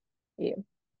 40s. Yeah.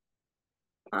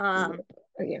 Yeah. Um,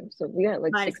 Again, so we got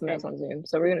like minus 6 minutes Finn. on Zoom,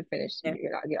 so we're gonna finish. Yeah.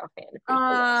 Get off hand and finish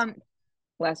the Um,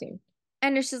 last scene,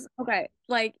 and it's just okay.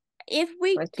 Like if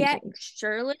we last two get scenes.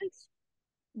 Shirley,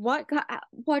 what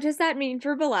does that mean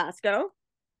for Velasco?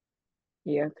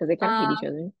 Yeah, because they kind of hate each Um,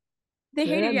 other. they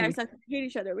They're hate not, yeah, exactly. They hate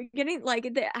each other. We're getting like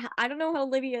I don't know how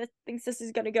Olivia thinks this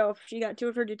is gonna go if she got two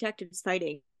of her detectives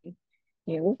fighting.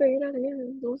 yeah, we'll figure it out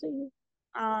again. We'll see.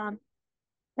 Um,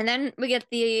 and then we get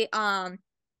the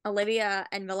Olivia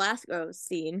and Velasco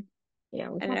scene, Yeah,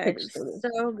 we and saw pictures it's of this.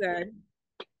 so good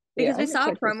Yeah, because we I'm saw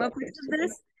a excited for promo set piece pictures of too.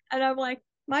 this, and I'm like,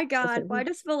 my God, why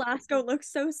Listen, does Velasco look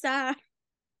so sad?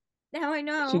 Now I she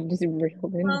know. just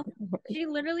reeled in. Well, she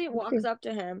literally walks up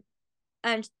to him,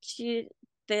 and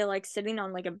they're like sitting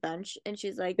on like a bench, and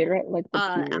she's like They're at like the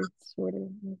uh pier, sort of.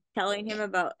 telling him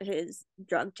about his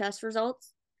drug test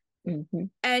results. Mm-hmm.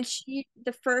 And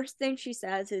the first thing she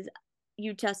says is,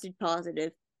 "You tested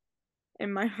positive,"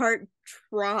 and my heart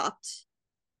dropped.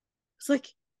 It's like,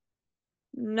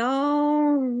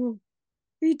 no,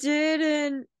 he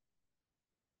didn't.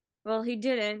 Well, he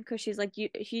didn't, because she's like,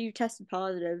 he tested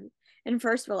positive. And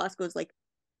first Velasco was like,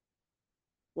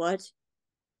 what?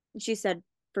 And she said,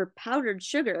 for powdered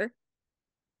sugar.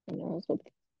 And also,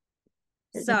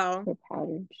 So, the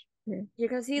powdered sugar.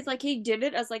 because he's like, he did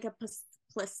it as like a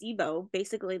placebo.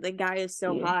 Basically, the guy is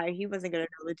so Yeah. high, he wasn't going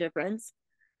to know the difference.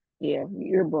 Yeah,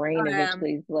 your brain Um,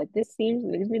 eventually is like, this seems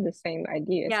it gives me the same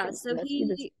idea. yeah, So so let's do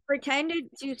this. he pretended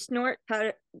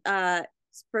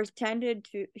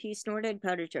to he snorted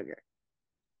powdered sugar.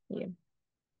 Yeah.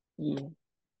 Yeah.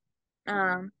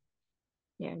 Um,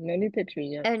 Yeah. No new pictures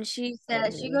yet. and she I don't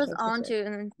says, know she what goes else to on say. to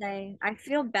and then saying, I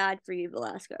feel bad for you,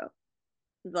 Velasco.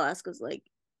 Velasco's like,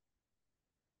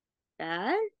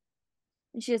 bad?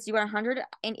 And she says, you are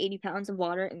 180 pounds of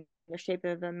water in the shape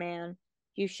of a man.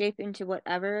 You shape into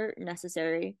whatever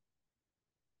necessary.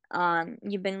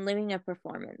 You've been living a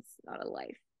performance, not a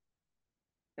life.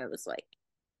 I was like,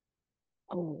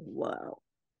 Oh, whoa.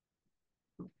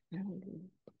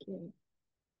 okay.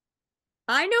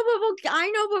 I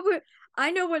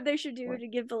know what they should do What? to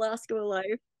give Velasco a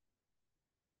life.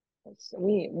 So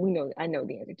we know. I know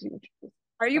the answer to this.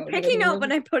 Are you You guys picking up remember?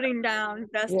 what I'm putting down,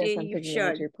 Yes, Bestie? I'm You picking up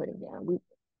what should. you're putting down.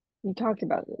 We talked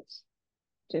about this.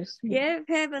 Just Give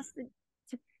him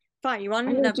fine. You want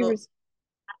I know what you were.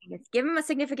 another? Give him a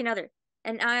significant other,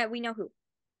 and we know who.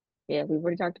 Yeah, we've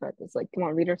already talked about this. Like, come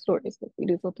on, read our stories. Like, we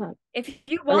do this all the time. If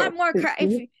you Okay, want more, if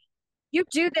please. you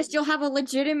do this, you'll have a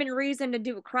legitimate reason to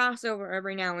do a crossover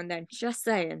every now and then. Just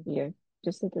saying. Yeah,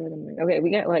 just look at them. Okay, we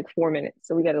got like 4 minutes,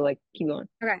 so we gotta like keep going.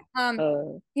 Okay.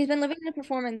 Uh, He's been living in a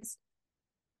performance,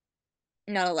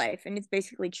 not a life, and it's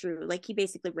basically true. Like he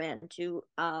basically ran to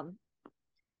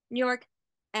New York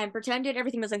and pretended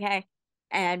everything was okay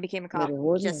and became a but cop.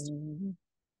 it Just wasn't.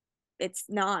 it's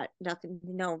not nothing.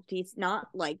 No, he's not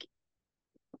like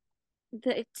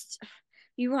it's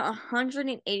you want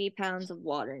 180 pounds of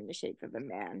water in the shape of a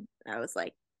man. I was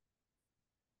like,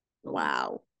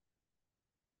 wow.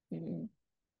 Mhm.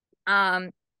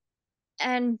 Um,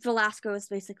 and Velasco is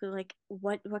basically like,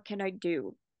 what can I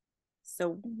do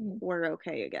so Mhm. we're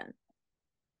okay again?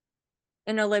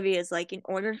 And Olivia is like, in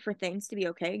order for things to be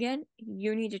okay again,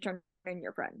 you need to turn in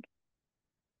your friend.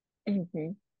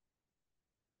 Mhm.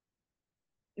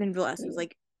 And Velasco's Yeah.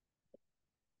 like,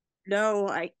 no,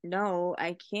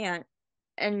 I can't.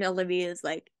 And Olivia is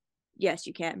like, yes,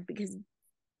 you can, because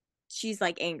she's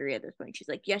like angry at this point. She's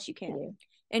like, yes, you can. Yeah.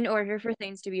 In order for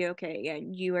things to be okay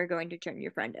again, you are going to turn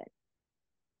your friend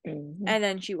in. Mhm. And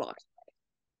then she walks away.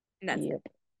 And that's it. Yep.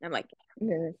 And I'm like, And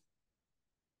then it's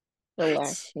the last what?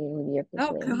 scene of the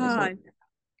Oh episode. It's like, God.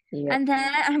 yep. And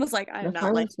then I was like, I The did not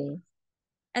final like. scene.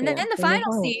 And then Yeah. the Then the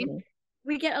final final scene, scene.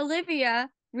 we get Olivia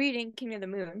reading King of the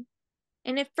Moon.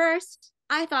 And at first,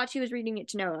 I thought she was reading it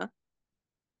to Noah.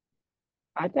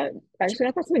 I thought actually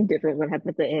I thought something different would happen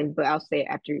at the end, but I'll say it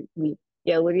after we.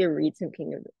 Yeah, Olivia reads him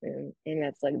King of the Moon, and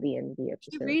that's like the end of the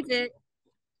She episode. reads it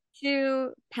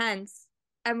to Pence,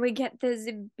 and we get this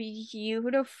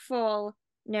beautiful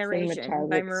narration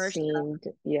by Marisha Cinematographed,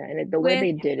 yeah, and the way with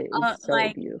they did it is so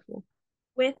like beautiful.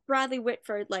 with Bradley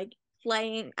Whitford like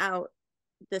playing out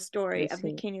the story The of the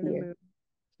scene, King of the yeah, Moon.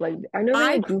 like I know they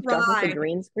I like goofed off with the cried.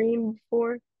 green screen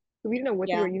before, so we didn't know what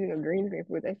they were Yeah. using a green screen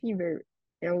for. It's actually very,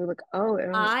 and we were like, oh, it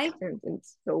all makes I sense, and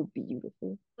it's so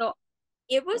beautiful. so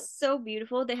it was so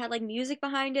beautiful. They had like music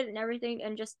behind it and everything,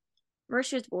 and just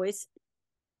Marisha's voice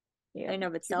Yeah, in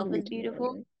of she's a itself is beautiful beautiful.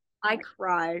 woman. I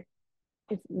cried.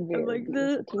 It's I'm very like the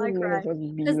beautiful. King of I the Moon is cried one of the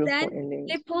most because beautiful then they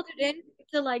endings. pulled it in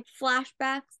to like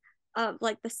flashbacks of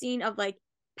like the scene of like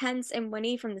Pence and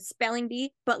Winnie from the spelling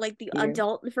bee, but like the Yeah,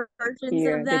 adult versions yeah,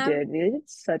 of they them. did. They did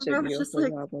such And a I was just beautiful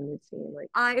like, job on this scene.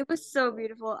 Like, it was so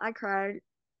beautiful. I cried.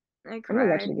 I I'm gonna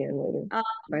watch it cried. again later. Um,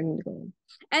 But I need to go.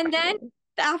 and then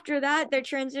after that, they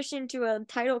transitioned to a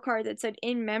title card that said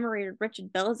 "In Memory of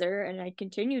Richard Belzer," and I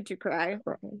continued to cry.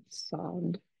 Cried,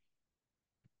 sobbed.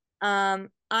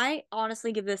 I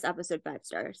honestly give this episode 5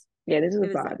 stars. Yeah, this is a It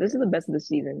was five. that This good. is the best of the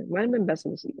season. Might have been best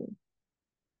of the season.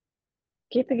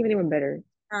 Can't think of anyone better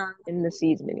Um, in the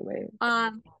season anyway.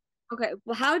 um, okay.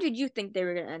 Well, how did you think they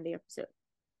were gonna end the episode?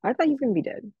 I thought he was gonna be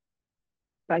dead.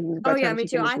 I thought he was by Oh the yeah, time me she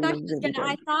too. finished I thought reading, he he was was gonna be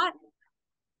gonna. dead.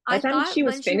 By I the time thought she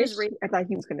was when she was finished, reading. I thought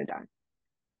he was gonna die.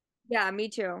 Yeah, me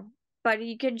too. But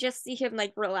you could just see him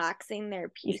like relaxing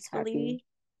there He's happy, peacefully.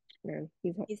 man.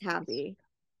 He's He's he's happy.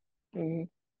 mm,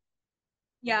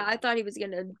 Yeah, I thought he was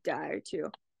gonna die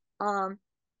too. Um,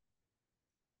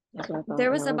 That's what I thought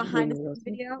there when I was a was behind the reading scenes those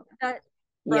things. video that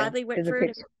Yeah, Bradley there's a Whitford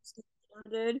and picture.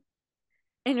 did,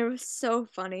 and it was so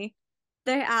funny.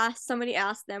 Somebody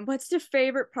asked them, "What's the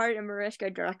favorite part of Mariska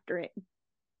directing?"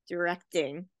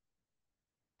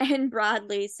 And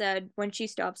Bradley said, "When she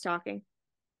stops talking."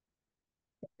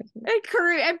 And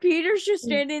Kurt and Peter's just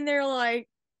standing there like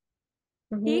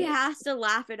he Mhm. has to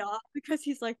laugh it off because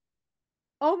he's like,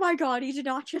 "Oh my God, he did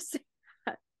not just say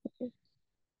that,"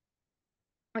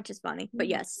 which is funny. But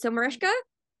yes, so Mariska,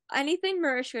 anything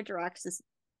Mariska directs is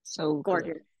So good.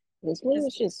 gorgeous. This one Is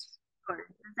was just gorgeous.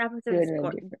 This episode good is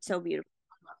and different. so beautiful.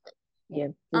 Yeah,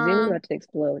 the Zoom is Um, about to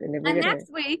explode, and then we're and gonna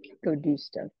next week, go do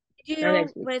stuff. Not deal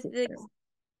next week, with this the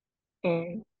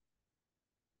time.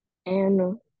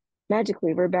 And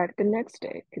magically, we're back the next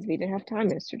day because we didn't have time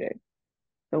yesterday.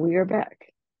 So we are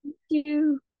back.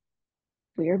 do,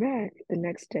 We are back the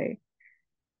next day.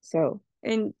 So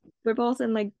and we're both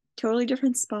in like totally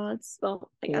different spots.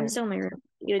 Well, like I'm yeah, still in my room.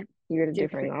 You you're at a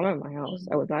different. different. I'm at my house.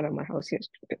 I was not at my house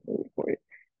yesterday when we recorded.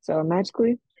 So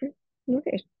magically,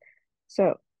 okay.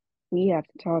 So we have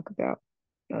to talk about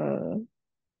uh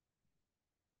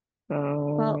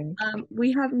Well, um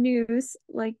we have news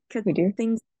like 'cause we do.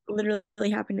 things literally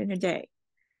happened in a day.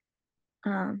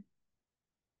 Um,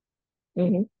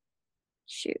 Hmm.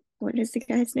 shoot, what is the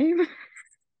guy's name?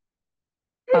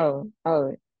 Oh,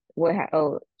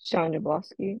 Sean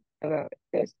Jablowski about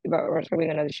this about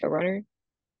becoming another showrunner.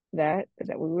 That is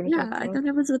that what we were going to Yeah, talk I about? thought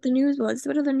that was what the news was.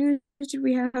 What other news did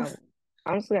we have? Oh,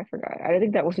 honestly, I forgot. I didn't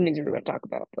think that was the news we were going to talk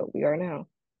about, but we are now.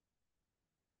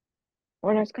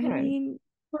 Organized I crime. mean,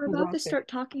 we're Who's about to lost it? start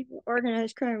talking about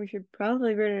organized crime. We should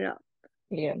probably bring it up.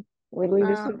 Yeah, literally,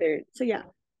 this is their. So yeah,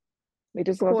 They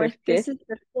just lost their fourth. fifth. This is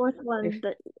the fourth Their, one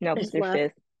that no, this is is their left.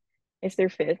 fifth. It's their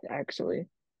fifth, actually.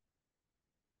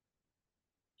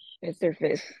 It's their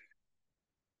fifth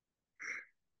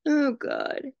Oh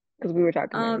God. because we were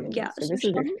talking randomly. Yeah. So So this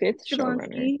is their Sean fifth showrunner.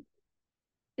 Javonsky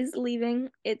is leaving.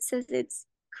 It says it's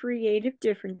creative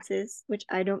differences, which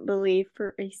I don't believe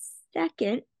for a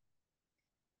second.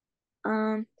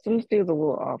 Um, Some feels a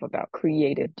little off about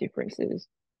creative differences.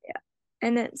 yeah.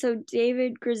 And then so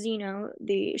David Grazino,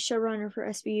 the showrunner for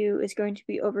SVU, is going to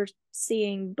be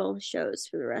overseeing both shows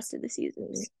for the rest of the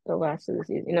seasons. The last of the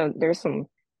season. There's some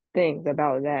things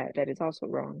about that is also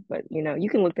wrong, but you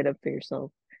can look it up for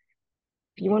yourself.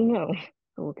 If you want to know,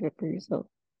 go look it up for yourself.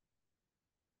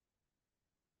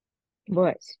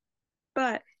 But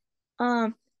But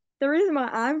the reason why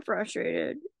I'm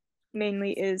frustrated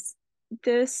mainly is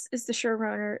this is the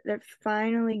showrunner that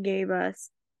finally gave us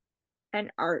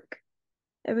an arc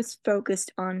that was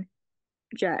focused on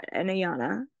Jet and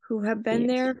Ayana, who have been yes,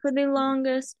 there for the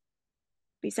longest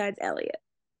besides Elliot.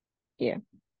 yeah,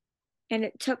 And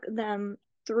it took the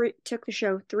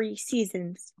show 3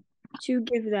 seasons to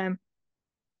give them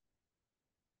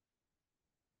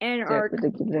an exactly arc to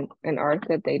give them an arc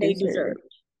that they they deserve. deserved.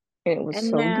 And it was And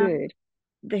so now good.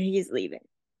 that he's leaving.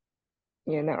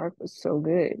 Yeah, and that arc was so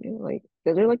good. And, like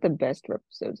those are like the best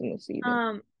episodes in the season.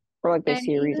 Um, Or like the and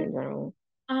series in even general.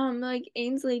 like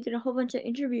Ainsley did a whole bunch of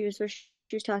interviews where she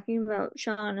was talking about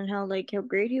Sean and how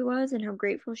great he was and how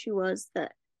grateful she was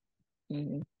that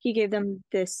Hmm. he gave them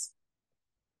this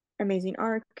amazing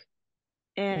arc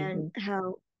and Hmm.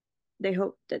 how they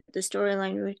hoped that the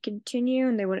storyline would continue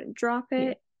and they wouldn't drop Yeah.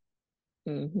 it.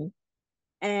 Hmm.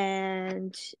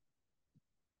 And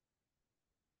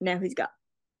now he's gone.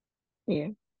 Yeah.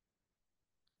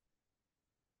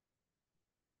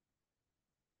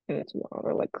 And it's wild.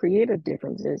 Or like creative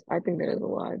differences. I think that is a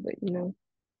lie, but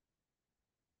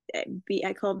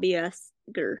I call BS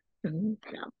Grr mhm.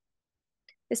 now.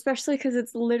 Especially because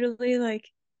it's literally like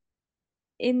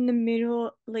in the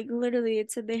middle, like literally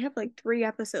it said they have like 3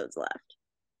 episodes left.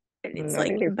 And it's I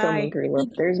think like they're filming by three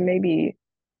left. There's maybe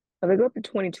if they go up to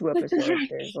 22 what the episodes, heck?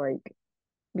 there's like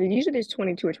usually there's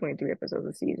 22 or 23 episodes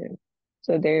a season.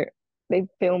 So they've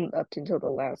filmed up until the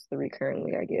last three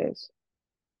currently, I guess.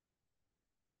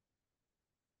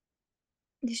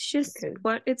 It's just Because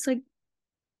what it's like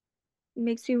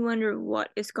makes me wonder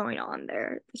what is going on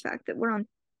there. The fact that we're on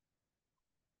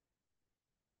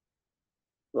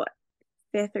what,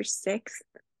 fifth or sixth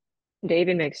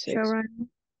David makes six. showrunner,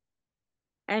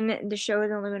 and the show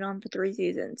has only been on for 3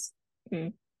 seasons. Mm-hmm.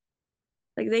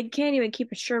 Like they can't even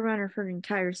keep a showrunner for an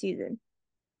entire season.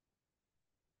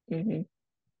 Mm-hmm.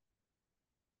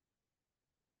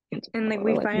 It's And like or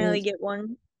we like finally get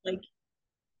one. Like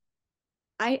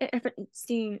I haven't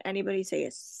seen anybody say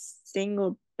a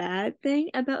single bad thing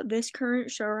about this current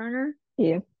showrunner,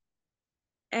 yeah.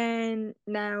 and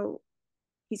now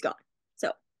he's gone.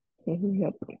 So Mm-hmm.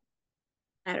 Yep.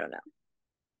 I don't know.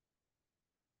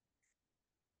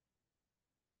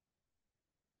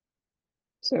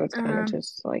 So it's kind of Um,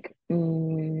 just like,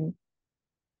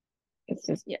 it's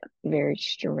just yeah. very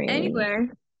strange. Anyway,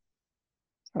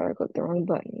 Sorry, I clicked the wrong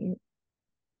button.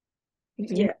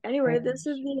 It's very yeah. Anyway, this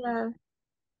is strange.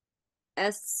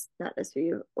 the not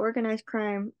SVU, organized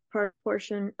crime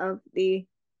portion of the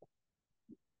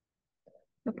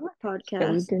The part that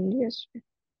we podcast. did yesterday.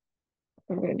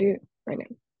 I'm gonna do it right now.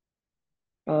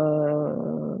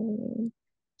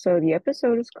 So the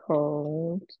episode is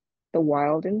called "The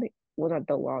Wild and the." Well, not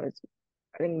the wild. It's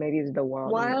I think maybe it's the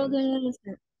wild and the Wild innocent. and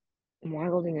innocent.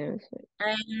 Wild and innocent.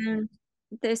 And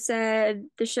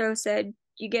the show said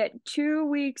you get 2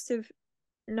 weeks of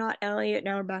not Elliot,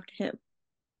 now we're back to him.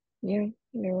 Yeah,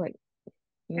 they're like,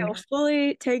 I'll yeah,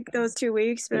 fully take those 2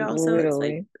 weeks, but also it's like,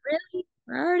 literally. really?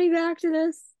 We're already back to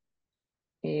this?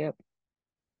 Yep,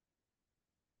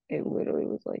 it literally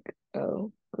was like,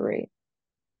 oh, great.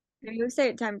 And we say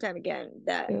it time and time again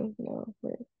that Yeah, no,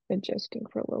 we're adjusting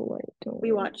for a low light. Don't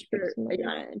we worry, watch it's for another.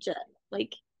 Ayana and Jet.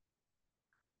 Like,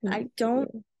 I don't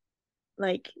Yeah.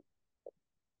 like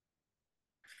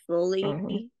fully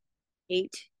Uh-huh.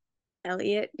 hate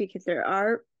Elliot because there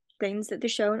are things that the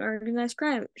show and organized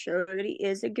crime show that he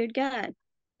is a good guy.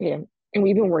 Yeah, and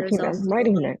we've been There's working on also a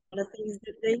writing that. lot of things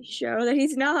that they show that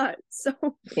he's not. So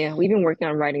Yeah, we've been working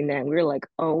on writing that. We were like,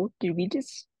 oh, did we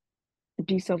just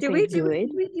do something good?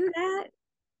 did we do that?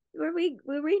 Were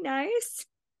we nice?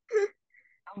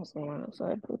 I was going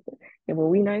outside. Yeah, were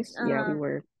we nice? Yeah, we Um,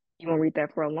 were. You won't read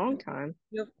that for a long time.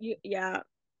 yeah.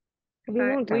 It'll be a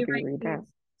long time We for you to write read that. things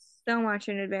so much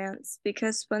in advance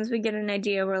because once we get an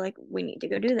idea, we're like, we need to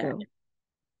go Let's do that.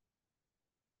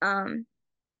 go. Um,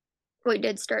 we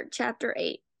did start chapter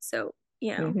 8, so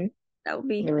Mm-hmm. that will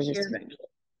be The here resistance. eventually.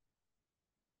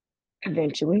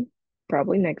 Eventually,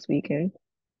 probably next weekend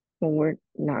when we're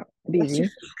not Cross your busy.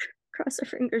 cross our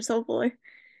fingers, hopefully.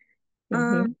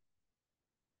 Mm-hmm. Um,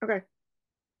 okay.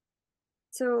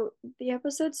 So the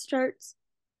episode starts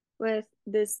with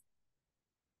this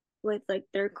with like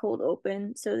their cold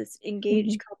open. So this Mm-hmm.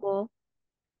 engaged couple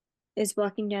is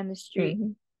walking down the street.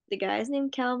 Mm-hmm. The guy's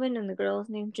named Calvin and the girl's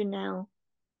named Janelle.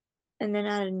 And then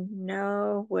out of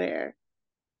nowhere,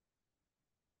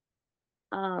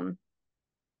 um,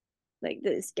 like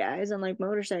this guys on like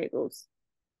motorcycles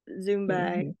zoom by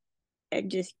Mm-hmm.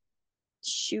 and just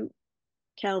shoot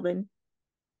Calvin.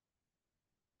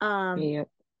 Um, Yep.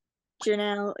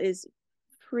 Janelle is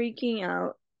freaking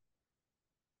out.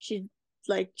 She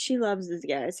she loves this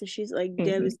guy, so she's like Mm-hmm.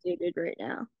 devastated right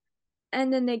now.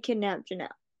 And then they kidnap Janelle.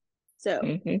 So,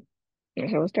 Mm-hmm.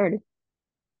 That's how it started.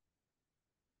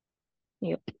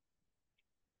 Yep.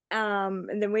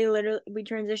 and then we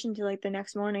transition to like the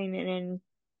next morning, and then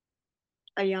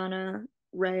Ayana,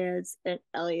 Reyes, and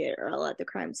Elliot are all at the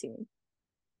crime scene.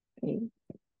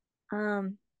 Mm-hmm.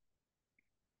 Um,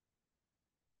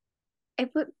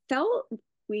 felt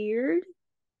weird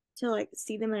to like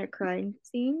see them in a crime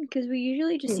scene because we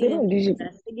usually just see They them don't usually.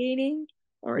 investigating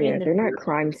or Yeah, in the they're not bureau.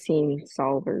 crime scene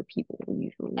solver people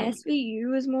usually. Like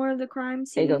SVU is more of the crime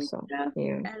they go scene so. stuff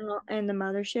Yeah. and the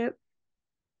mothership.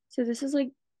 So this is like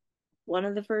one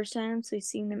of the first times we've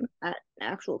seen them at an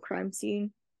actual crime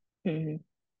scene. Mm-hmm.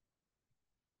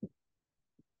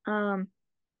 Um,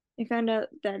 I found out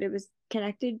that it was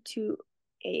connected to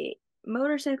a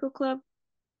motorcycle club.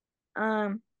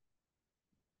 Um,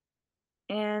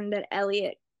 and that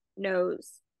Elliot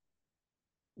knows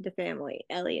the family.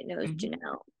 Elliot knows Mm-hmm.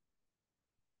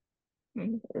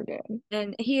 Janelle. Their dad.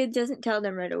 And he doesn't tell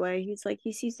them right away. He's like,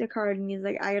 he sees the card and he's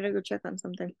like, I gotta go check on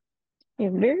something. Yeah,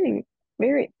 very,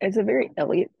 very. It's a very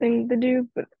Elliot thing to do,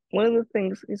 but one of the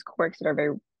things his quirks that are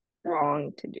very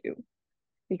wrong to do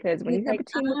because when He's you have a like,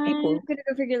 team of I'm people, gonna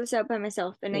go figure this out by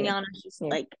myself. And yeah, Ayana's just yeah.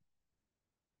 like,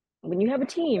 When you have a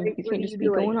team, you what are can't you just be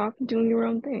doing? going off and doing your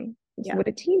own thing. It's Yeah. what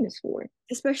a team is for.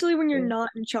 Especially when you're Yeah, not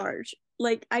in charge.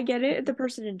 Like, I get it, the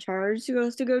person in charge who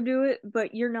goes to go do it,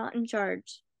 but you're not in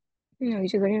charge.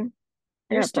 he's just like, yeah,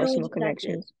 I You're got still a personal detective.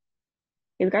 connections.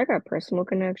 He's like, I got personal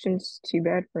connections. Too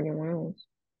bad for anyone else.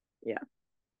 Yeah.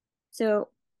 So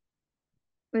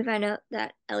we find out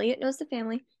that Elliot knows the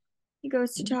family. He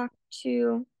goes to talk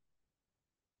to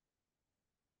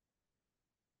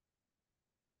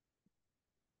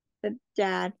the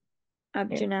dad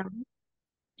of Yeah. Janelle.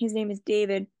 His name is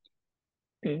David.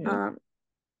 Mm-hmm. Um,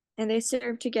 and they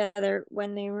served together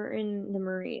when they were in the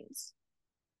Marines.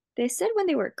 They said when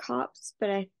they were cops, but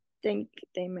I think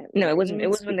they meant No, it Marines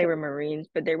was when they because were Marines,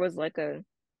 but there was like an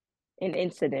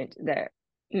incident that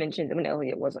mentioned when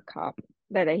Elliot was a cop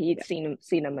that he'd yeah.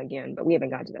 seen him again, but we haven't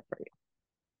got to that part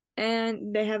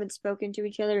And they haven't spoken to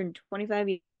each other in 25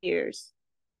 years.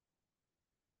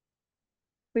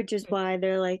 which is why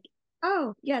they're like,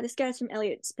 oh yeah, this guy's from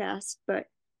Elliot's past, but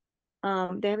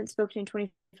they haven't spoken in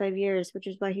 25 years, which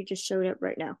is why he just showed up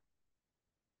right now.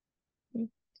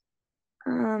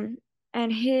 Um,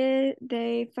 and here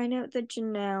they find out that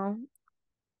Janelle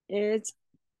is.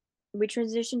 We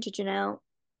transition to Janelle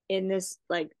in this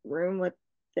like room with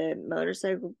the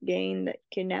motorcycle gang that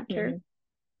kidnapped her, Mhm.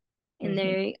 and Mhm.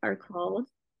 they are called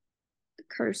the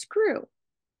Cursed Crew.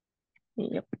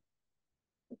 Yep.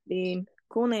 The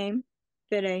cool name,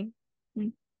 fitting.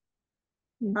 Mhm.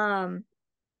 Um,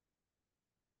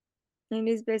 and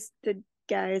the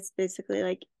guy is basically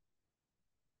like,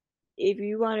 if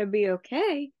you want to be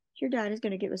okay, your dad is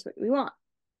gonna give us what we want,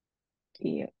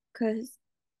 Yep. because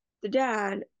the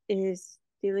dad is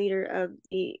the leader of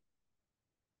the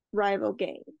rival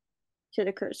gang to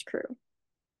the Cursed Crew.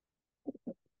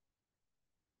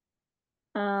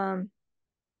 Um,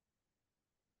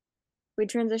 we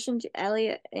transition to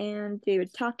Elliot and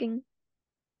David talking,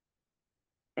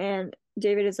 and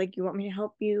David is like, "You want me to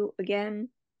help you again?"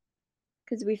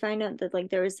 Because we find out that like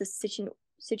there was this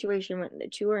situation when the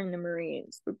two were in the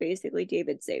Marines, where basically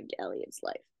David saved Elliot's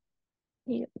life.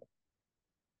 Yep.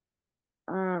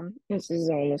 Um, This is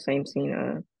on the same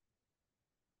scene.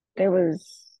 There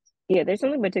was, yeah, there's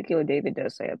something particular David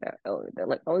does say about Elliot that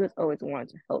like Elliot always wanted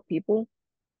to help people,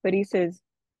 but he says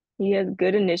he has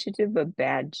good initiative but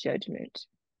bad judgment.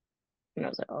 And I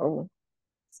was like, oh,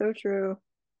 so true.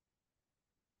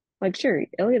 like sure,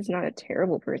 Elliot's not a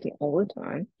terrible person all the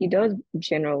time. He does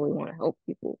generally want to help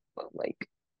people, but like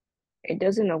it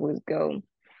doesn't always go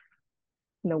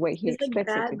the way he He's like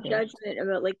expects it to bad go. judgment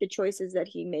about like the choices that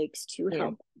he makes to Yeah.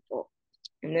 help people.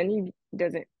 And then he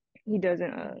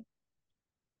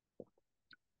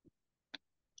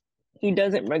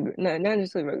doesn't regret, no, not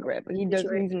necessarily regret, but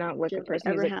Situation he's not like a should like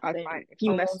person who's ever like, I find, happen. if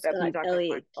you messed Almost up, got he's not gonna find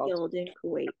Elliot fault. killed in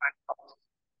Kuwait.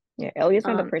 Yeah, Elliot's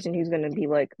not the Um, person who's gonna be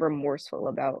like remorseful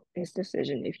about his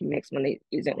decision if he makes one that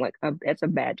isn't like it's a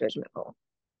bad judgment call.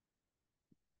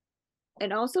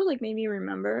 and also like made me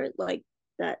remember like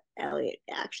that Elliot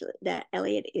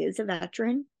is a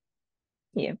veteran.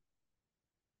 Yeah.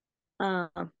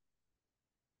 Um,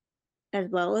 as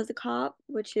well as a cop,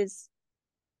 which is,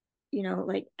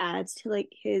 like adds to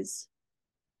like his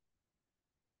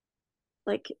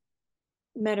like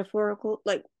metaphorical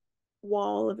like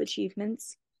wall of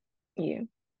achievements. Yeah.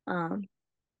 Um,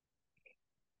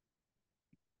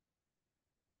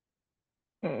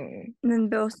 Um, and then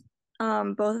both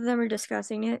of them are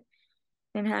discussing it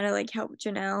and how to like help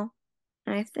Janelle.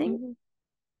 And I think mhm.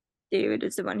 David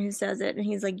is the one who says it, and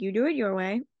he's like, "You do it your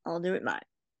way, I'll do it mine."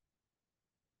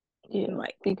 Yeah, And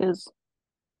like because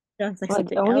sounds like like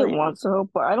something Elliot Elliot would. wants to help,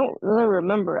 but I don't really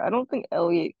remember. I don't think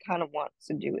Elliot kind of wants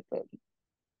to do it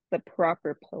the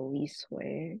proper police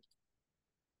way.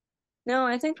 No,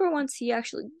 I think for once he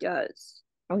actually does.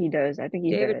 Oh, he does. I think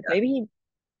he David does. does. Maybe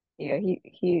yeah,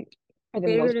 he for the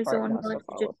David most is the part one who wants to wants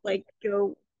to follow just like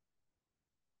go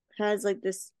has like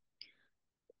this.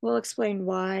 We'll explain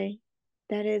why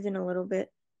that is in a little bit.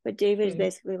 But David is through.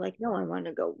 basically like, no, I want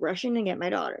to go rushing and get my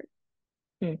daughter.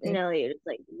 And Hmm. Elliot is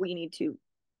like, we need to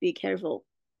be careful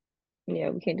Yeah,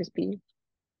 we can't just be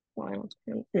wild,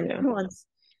 once.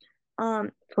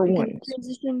 for And once.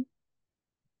 transition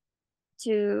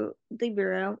to the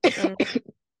bureau and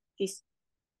he's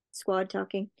squad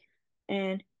talking.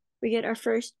 And we get our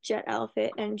first Jet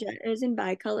outfit, and Jet is in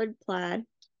bi-colored plaid.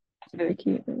 It's very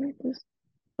cute. I like this.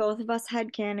 Both of us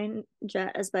had canon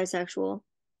Jet as bisexual.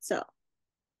 So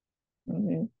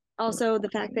Mm-hmm. also the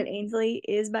fact that Ainsley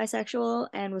is bisexual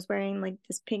and was wearing like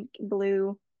this pink,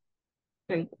 blue,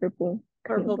 And purple,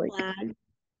 kind of purple like plaid.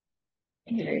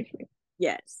 very cute.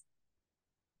 Yes.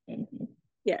 Mhm.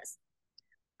 Yes.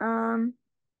 Um,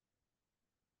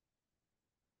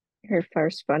 Her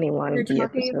first funny line they're of the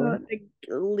talking episode. about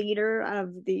the leader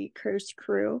of the cursed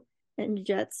crew, and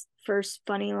Jet's first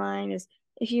funny line is,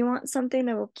 "If you want something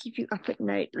that will keep you up at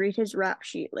night, read his rap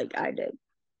sheet like I did."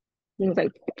 He was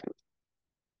like,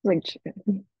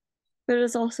 But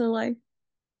it's also like,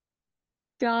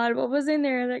 God, what was in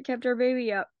there that kept our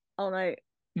baby up all night?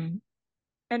 mm.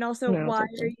 And also, No, it's why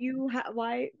are okay. you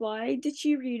why did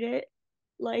she read it?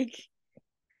 Like,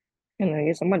 And I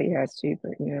guess somebody has to,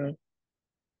 but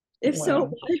if so,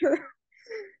 wow. why her?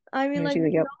 I mean, And like she's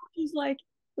like, we know yep. she's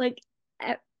like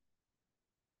eh,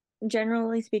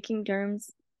 generally speaking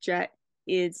terms, Jet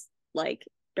is like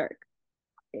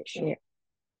dark-ish. Yeah.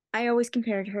 I always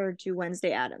compared her to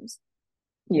Wednesday Addams,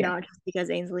 Yeah. not just because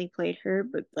Ainsley played her,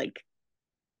 but like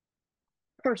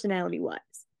personality wise.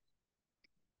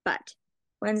 But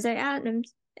Wednesday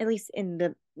Addams, at least in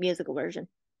the musical version,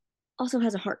 also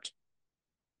has a heart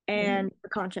Mhm. and a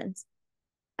conscience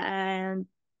and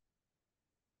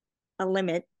a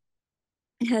limit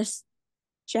as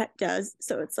Jet does.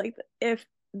 So it's like if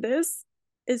this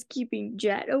is keeping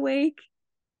Jet awake,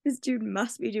 this dude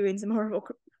must be doing some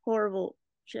horrible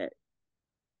shit.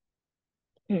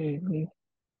 Mm-hmm.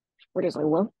 We're just like,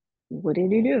 well, what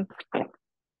did you do?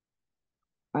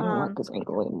 I don't like Um, this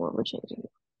angle anymore. We're changing it.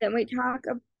 then we talk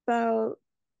about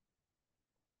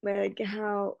like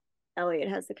how Elliot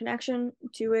has the connection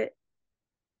to it,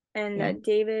 and Yeah. that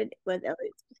David was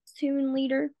Elliot's platoon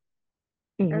leader.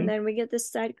 And Mm-hmm. then we get this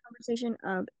side conversation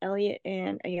of Elliot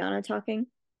and Ayana talking,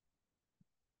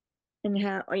 and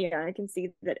how Ayana can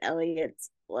see that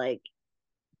Elliot's like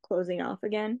closing off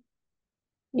again.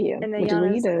 Yeah, And which is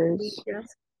what he Ayana's like, we does.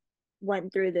 just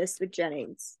went through this with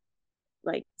Jennings,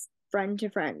 like friend to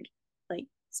friend, like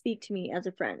speak to me as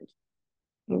a friend.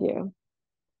 Yeah,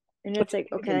 And which it's I like,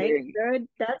 think is a okay, very good.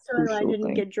 That storyline crucial didn't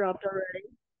thing. get dropped already.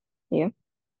 Yeah,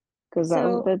 because that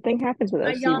So, the thing happens with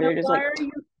FC. Ayana, They're just why like, are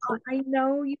you? I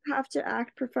know you have to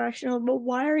act professional, but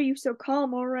why are you so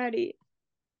calm already?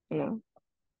 you know,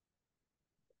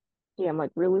 yeah. I'm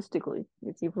like, realistically,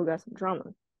 these people got some trauma.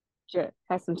 Jet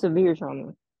has some severe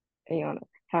trauma. Ayana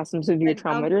has some severe Like,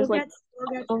 trauma. There's like we'll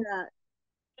get to oh, that.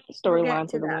 We'll get storyline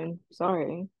for to the that. win.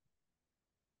 Sorry.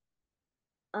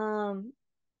 Um,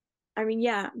 I mean,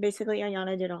 yeah, basically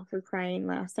Ayana did all her crying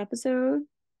last episode,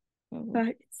 Mm-hmm. but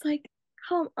it's like,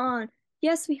 come on.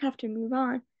 Yes, we have to move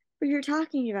on, but you're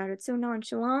talking about it so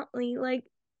nonchalantly. Like,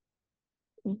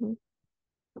 Mm-hmm.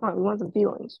 I want some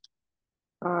feelings.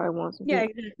 I want some yeah,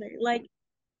 feelings. exactly. Like,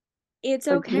 it's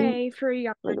Like you, okay for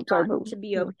Ayana like I'm sorry, not but to be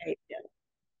yeah, okay still.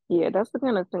 yeah. That's the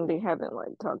kind of thing they haven't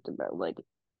like talked about. Like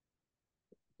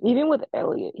even with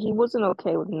Elliot, he wasn't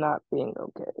okay with not being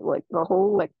okay. Like the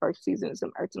whole like first season is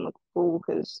him acting like a fool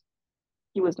because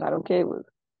he was not okay with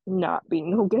not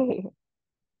being okay.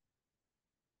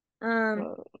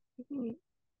 Um, Uh,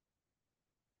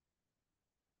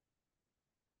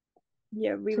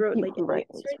 yeah, we to wrote people like who write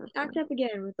Elliot things starting for to act fun. up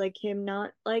again with like him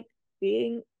not like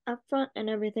being upfront and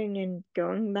everything and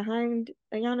going behind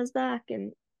Ayana's back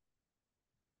and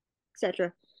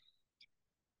etc.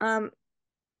 Um,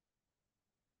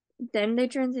 then they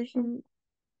transition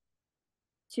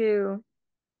to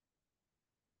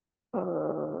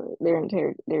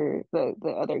They're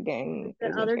the other gang the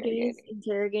is other gang is interrogating.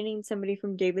 interrogating somebody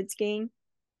from David's gang,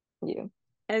 Yeah,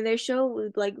 and they show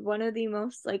like one of the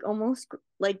most like almost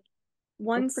like it's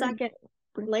one pretty, second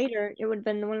pretty later it would have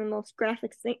been one of the most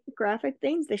graphic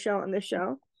things they show on this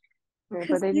show yeah, but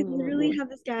because they they didn't even literally do. have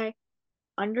this guy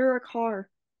under a car,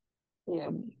 Yeah, a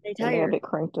and they have tire it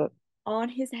cranked up. on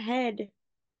his head,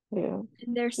 Yeah,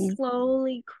 and they're Mm,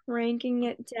 slowly cranking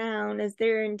it down as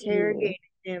they're yeah. interrogating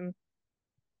him.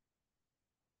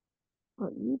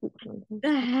 What you be cranking?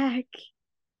 The heck?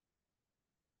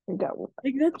 They got one.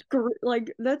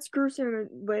 Like that's gruesome,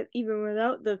 but even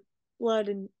without the blood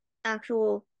and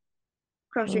actual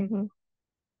crushing.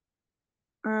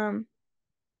 Mm-hmm. Um,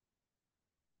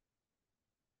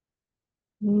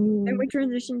 then Mm, we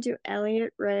transition to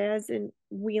Elliot, Reyes, and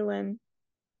Whelan.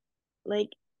 Like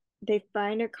they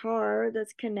find a car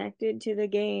that's connected to the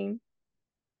gang,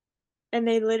 and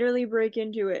they literally break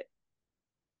into it.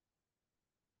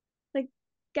 Like,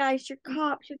 guys, you're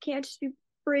cops. You can't just be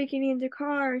breaking into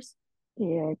cars.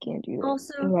 yeah, I can't do that.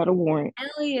 Also, Without a warrant.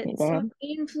 Elliot, You stop got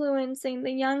influencing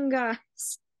the young guys.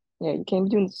 yeah, you can't be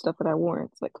doing stuff without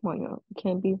warrants. Like, come on, y'all. You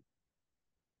can't be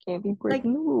Like,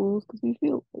 breaking the rules because we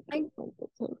feel like I it. Like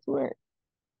that's how it's work.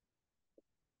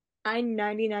 I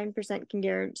 99% can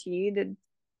guarantee that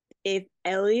if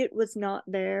Elliot was not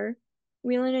there,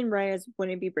 Whelan and Reyes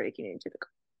wouldn't be breaking into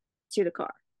the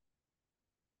car.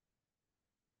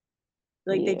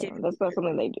 Like they Yeah, did that's not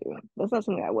something they do. That's not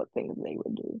something I would think they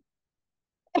would do.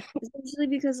 especially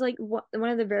because like one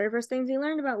of the very first things we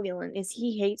learned about Whelan is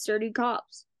he hates dirty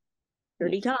cops.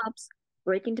 Dirty Yes. cops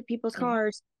break into people's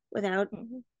cars without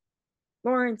Mm-hmm.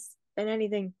 warrants and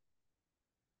anything.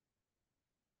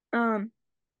 Um,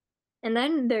 and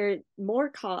then there more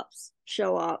cops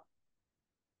show up,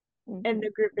 and Mm-hmm.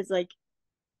 the group is like,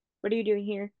 "What are you doing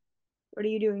here? What are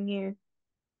you doing here?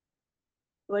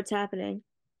 What's happening?"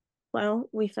 Well,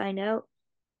 we find out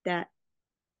that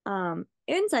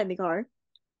inside the car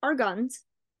are guns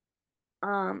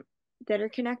that are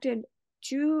connected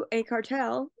to a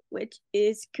cartel, which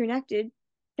is connected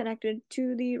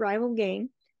to the rival gang.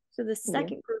 So the Yeah.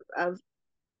 second group of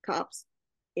cops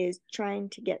is trying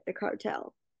to get the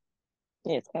cartel.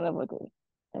 Yeah, it's kind of like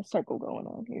a circle going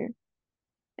on here.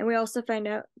 And we also find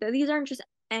out that these aren't just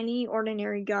any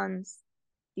ordinary guns.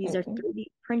 These are Mm-hmm.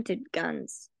 3D printed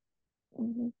guns,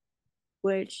 Mm-hmm.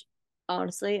 which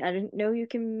honestly, I didn't know you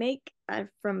can make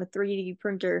from a 3D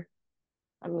printer.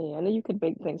 I mean, I know you could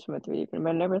make things from a 3D printer, but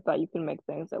I never thought you could make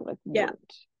things that like Yeah.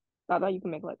 worked. I thought you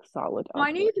could make like solid Well,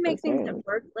 I knew you objects, can but make things that apparently,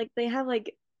 work. Like they have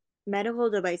like medical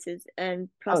devices and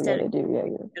oh yeah, prosthetic they do. Yeah,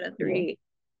 yeah, instead of yeah. 3D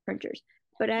printers.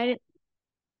 But I didn't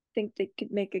think they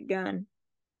could make a gun.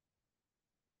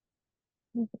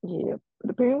 Yeah, but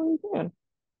apparently you can.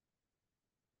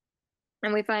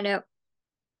 And we find out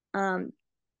um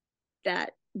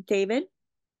that David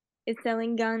is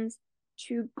selling guns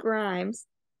to Grimes,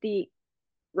 the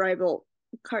rival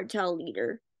cartel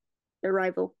leader, the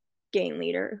rival gang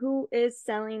leader, who is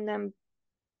selling them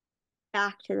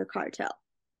back to the cartel.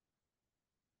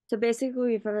 So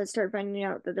basically, we start finding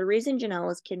out that the reason Janelle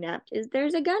was kidnapped is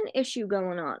there's a gun issue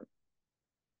going on.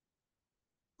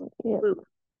 Yeah. Ooh.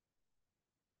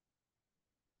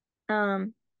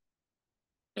 Um,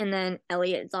 and then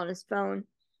Elliot's on his phone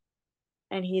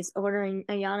and he's ordering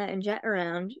Ayana and Jet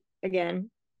around again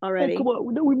Like, come already.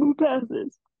 on, no, we move past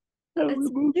this. No, we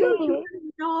It's, move dude, you're past.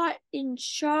 not in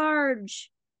charge.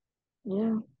 Yeah.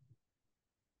 No,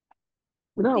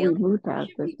 The we only moved one who past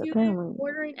should this. be doing Apparently,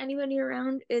 ordering anybody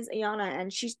around is Ayana,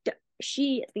 and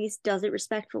she at least does it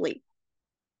respectfully.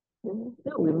 no,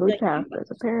 we moved Like you past this.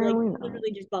 like Apparently not.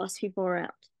 literally just boss people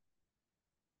around.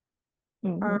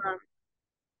 Mm-hmm. Um,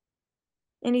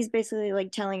 and he's basically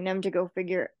like telling them to go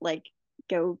figure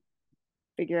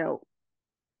out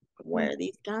where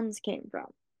these guns came from.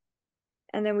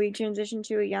 And then we transition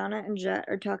to Ayana and Jet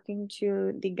are talking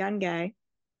to the gun guy,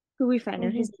 who we find out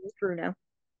Mm-hmm. his name is Bruno.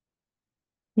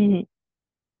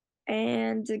 Mm-hmm.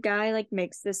 And the guy like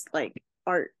makes this like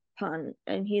art pun,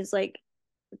 and he's like,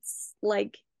 it's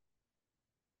like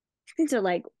things are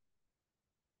like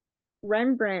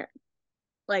Rembrandt,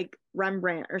 like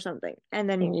Rembrandt or something. And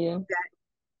then Yeah,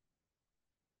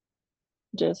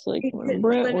 just like when it's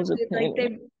Brent was a literally like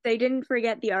painter. they didn't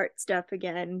forget the art stuff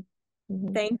again.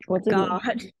 Mm-hmm. Thank Once again,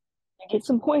 God. you get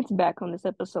some points back on this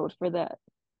episode for that.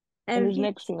 And And this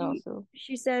next scene she also.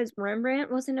 she says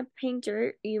Rembrandt wasn't a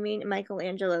painter. You mean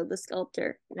Michelangelo, the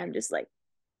sculptor? And I'm just like,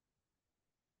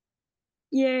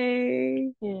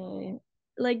 yay! Yeah,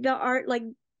 Like the art, like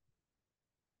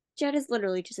Jed is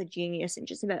literally just a genius in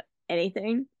just about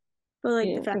anything. But like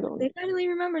the yeah, fact that they finally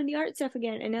remembered the art stuff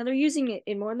again, and now they're using it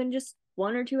in more than just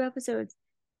one or two episodes,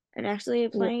 and actually yeah.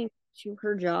 applying to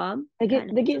her job, They get kind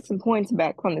of. they get some points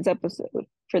back from this episode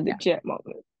for the Yeah. jet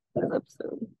moment. This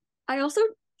episode. I also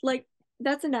like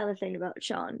that's another thing about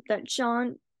Sean that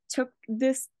Sean took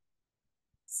this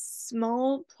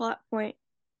small plot point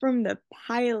from the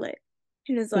pilot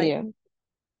and is like, Yeah, let's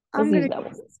I'm use gonna that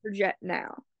use one. this for Jet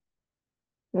now.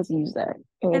 Let's use that.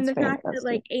 And And it's the fact that fantastic.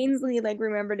 like Ainsley like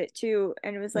remembered it too,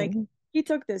 and it was like Hmm. he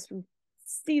took this from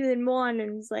season one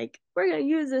and was like, we're gonna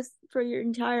use this for your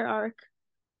entire arc.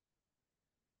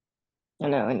 I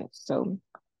know, and it's so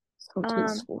Um,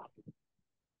 tasteful.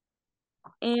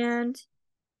 and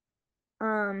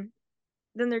um,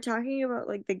 then they're talking about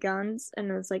like the guns,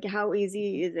 and it's like how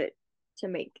easy is it to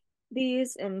make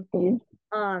these, and Yeah.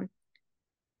 um,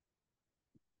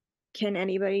 can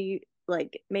anybody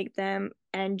like make them?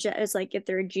 And Jet is like, if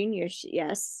they're a genius,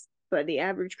 yes, but the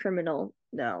average criminal,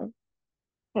 no.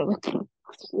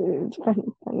 It's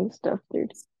funny stuff,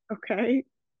 dude. Okay,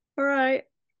 all right.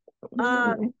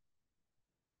 Uh, Yeah.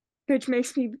 which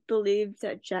makes me believe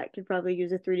that Jet could probably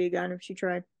use a 3D gun if she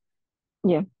tried.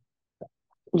 Yeah.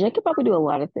 Jet could probably do a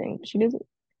lot of things. She doesn't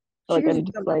She like could do I'm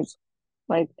just so much.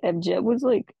 like if Jet was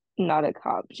like not a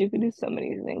cop, she could do so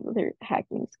many things with her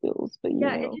hacking skills. But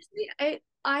Yeah, it just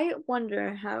I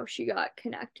wonder how she got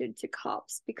connected to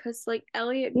cops because like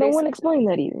Elliot no one basically explained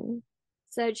that even.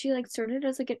 said she like started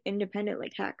as like an independent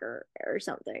like hacker or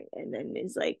something, and then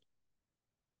is like,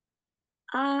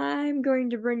 I'm going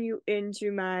to bring you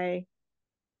into my.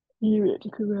 Yeah,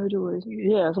 congratulations.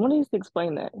 Yeah, someone needs to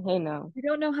explain that. Hey now. We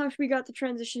don't know how we got the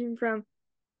transition from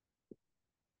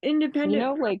independent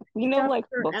stuff Like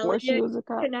for before she Elliot was a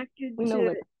cop, connected we know to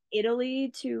like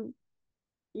Italy to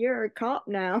you're a cop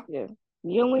now. yeah.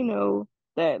 You only know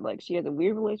that like she has a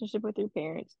weird relationship with her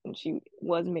parents and she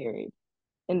was married.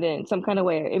 And then some kind of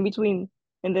way in between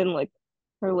and then like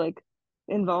her like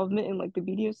involvement in like the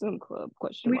BDSM club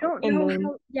question We mark. don't And know then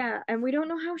how, yeah, and we don't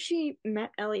know how she met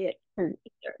Elliot her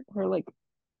either. her like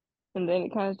and then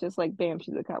it kind of just like bam,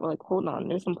 she's a cop. We're like, hold on,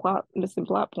 there's some plot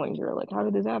points here. Like, how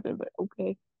did this happen? But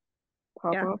okay,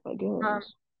 pop Yeah. off, I Um,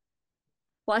 guess.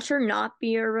 watch her not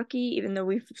be a rookie, even though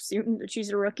we've assumed that she's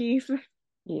a rookie.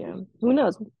 Yeah. Who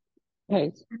knows?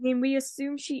 Hey, I mean, we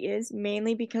assume she is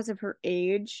mainly because of her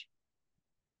age,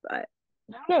 but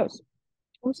who knows?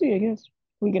 We'll see, I guess.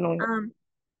 We can only um,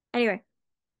 anyway,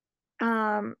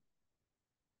 um,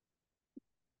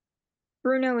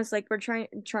 Bruno was like, we're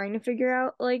trying to figure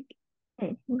out like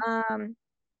Mhm. Um,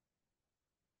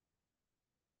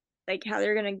 like how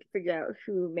they're gonna figure out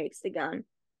who makes the gun.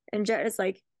 And Jet is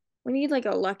like, we need like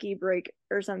a lucky break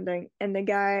or something. And the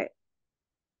guy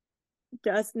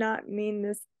does not mean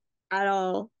this at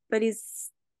all. But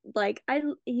he's like,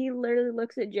 he literally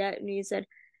looks at Jet and he said,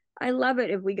 I love it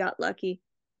if we got lucky.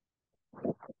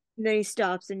 And then he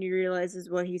stops and he realizes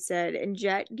what he said. And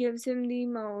Jet gives him the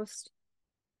most,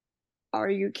 are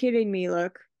you kidding me?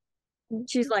 Look.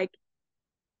 She's like,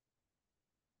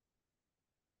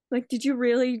 did you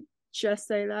really just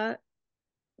say that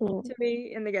Mhm. to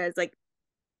me? And the guy's like,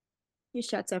 he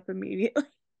shuts up immediately.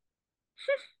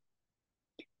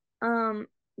 Um,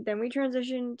 then we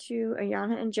transition to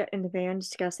Ayana and Jet in the van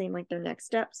discussing like their next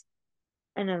steps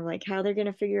and then like how they're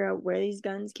gonna figure out where these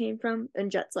guns came from.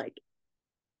 And Jet's like,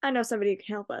 I know somebody who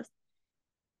can help us.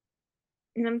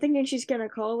 And I'm thinking she's gonna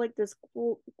call like this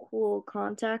cool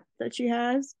contact that she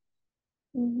has.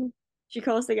 Mhm. She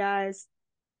calls the guys.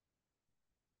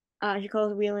 She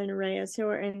calls Wheeler and Reyes who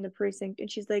are in the precinct, and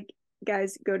she's like,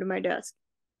 "Guys, go to my desk."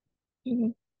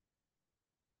 Mhm.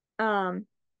 Um,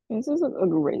 This is a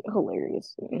great,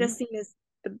 hilarious this scene. scene is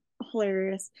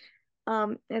hilarious.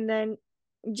 And then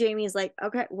Jamie's like,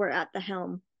 "Okay, we're at the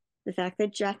helm." The fact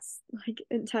that Jet's like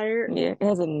entire Yeah, it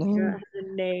has a yeah, name. has a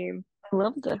name, I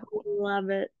love that. love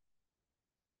it.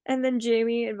 And then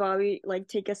Jamie and Bobby like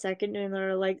take a second and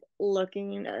they're like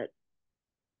looking at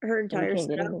her We entire can't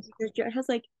get in setup this. because Jet has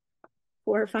like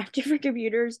 4 or 5 different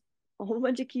computers, a whole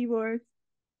bunch of keyboards.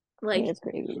 Yeah, Like it's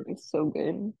crazy. It's so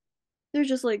good. they're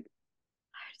just like,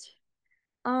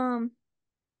 what?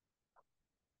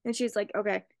 And she's like,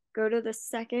 okay, go to the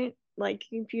second like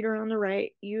computer on the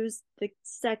right, use the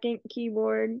second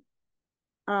keyboard,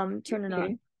 turn it on.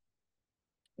 Okay.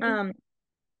 Um,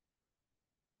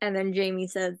 and then Jamie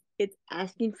says it's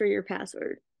asking for your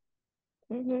password.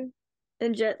 Mm-hmm.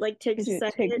 And Jet like You takes a should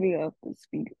take second. me off the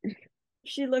speaker.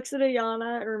 She looks at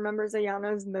Ayana and remembers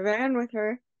Ayana's in the van with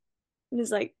her and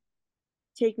is like,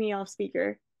 take me off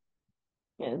speaker.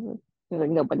 Yeah, it's like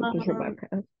nobody can hear my Um,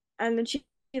 pass. and then she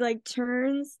like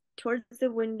turns towards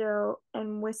the window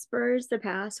and whispers the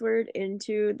password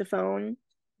into the phone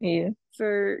Yeah,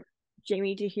 for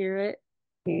Jamie to hear it.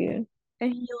 yeah.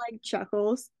 And he like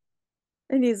chuckles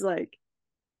and he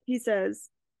says,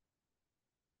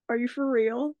 are you for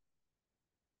real?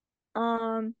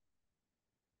 Um,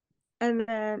 and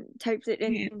then types it Yeah.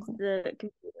 into the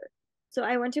computer. So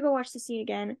I went to go watch the scene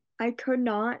again. I could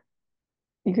not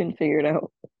You couldn't figure it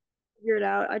out. figure it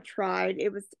out. I tried.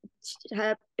 It was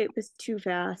too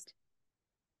fast.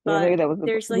 Yeah, maybe But that was the.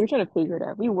 there's We like were trying to figure it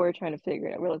out. We were trying to figure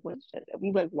it out. We're like, what?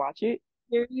 We like watch it,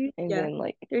 and yeah, then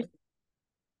like, there's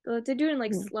well, to do it in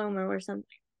like hmm, slow-mo or something.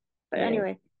 But yeah,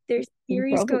 anyway, there's you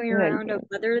theories probably going yeah, you around of can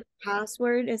whether the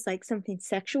password is like something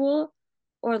sexual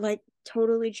or like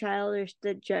totally childish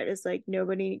that Jet is like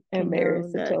nobody can know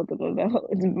embarrassed to that. tell them about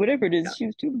whatever it is. She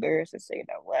was too embarrassed to say it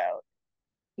out loud.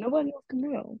 Nobody else can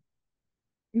know.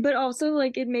 But also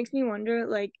like it makes me wonder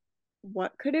like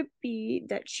what could it be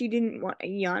that she didn't want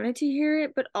Ayana to hear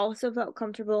it, but also felt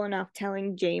comfortable enough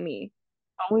telling Jamie.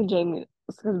 Only Jamie,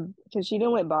 because she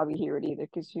didn't let Bobby hear it either.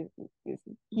 Because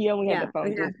he only had the Yeah, phone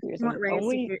to yeah. his ear, I want so Reyes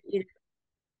to hear it.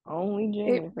 only It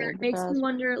Jamie that heard the makes me password.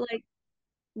 wonder like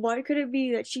what could it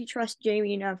be that she trusts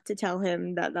Jamie enough to tell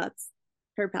him that that's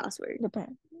her password? The pass.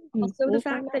 Also, the We'll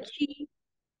fact find that out. she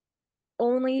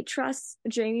only trusts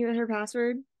Jamie with her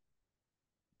password,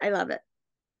 I love it.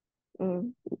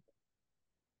 Mm.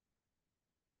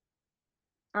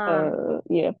 Um,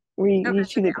 Yeah. okay, so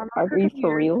She's they like, unlock are her you for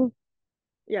computer. real?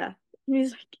 Yeah, and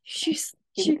he's like, He's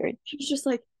like, are, she's just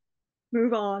like,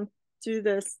 move on, do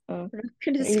this. uh, We're not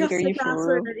gonna he's like, are discuss the you for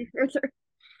password real? any further.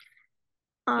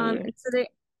 Yeah. And so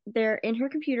they're in her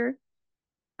computer.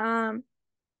 Um,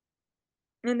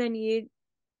 and they need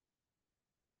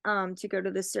to go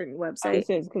to this certain Oh, he website.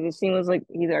 says because the scene was like,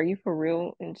 either are you for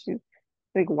real? And she's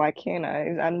like, why can't I?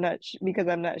 Because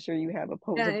I'm not sure you have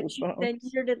Yeah, and opposable they thumbs.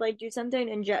 need her to like do something,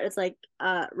 and Jet is like,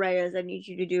 Reyes, I need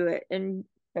you to do it. And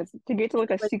That's to get to like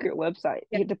a like, secret website.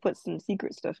 yeah. You have to put some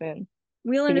secret stuff in to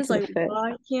Wheelan get is to the like, Fed.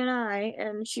 why can't I?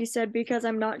 And she said, because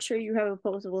I'm not sure you have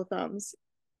opposable thumbs.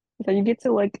 So you get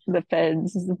to like the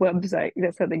Fed's website.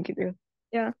 That's how they get there.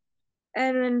 Yeah.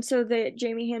 And then so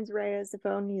Jamie hands Reyes the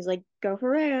phone. And he's like, go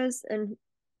for Reyes and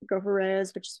go for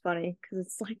Reyes, which is funny because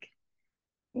it's like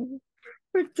Mhm.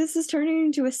 this is turning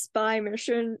into a spy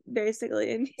mission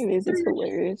basically. And It is. It's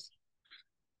hilarious.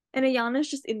 and Ayana's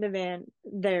just in the van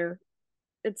there.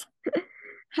 It's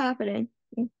happening.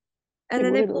 And Like, then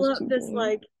what they are pull those up two this doing?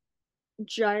 like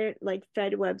giant like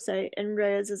Fed website, and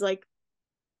Reyes is like,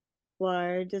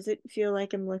 why does it feel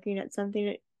like I'm looking at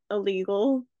something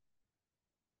illegal?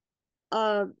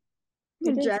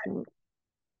 It is. Jet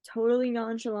totally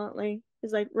nonchalantly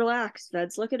is like, relax,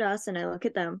 feds look at us and I look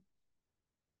at them.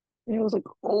 And it was like,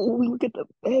 oh, look at the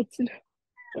beds. And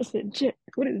I said, Jet,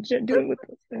 what is Jet doing with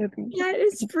those beds? Jet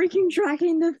is freaking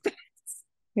tracking the feds.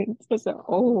 And I said,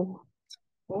 oh,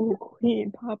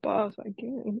 Queen, pop off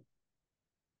again.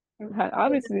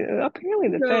 Obviously, apparently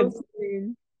the So feds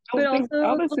mean. But don't think, also,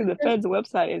 obviously the feds'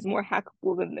 website is more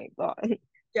hackable than they thought.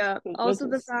 yeah, This also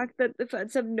the is, fact that the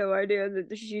feds have no idea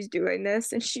that she's doing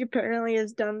this, and she apparently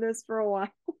has done this for a while.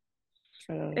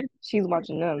 And she's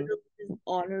watching them. is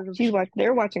honored.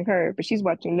 They're watching her, but she's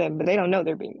watching them, but they don't know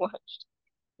they're being watched.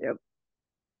 Yep.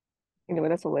 Anyway,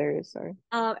 that's hilarious. Sorry.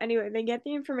 Anyway, they get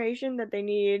the information that they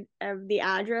need of the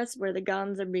address where the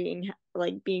guns are being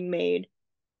made.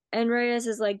 And Reyes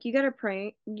is like, you got a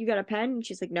pen? And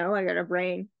she's like, no, I got a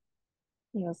brain.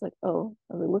 And I was like, oh,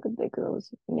 I was like, look at that girl's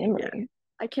Yeah. memory.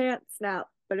 I can't snap,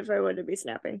 but if I would, to be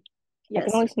snapping. I can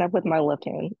Yes. only snap with my left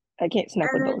hand. I can't snap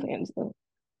with And both then hands though.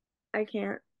 I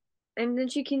can't. And then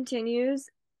she continues,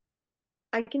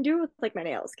 I can do it with like my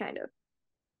nails, kind of.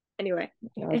 Anyway.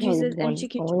 You know, And it's she only says, and one, she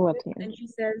only continues, left hand. and she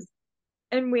says,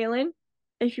 and Waylon,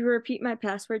 if you repeat my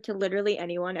password to literally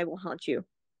anyone, I will haunt you.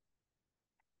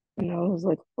 And I was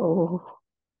like, oh,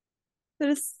 That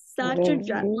is such a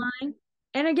Jet really? line.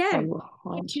 And I again, will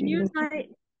haunt continues you. my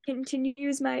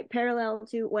continues my parallel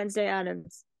to Wednesday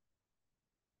Addams.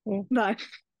 Yeah.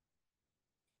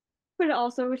 But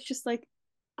also it's just like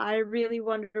I really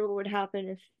wonder what would happen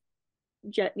if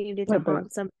Jet needed to But bro,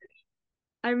 haunt somebody.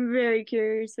 I'm very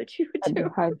curious what she would do.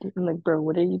 I'm like, bro,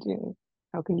 what are you doing?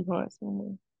 How can you haunt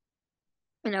someone?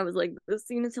 And I was like, this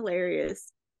scene is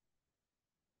hilarious.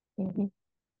 Mm-hmm.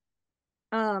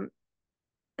 Um,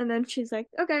 and then she's like,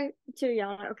 okay, to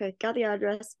Yana, okay, got the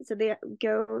address. So they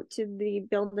go to the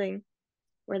building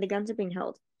where the guns are being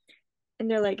held. And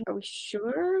they're like, are we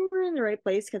sure we're in the right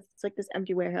place? Because it's like this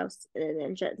empty warehouse. And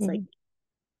then Jet's like, Mm-hmm.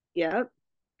 yep.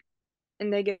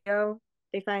 And they go,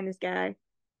 they find this guy.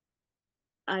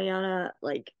 Ayana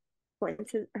like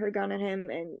points her gun at him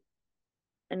and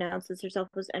announces herself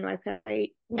as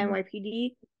Mm-hmm.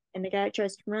 NYPD, and the guy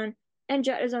tries to run. And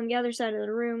Jet is on the other side of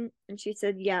the room, and she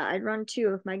said, "Yeah, I'd run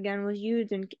too if my gun was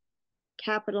used in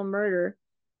capital murder."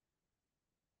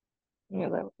 Yeah,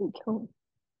 that would kill him.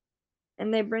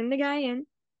 And they bring the guy in.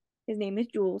 His name is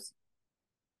Jules,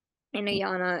 and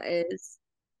Ayana is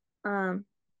um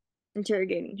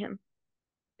interrogating him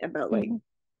about like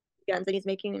Mm-hmm. guns that he's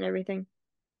making and everything.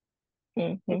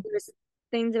 And Mm-hmm. there's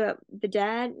things about the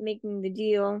dad making the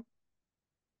deal.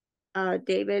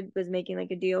 David was making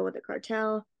like a deal with the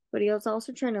cartel, but he was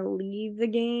also trying to leave the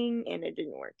gang, and it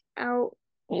didn't work out.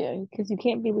 Yeah, because you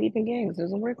can't be leaving gangs. It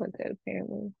doesn't work like that,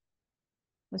 apparently.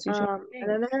 Unless you join And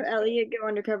then gangs. they have Elliot go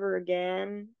undercover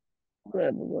again,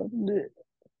 Blah, blah, blah, blah.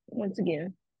 Once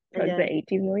again, tried that again.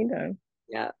 18 million times.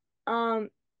 Yeah. Um,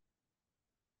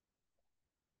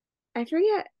 I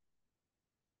forget.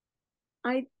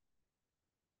 I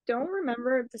don't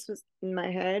remember if this was in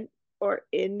my head or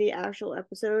in the actual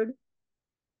episode.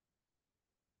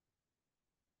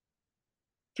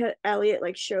 'Cause Elliot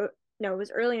like showed. No, it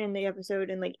was early in the episode,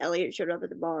 and like Elliot showed up at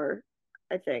the bar,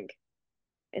 I think,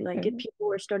 and like Mm-hmm. people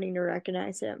were starting to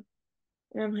recognize him.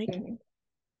 And I'm like, Mm-hmm.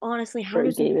 honestly, how Bro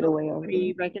does gave it away already.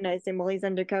 nobody recognize him while he's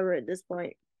undercover at this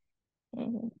point?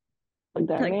 Mm-hmm. Like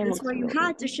that Like man that's looks why you familiar.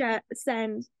 had to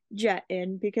send Jet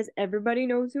in because everybody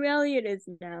knows who Elliot is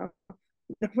now.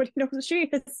 Nobody knows who she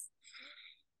is.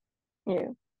 Yeah.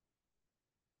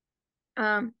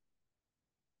 Um,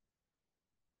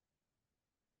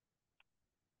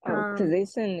 Oh, because um, they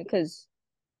send, because,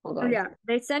 hold oh on. yeah,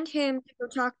 they sent him to go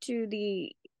talk to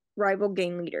the rival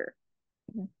gang leader,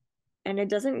 Mm-hmm. and it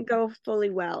doesn't go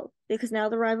fully well because now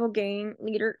the rival gang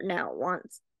leader now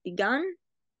wants the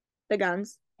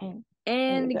guns, And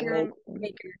and the the gun gun maker.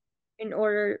 maker in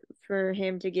order for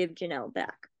him to give Janelle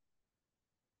back.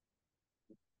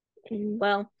 Mm-hmm.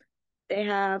 Well, they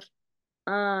have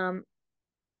um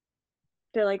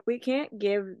they're like, we can't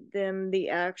give them the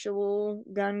actual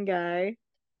gun guy.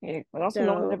 Yeah. But also,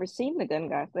 no one's So ever seen the gun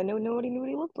guy. They know nobody knew what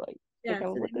he looked like. They yeah, came so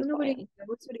up they with know this nobody plan.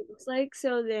 knows what he looks like,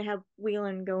 so they have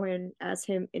Whelan go in as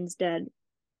him instead.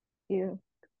 Yeah.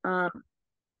 Um,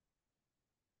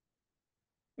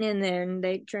 and then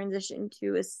they transition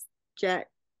to a Jet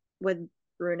with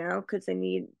Bruno because they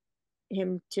need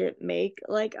him to make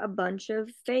like a bunch of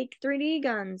fake 3D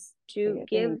guns to Yeah,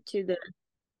 they need.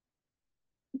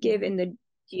 give Mhm. in the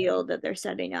deal that they're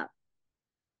setting up.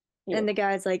 Yeah. And the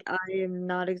guy's like, I'm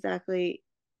not exactly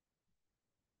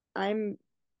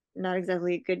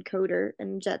a good coder.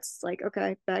 And Jet's like,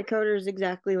 okay, bad coder is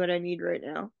exactly what I need right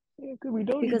now Yeah, because we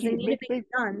don't need because you they to need to make make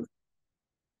fake. guns.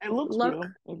 It looks look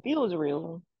real. It feels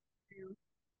real. real,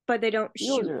 but they don't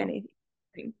Feels shoot real.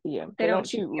 anything. Yeah, They they don't don't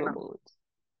shoot shoot real ammo. bullets.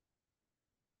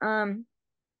 Um,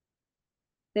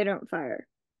 they don't fire.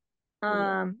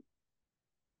 Yeah. Um,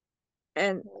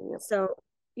 and Yep. so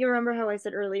you remember how I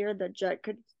said earlier that Jet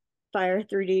could fire a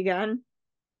 3D gun?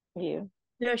 Yeah.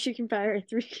 No, she can fire a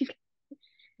 3D gun.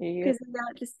 Yep. Because in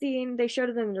that scene, they showed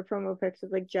them in the promo pics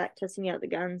of like Jet testing out the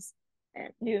guns,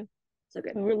 and Yeah. so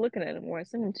good. We were looking at it more. I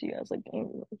sent it to you. I was like,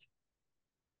 damn.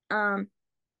 Um,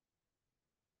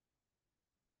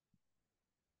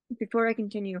 before I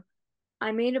continue,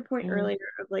 I made a point Mm-hmm. earlier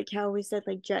of like how we said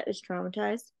like Jet is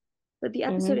traumatized, but the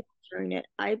episode Mm-hmm. is showing it.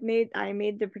 I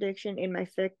made the prediction in my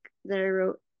fic that I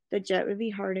wrote that Jet would be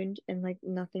hardened and like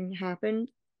nothing happened.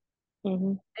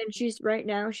 Mm-hmm. And she's right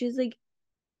now, she's like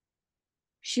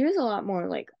she was a lot more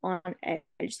like on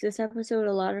edge this episode.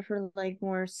 A lot of her like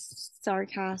more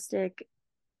sarcastic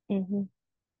Mm-hmm.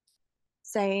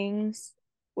 sayings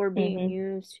were being Mm-hmm.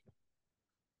 used.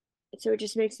 So it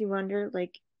just makes me wonder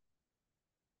like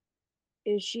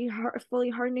is she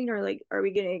fully hardening or like are we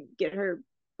gonna get her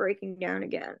breaking down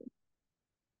again?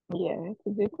 Yeah, it's a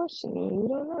good question. We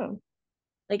don't know.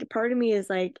 Like part of me is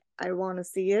like I want to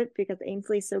see it because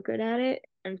Ainsley's so good at it,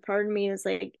 and part of me is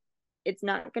like it's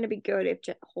not going to be good if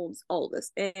Jet holds all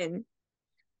this in.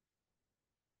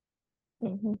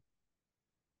 Mm-hmm.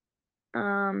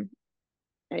 Um.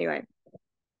 Anyway,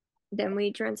 then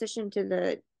we transition to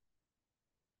the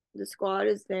squad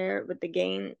is there with the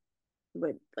game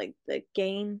with like the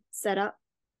game set up.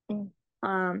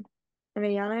 Um, and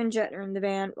Ayana and Jet are in the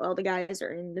van while the guys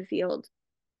are in the field,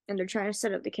 and they're trying to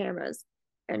set up the cameras.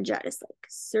 And Jet is like,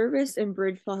 service in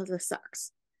Bridge Plaza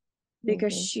sucks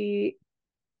because Mm-hmm. she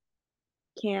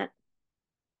can't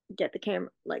get the camera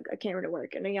like a camera to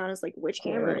work. And Ayana's like, which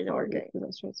Yeah, camera that isn't probably working? because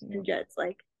I'm stressing And out. Jet's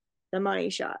like, the money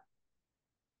shot.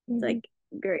 It's Mm-hmm. like,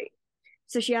 great.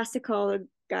 So she has to call the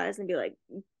guys and be like,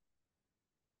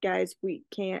 guys, we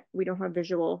don't have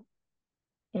visual.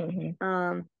 Mm-hmm.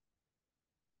 Um,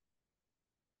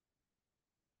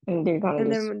 And they're kind of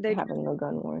and just then they having the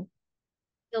gun war.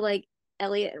 feel like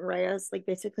Elliot and Reyes like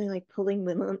basically like pulling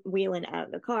Whelan out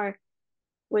of the car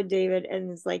with David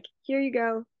and is like, here you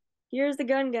go. Here's the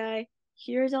gun guy.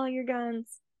 Here's all your guns.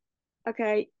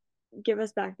 Okay, give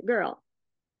us back the girl.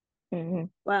 Mm-hmm.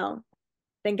 Well,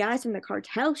 then guys from the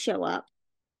cartel show up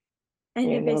and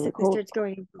Yeah, it and they were like, basically hold starts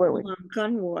going into forward. full-on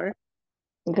gun war.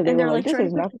 Because they And were they're like, like this trying to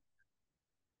is not, protect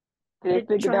they they're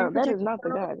figured trying to out that protect is the not the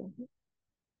girl. guy.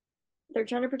 They're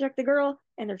trying to protect the girl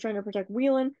and they're trying to protect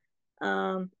Whelan.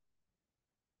 Um,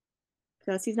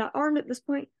 because he's not armed at this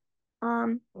point.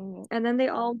 Um, Mm-hmm. and then they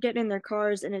all get in their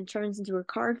cars and it turns into a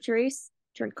car chase,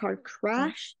 turn car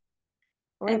crash,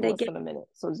 We're and at they less get than a minute,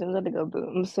 so it's gonna go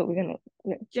boom. So we're gonna,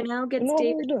 yeah. Janelle You gets know what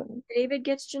David. we're doing? David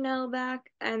gets Janelle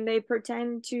back, and they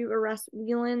pretend to arrest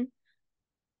Whelan.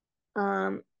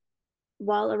 Um,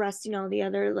 while arresting all the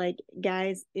other like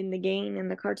guys in the gang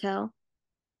and the cartel.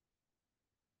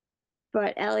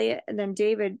 But Elliot and then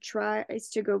David tries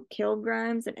to go kill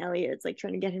Grimes, and Elliot's like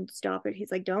trying to get him to stop it.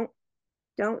 He's like, don't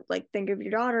like think of your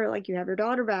daughter, like you have your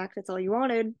daughter back. That's all you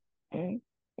wanted. Mm-hmm.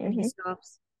 And he Mm-hmm.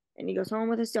 stops and he goes home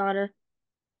with his daughter,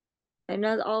 and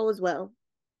all is well.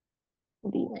 The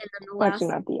And then the actually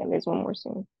last not the end. There's one more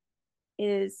scene.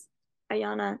 is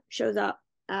Ayana shows up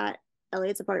at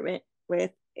Elliot's apartment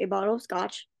with a bottle of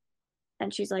scotch,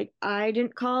 and she's like, I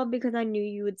didn't call because I knew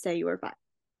you would say you were fine.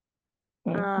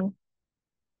 Uh, Mm-hmm.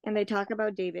 and they talk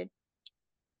about David.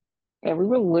 And we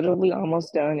were literally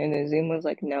almost done, and then Zoom was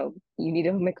like, "No, you need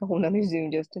to make a whole nother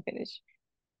Zoom just to finish."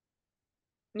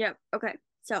 Yep. Okay.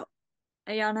 So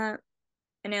Ayana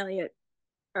and Elliot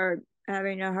are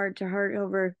having a heart to heart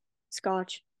over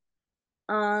Scotch.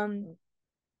 Um,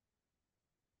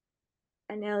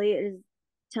 and Elliot is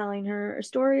telling her a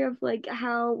story of like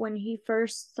how when he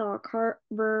first saw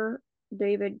Carver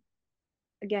David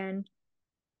again,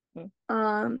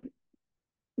 um,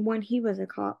 when he was a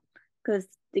cop, because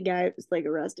the guy was like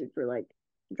arrested for like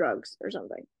drugs or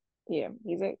something. Yeah,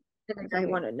 he's like And the guy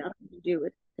something. wanted nothing to do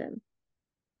with him.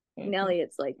 And Mm-hmm.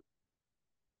 Elliot's like,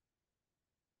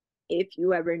 if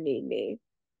you ever need me,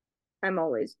 I'm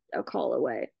always a call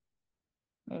away.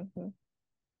 Mm-hmm.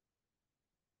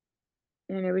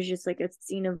 And it was just like a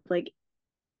scene of like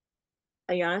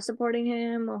Ayana supporting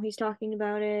him while he's talking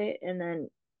about it. And then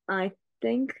I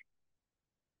think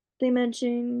they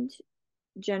mentioned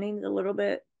Jennings a little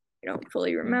bit. I don't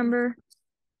fully Mm-hmm. remember.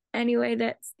 Anyway,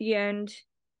 that's the end.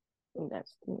 And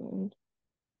that's the end.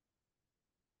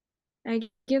 I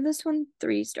give this one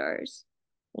 3 stars.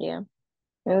 Yeah,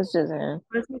 it was just It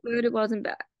wasn't good, it wasn't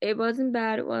bad. It wasn't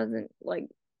bad, it wasn't like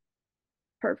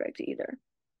perfect either.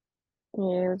 Yeah,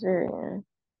 it was very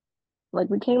like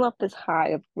we came off this high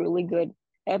of really good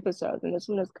episodes, and this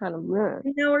one is kind of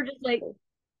Now we're just like,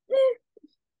 eh.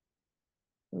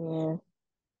 yeah.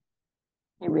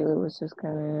 It really was just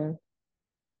kind of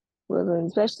well,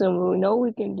 especially when we know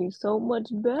we can do so much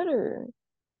better.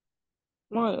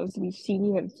 Come on, we see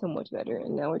we have so much better,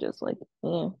 and now we're just like,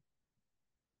 yeah.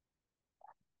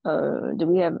 Do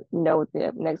we have know what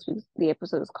the next week's the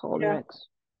episode is called Yeah, next?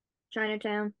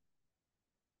 Chinatown.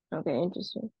 Okay,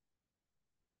 interesting.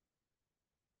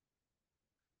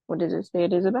 What does it say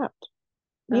it is about?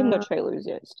 We have no Uh, trailers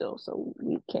yet, still, so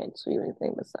we can't see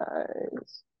anything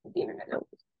besides the internet knows.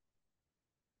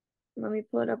 Let me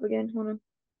pull it up again. Hold on.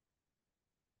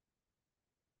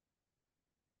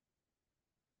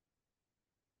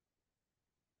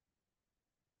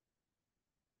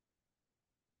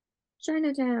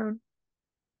 Chinatown.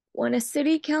 When a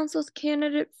city council's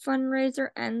candidate fundraiser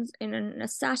ends in an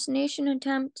assassination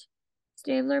attempt,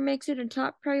 Stabler makes it a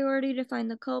top priority to find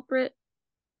the culprit.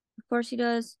 Of course he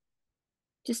does.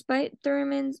 Despite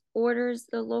Thurman's orders,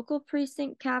 the local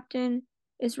precinct captain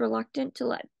is reluctant to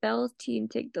let Bell's team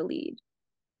take the lead.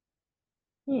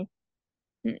 Hmm.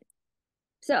 Hmm.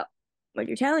 So, what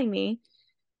you're telling me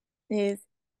is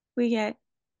we get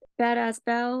badass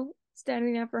Belle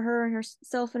standing up for her and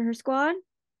herself and her squad.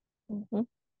 Mm-hmm.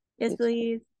 Yes, It's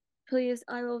please. Please,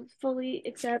 I will fully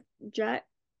accept Jet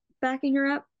backing her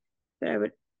up, but I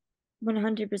would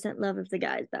 100% love if the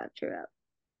guys backed her up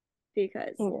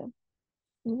because yeah,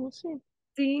 we'll see.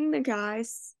 seeing the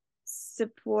guys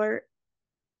support,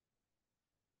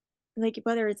 like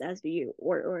whether it's SVU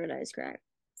or organized crime,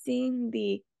 seeing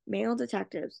the male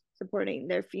detectives supporting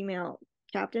their female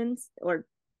captains or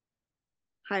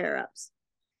higher ups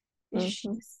is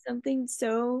Mm-hmm. just something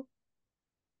so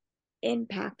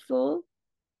impactful.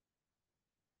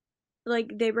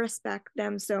 Like they respect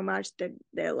them so much that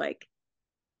they're like,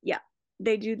 yeah,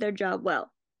 they do their job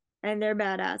well and they're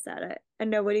badass at it. And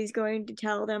nobody's going to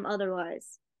tell them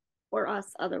otherwise or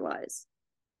us otherwise.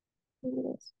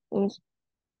 Yes. And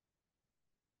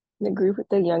the group with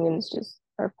the youngins just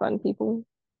are fun people.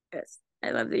 Yes,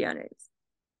 I love the youngins.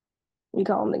 We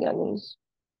call them the youngins.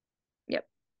 Yep.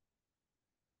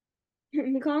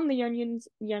 We call them the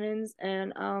youngins,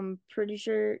 and I'm pretty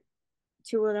sure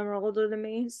two of them are older than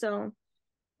me. So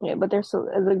Yeah, but they're so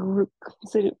as a group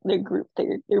considered their group,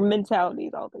 their mentality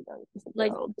is all the youngins. Like, they're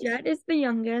like all just Jet is the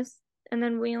youngest, and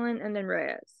then Whelan, and then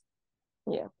Reyes.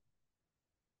 yeah.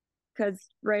 Because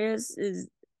Reyes is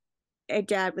a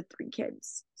dad with three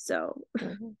kids. So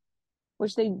Mm-hmm.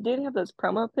 Which they did have those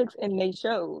promo pics and they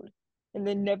showed, and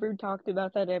then never talked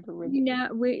about that ever again.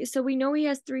 we know he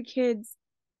has three kids,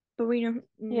 but we know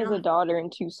He has a nothing. daughter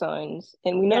and two sons,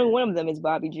 and we Yeah, know one of them is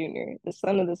Bobby Jr. The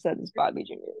son of the son is Bobby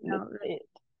Jr. And that's no, it.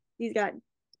 he's got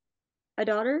a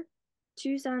daughter,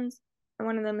 two sons, and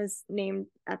one of them is named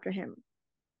after him.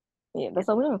 Yeah, Yeah. that's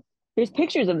all we know. There's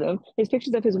pictures of them. There's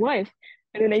pictures of his wife,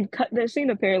 and then they cut that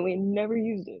scene apparently and never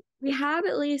used it. We have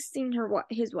at least seen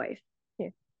his wife. Yeah,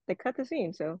 they cut the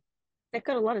scene, so they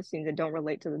cut a lot of scenes that don't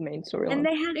relate to the main And storyline.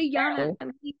 they had Ayana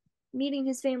Apparently, meeting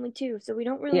his family too, so we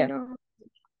don't really yeah, know.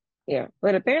 yeah.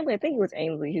 But apparently, I think it was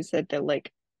Ainsley who said that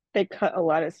like they cut a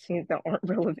lot of scenes that aren't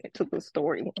relevant to the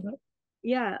storyline.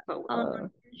 Yeah. So,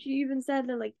 She even said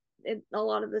that like a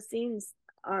lot of the scenes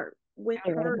are with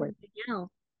yeah, her and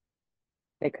Danielle.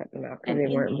 they cut them out because And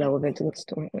they weren't relevant to the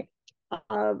story.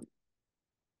 uh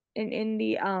in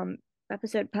the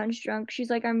episode Punch Drunk, she's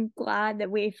like, I'm glad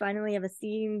that we finally have a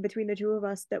scene between the two of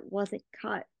us that wasn't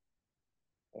cut.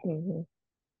 Hmm.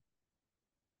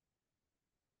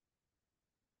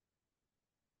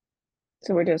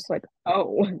 So we're just like,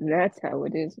 oh, that's how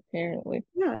it is, apparently.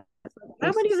 Yeah. How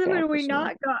Just many of them have we establishing.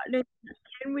 not gotten?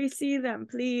 Can we see them,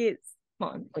 please? Come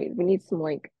on, please. We need some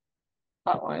like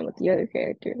outline with the other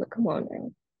characters. Like, come on now,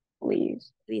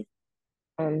 please. Please.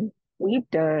 We've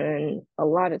done a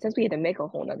lot of since we had to make a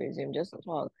whole nother Zoom just to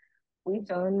talk. We've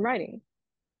done writing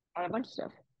on a bunch of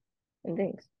stuff and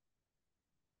things,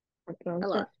 working on A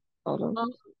stuff, lot. all on Um,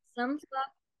 things. some stuff,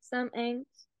 some angst,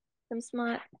 some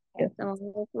smut, Yeah, some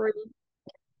free.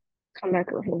 come back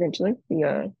eventually.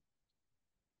 I'm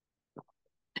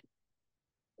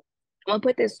gonna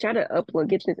put this, try to upload,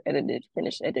 get this edited,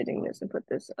 finish editing this, and put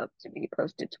this up to be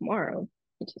posted tomorrow,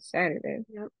 which is Saturday.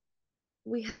 Yep.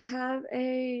 We have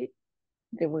a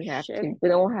Then we have shift to, we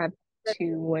don't have that, two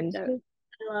that Wednesdays.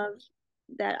 I love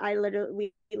that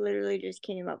we literally just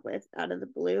came up with out of the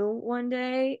blue one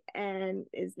day and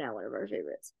is now one of our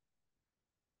favorites.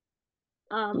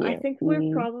 I Yeah, think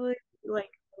we're probably like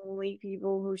the only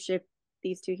people who ship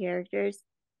these two characters.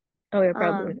 oh yeah,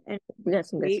 probably. And We got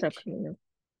some good wait stuff coming up.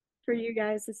 for you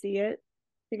guys to see it.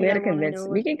 We because I gotta want to convince. know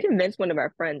We what. can convince one of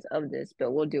our friends of this,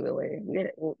 but we'll do it later. We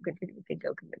can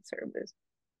go convince her of this.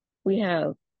 We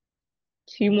have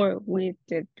two more. We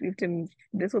have to.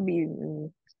 This will be.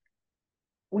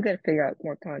 We gotta figure out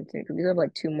more content because we have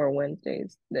like two more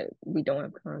Wednesdays that we don't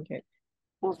have content.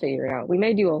 We'll figure it out. We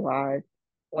may do a live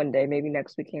one day. Maybe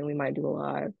next weekend we might do a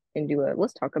live and do a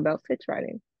let's talk about fix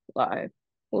writing live.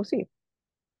 We'll see.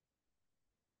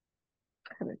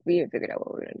 We haven't figured out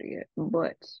what we're gonna do yet,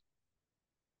 but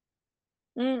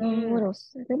what Mm-mm.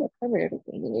 else? I think I covered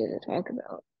everything we needed to talk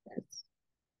about. That's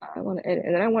I want to edit,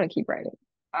 and then I want to keep writing.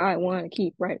 I want to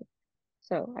keep writing.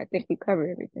 So I think we covered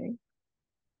everything.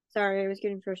 Sorry, I was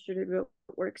getting frustrated about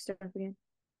work stuff again.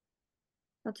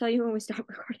 I'll tell you when we stop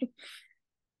recording.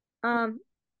 Um,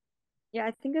 yeah,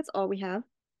 I think that's all we have.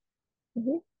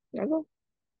 Mm-hmm. That's all.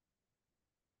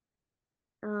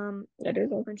 Um, That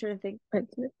is all. I'm trying to think.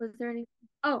 That's it. Was there any?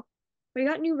 Oh, we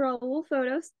got new Raoul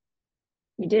photos.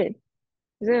 You did.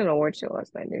 You did an award show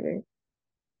last night, didn't you?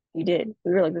 You did.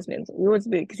 We were like, this man's. We was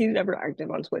big because he's never active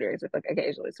on Twitter except like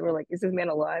occasionally. So we're like, is this man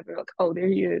alive? We're like, oh, there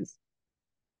he is.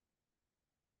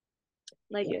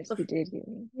 Like, Yes, he did.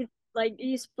 Yeah, like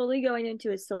he's fully going into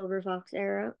his Silver Fox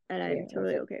era, and yeah. I'm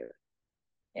totally okay with it.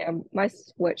 Yeah, my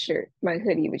sweatshirt, my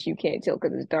hoodie, which you can't tell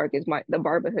because it's dark, is the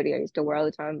Barba hoodie I used to wear all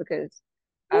the time because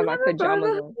I You have my have a pajamas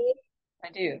Barba on. hoodie? I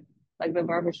do. Like the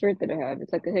Barba shirt that I have.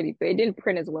 It's like a hoodie, but it didn't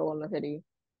print as well on the hoodie.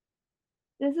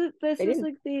 This They is didn't.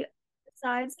 like the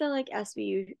besides the like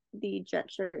SVU the jet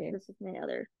shirt. Yeah, This is my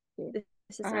other. yeah.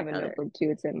 This is I my have a other. notebook too.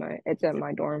 It's at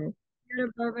my dorm. In a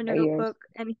Barba Right here. notebook,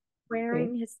 and he's Yeah,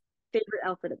 wearing his favorite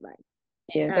outfit of mine.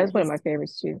 yeah. That's one of His my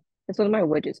favorites too. That's one of my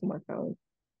widgets on my phone.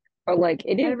 But like,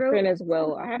 it I didn't wrote print as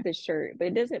well. I have this shirt, but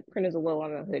it doesn't print as well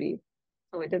on a hoodie,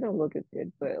 so it doesn't look as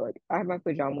good. But like, I have my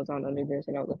pajamas on under this,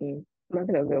 and I was looking. I'm not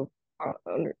gonna go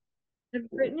under. I've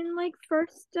written in like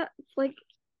first like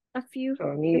a few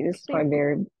So me, like this is my things.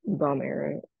 very bum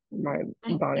era. My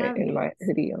I bonnet have and my notes.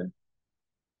 hoodie on.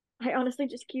 I honestly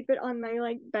just keep it on my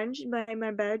like bench by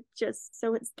my bed just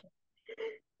so it's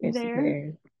It's there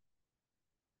there.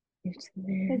 It's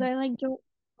because there. I like don't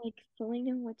like fully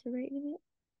know what to write in it,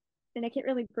 and I can't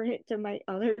really bring it to my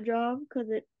other job because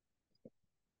it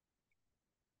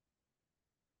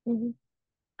Mhm.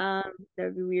 that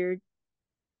would be weird.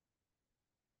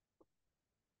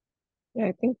 Yeah,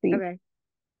 I think we Okay.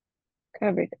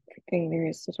 covered everything there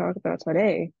is to talk about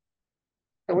today.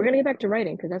 So we're gonna get back to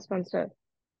writing because that's fun stuff.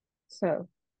 So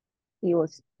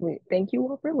thank you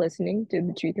all for listening to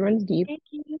The Truth Runs Deep. Thank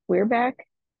you. We're back.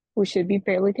 We should be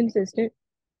fairly consistent.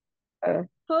 Uh,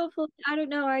 Hopefully, I don't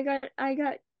know.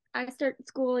 I start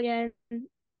school again.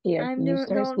 yeah, I'm you doing start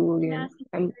going to school again. gymnastics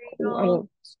I'm training cool. all. I'm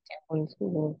still in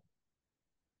school.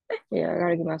 Yeah, I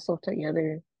gotta get myself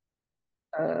together.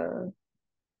 Uh,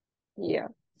 yeah.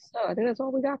 So I think that's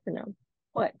all we got for now.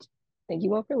 But thank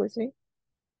you all for listening.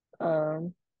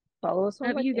 Um, follow us on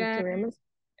Love like you guys.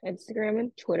 Instagram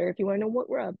and Twitter if you want to know what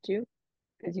we're up to,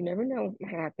 because you never know what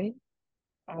might happen.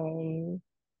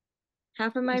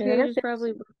 Half of my Check out page our is tips.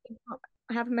 probably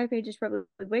half of my page is probably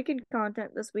wicked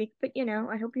content this week, but you know,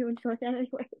 I hope you enjoy that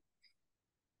anyway.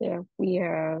 Yeah, we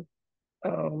have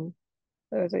so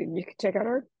you can check out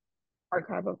our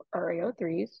archive of our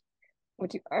AO3s,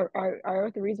 which our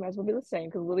AO3s might as well be the same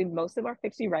because really most of our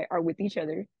fics we write are with each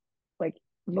other. Like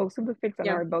most of the fics on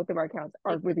Yeah. our both of our accounts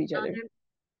are Like, with each other.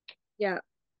 yeah.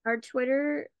 Our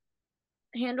Twitter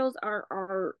handles are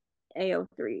our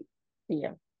AO3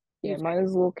 Yeah. Yeah, user. mine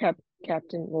is a little captain,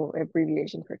 little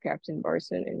abbreviation for Captain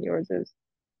Barson, and yours is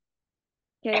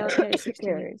KLK 16.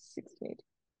 Carrie 16.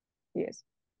 Yes.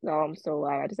 No, I'm so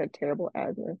loud. I just have terrible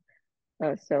asthma.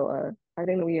 So I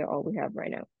think that we are all we have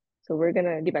right now. So we're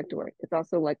gonna get back to work. It's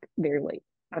also like very late.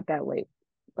 Not that late,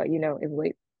 but it's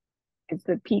late. It's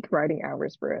the peak writing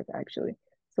hours for us actually.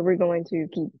 So we're going to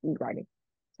keep writing.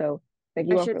 So thank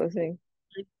I you all should for listening.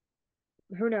 like,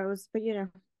 who knows, but you know.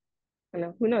 I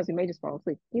know who knows, you may just fall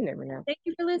asleep. You never know. Thank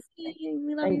you for listening.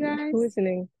 We love Thank you you for guys.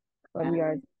 listening. Love you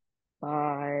guys. Bye.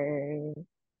 Bye.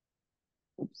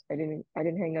 Oops, I didn't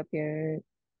hang up yet.